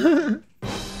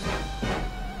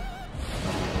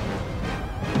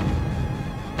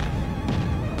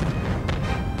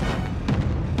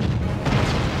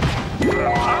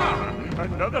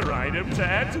 Another item to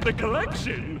add to the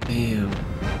collection. Damn.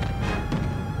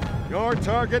 Your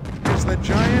target is the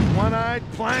giant one-eyed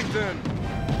plankton.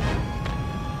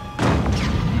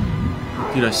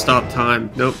 Dude, I stopped time.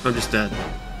 Nope, I'm just dead.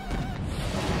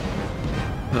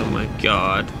 Oh my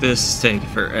god, this is taking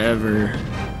forever.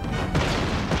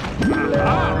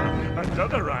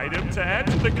 Another item to add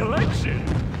to the collection.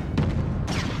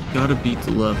 Gotta beat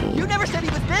the level. You never said he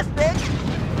was this big.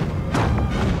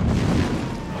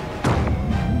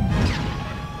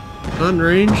 On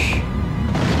range.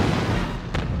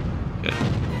 Okay.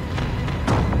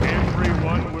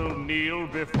 Everyone will kneel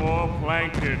before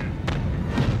Plankton.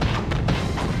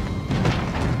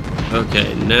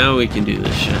 Okay, now we can do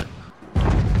this shit.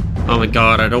 Oh my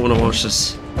god, I don't want to watch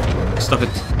this. Stop it.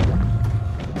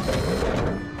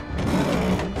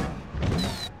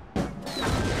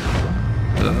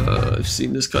 I've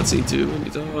seen this cutscene too many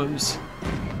times.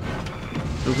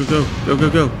 Go, go, go, go, go,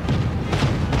 go.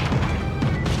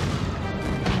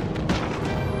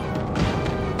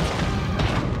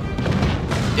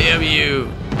 Damn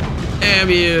you! Damn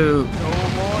you! No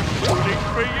more shooting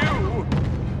for you.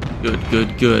 Good,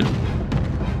 good, good.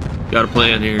 Got a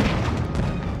plan here.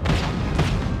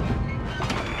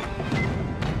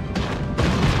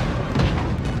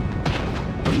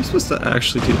 Are you supposed to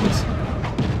actually do this?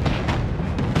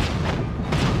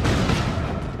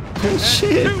 Oh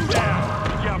shit!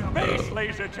 Your base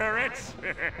laser turrets.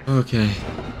 Okay.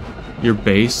 Your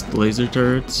base laser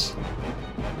turrets?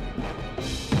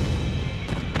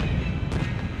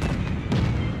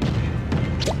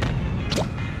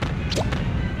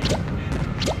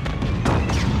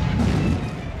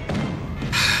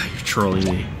 You're trolling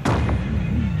me.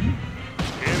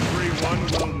 Everyone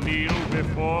will kneel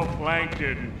before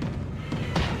Plankton.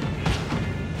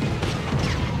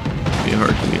 Give me a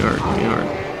heart, give me a heart, give me a heart.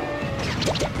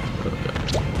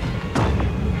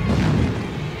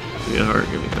 Give me a heart,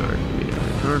 give me a heart, give me a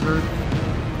heart, heart.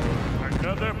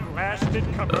 Another blasted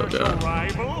commercial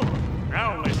rival?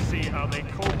 Now let's see how they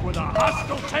cope with a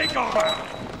hostile takeover!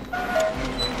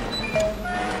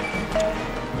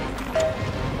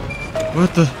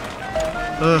 What the?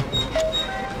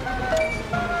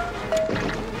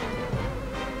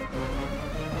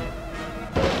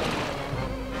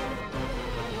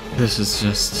 This is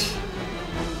just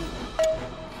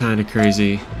kind of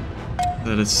crazy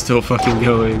that it's still fucking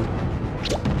going.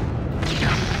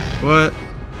 What?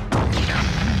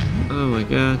 Oh my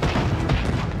god.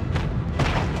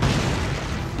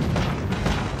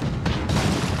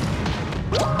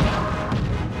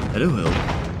 That'll help.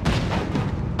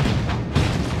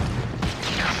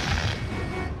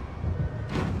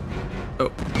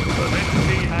 Oh. Let's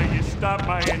see how you stop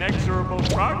my inexorable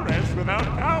progress without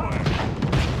power.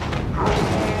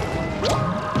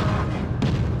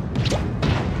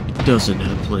 He doesn't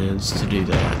have plans to do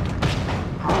that.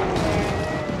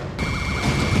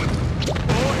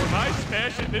 Boy, am I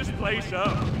smashing this place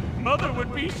up. Mother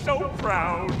would be so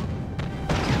proud.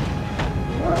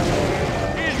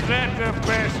 Is that the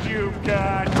best you've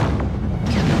got?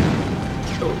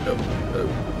 Oh no. Oh.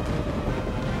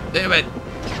 Damn it!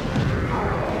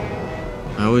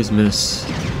 I always miss.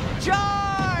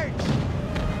 Charge!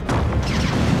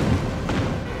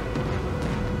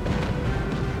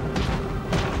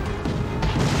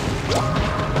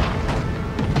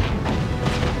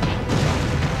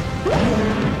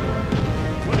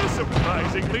 What a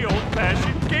surprisingly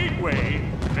old-fashioned gateway.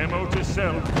 Memo to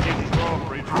self in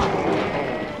Drawbridge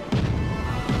Road.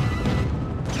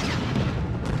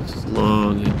 This is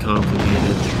long and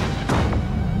complicated.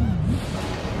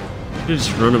 You could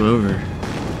just run him over.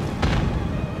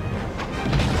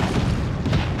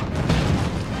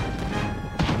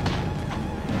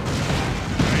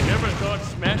 I never thought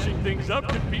smashing things up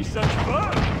could be such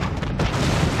fun.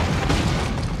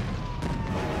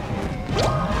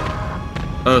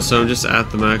 Oh, so I'm just at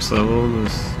the max level on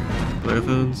those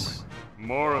megaphones?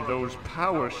 More of those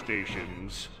power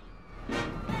stations.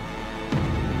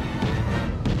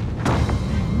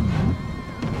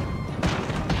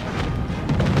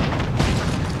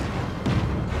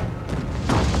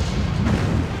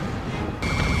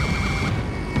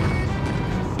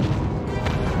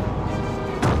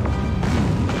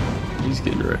 He's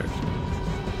getting wrecked.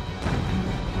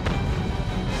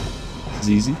 This is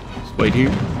easy. Just wait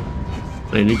here.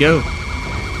 There you go.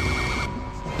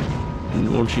 And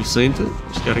once you've synced it,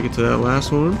 just gotta get to that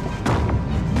last one.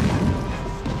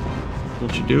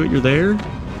 Once you do it, you're there.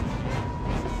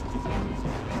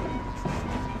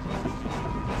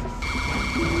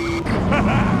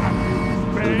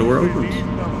 And the door opens.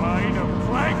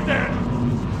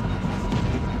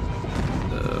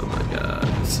 Oh my god,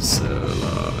 this is so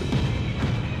long.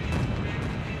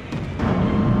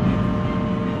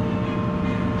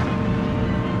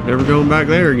 Never going back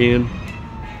there again.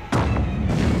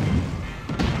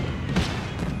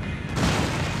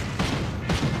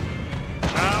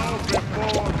 Now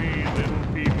before me, little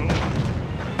people.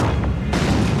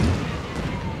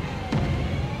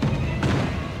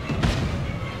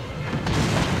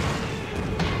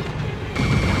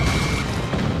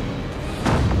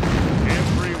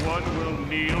 Everyone will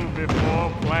kneel before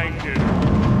Plankton.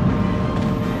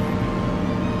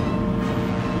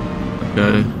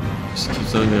 Okay. Just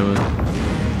keeps on going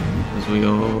as we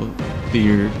all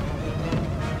feared.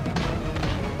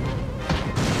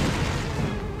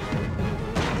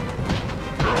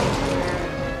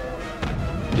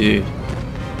 Dude.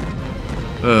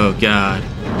 Oh god.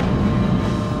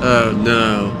 Oh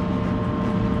no.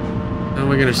 How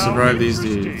am I gonna survive these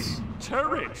dudes?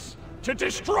 Turrets to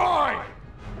destroy.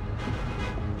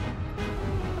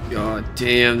 God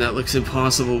damn, that looks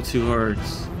impossible. 2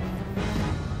 hearts.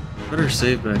 Better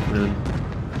save back then.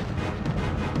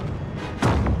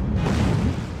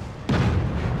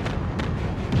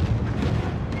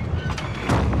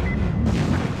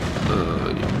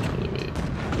 You're controlling me.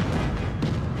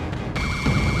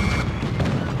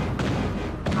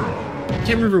 I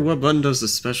can't remember what button does the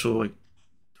special, like,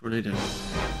 tornado. I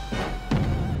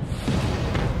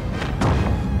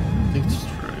think it's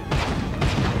right.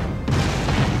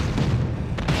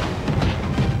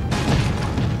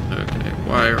 Okay,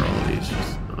 why are all these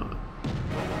just not?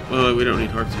 Well, we don't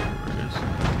need hearts anymore, I guess.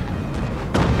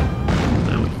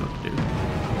 Now we fucking do.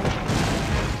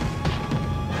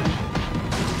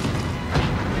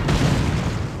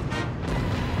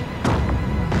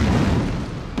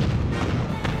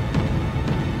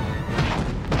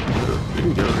 We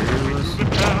can go over here unless...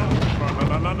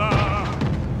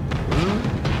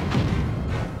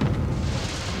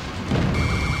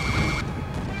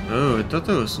 Oh, I thought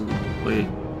that was some, like,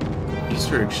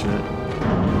 Easter egg shit.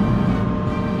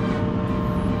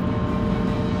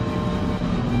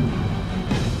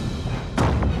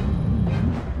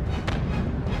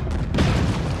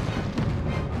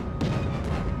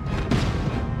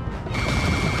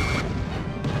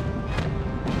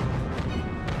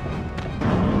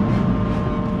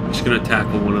 I'm just gonna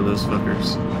tackle one of those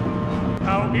fuckers.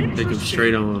 How Take him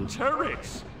straight on.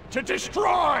 Turrets to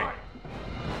destroy.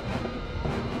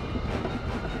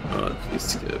 Oh, please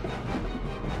skip.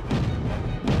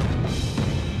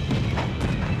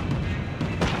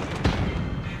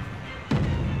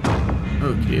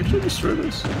 Oh, can you actually destroy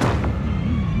this? Oh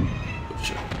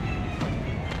shit.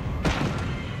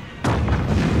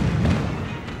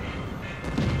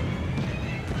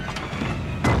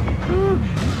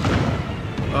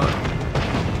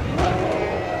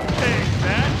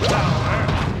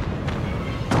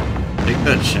 Take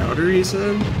that chowder, he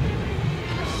said?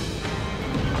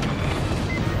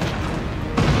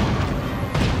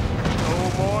 No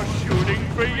more shooting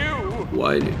for you.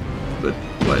 Why? But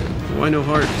why? Why no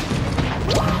heart?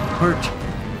 Heart.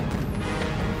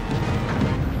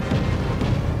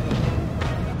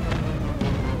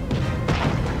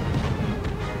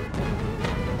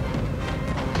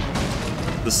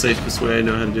 The safest way I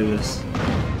know how to do this.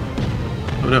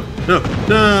 Oh no! No!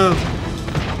 No!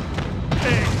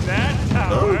 Take that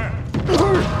tower. Oh,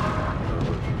 heart!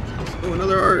 Oh,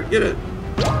 another heart! Get it!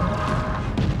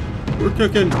 We're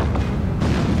cooking.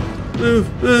 Move!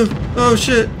 Move! Oh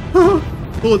shit! Oh,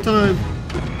 bullet time!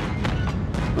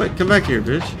 Wait, come back here,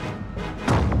 bitch.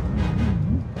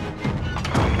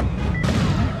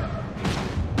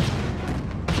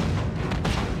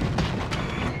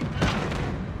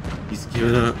 He's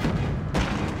giving up.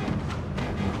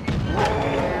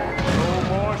 No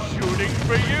more shooting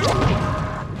for you.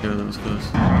 Yeah, that was close.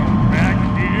 Back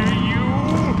here, you.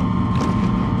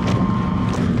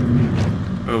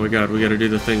 Oh my god, we gotta do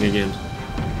the thing again.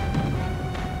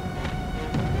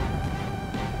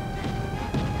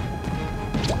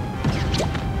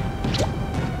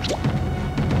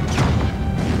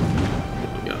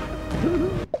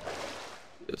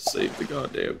 Save the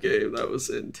goddamn game. That was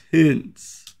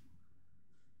intense.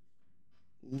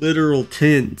 Literal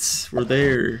tense. We're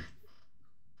there.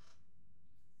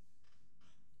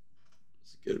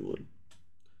 It's a good one.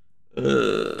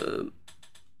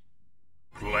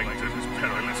 Plankton's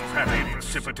perilous paddings.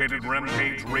 precipitated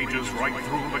rampage rages right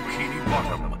through Bikini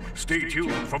Bottom. Stay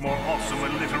tuned for more awesome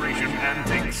alliteration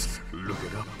antics. Look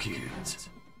it up, kids.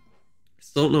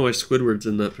 Still don't know why Squidward's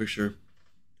in that picture.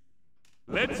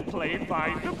 Let's play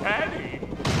Find the Patty.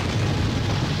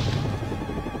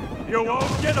 You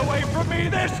won't get away from me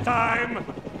this time!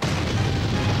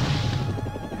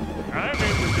 I'm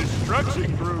in the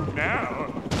destruction groove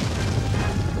now.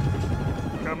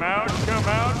 Come out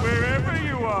wherever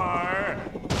you are.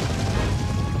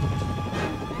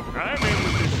 I'm in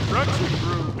the destruction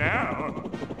groove now.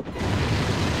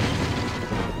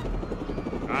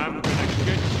 I'm gonna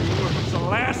get you if it's the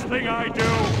last thing I do.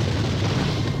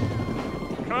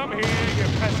 Come here, you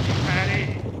pesky Patty.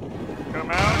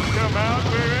 Come out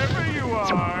wherever you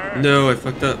are. No, I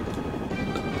fucked up.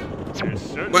 There's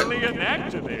certainly an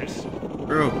act to this.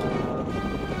 Bro.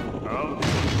 I'll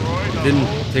destroy the Didn't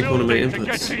whole take one of my building to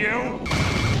get inputs. to you.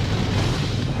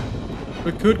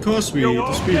 It could cost me You the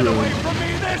won't speed get run. away from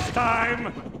me this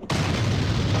time.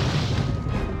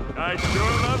 I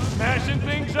sure love smashing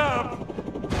things up.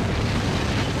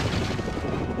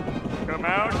 Come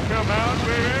out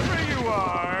wherever you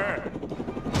are.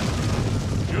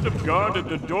 Should have guarded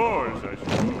the doors, I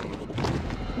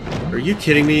suppose. Are you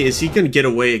kidding me? Is he gonna get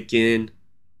away again?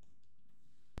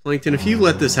 Plankton, if you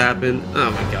let this happen, oh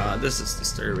my god, this is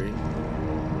disturbing.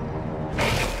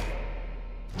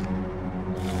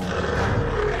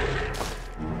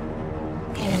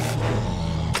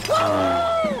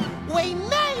 We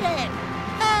made it!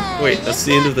 Hey, Wait, that's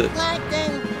the end of the...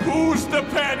 Plankton! Who's the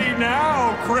Patty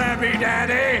now, Krabby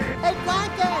Daddy? Hey,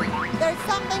 Plankton! There's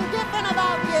something different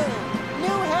about you!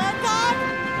 New haircut?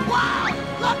 Wow!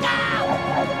 Look out!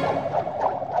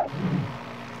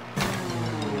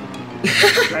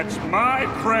 That's my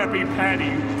Krabby Patty,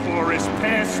 you porous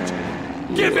pest!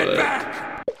 Give it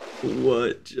back!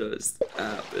 What just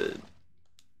happened?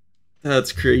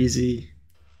 That's crazy.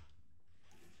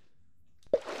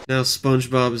 Now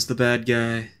SpongeBob is the bad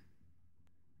guy.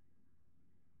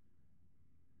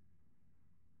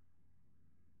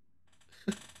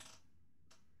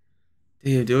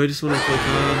 Damn, do I just want to click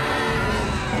on?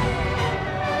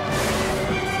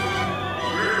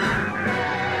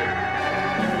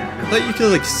 I thought you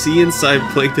could like see inside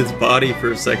Plankton's body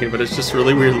for a second, but it's just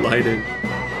really weird lighting.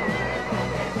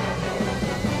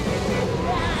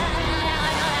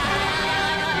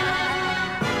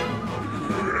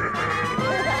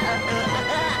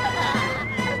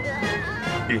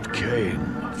 It came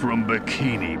from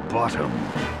Bikini Bottom.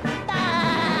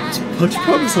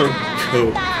 SpongeBob's on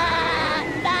coke.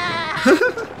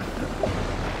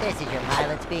 This is your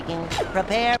pilot speaking.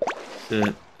 Prepare.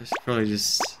 Shit, I should probably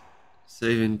just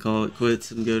save and call it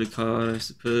quits and go to con, I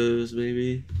suppose,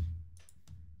 maybe.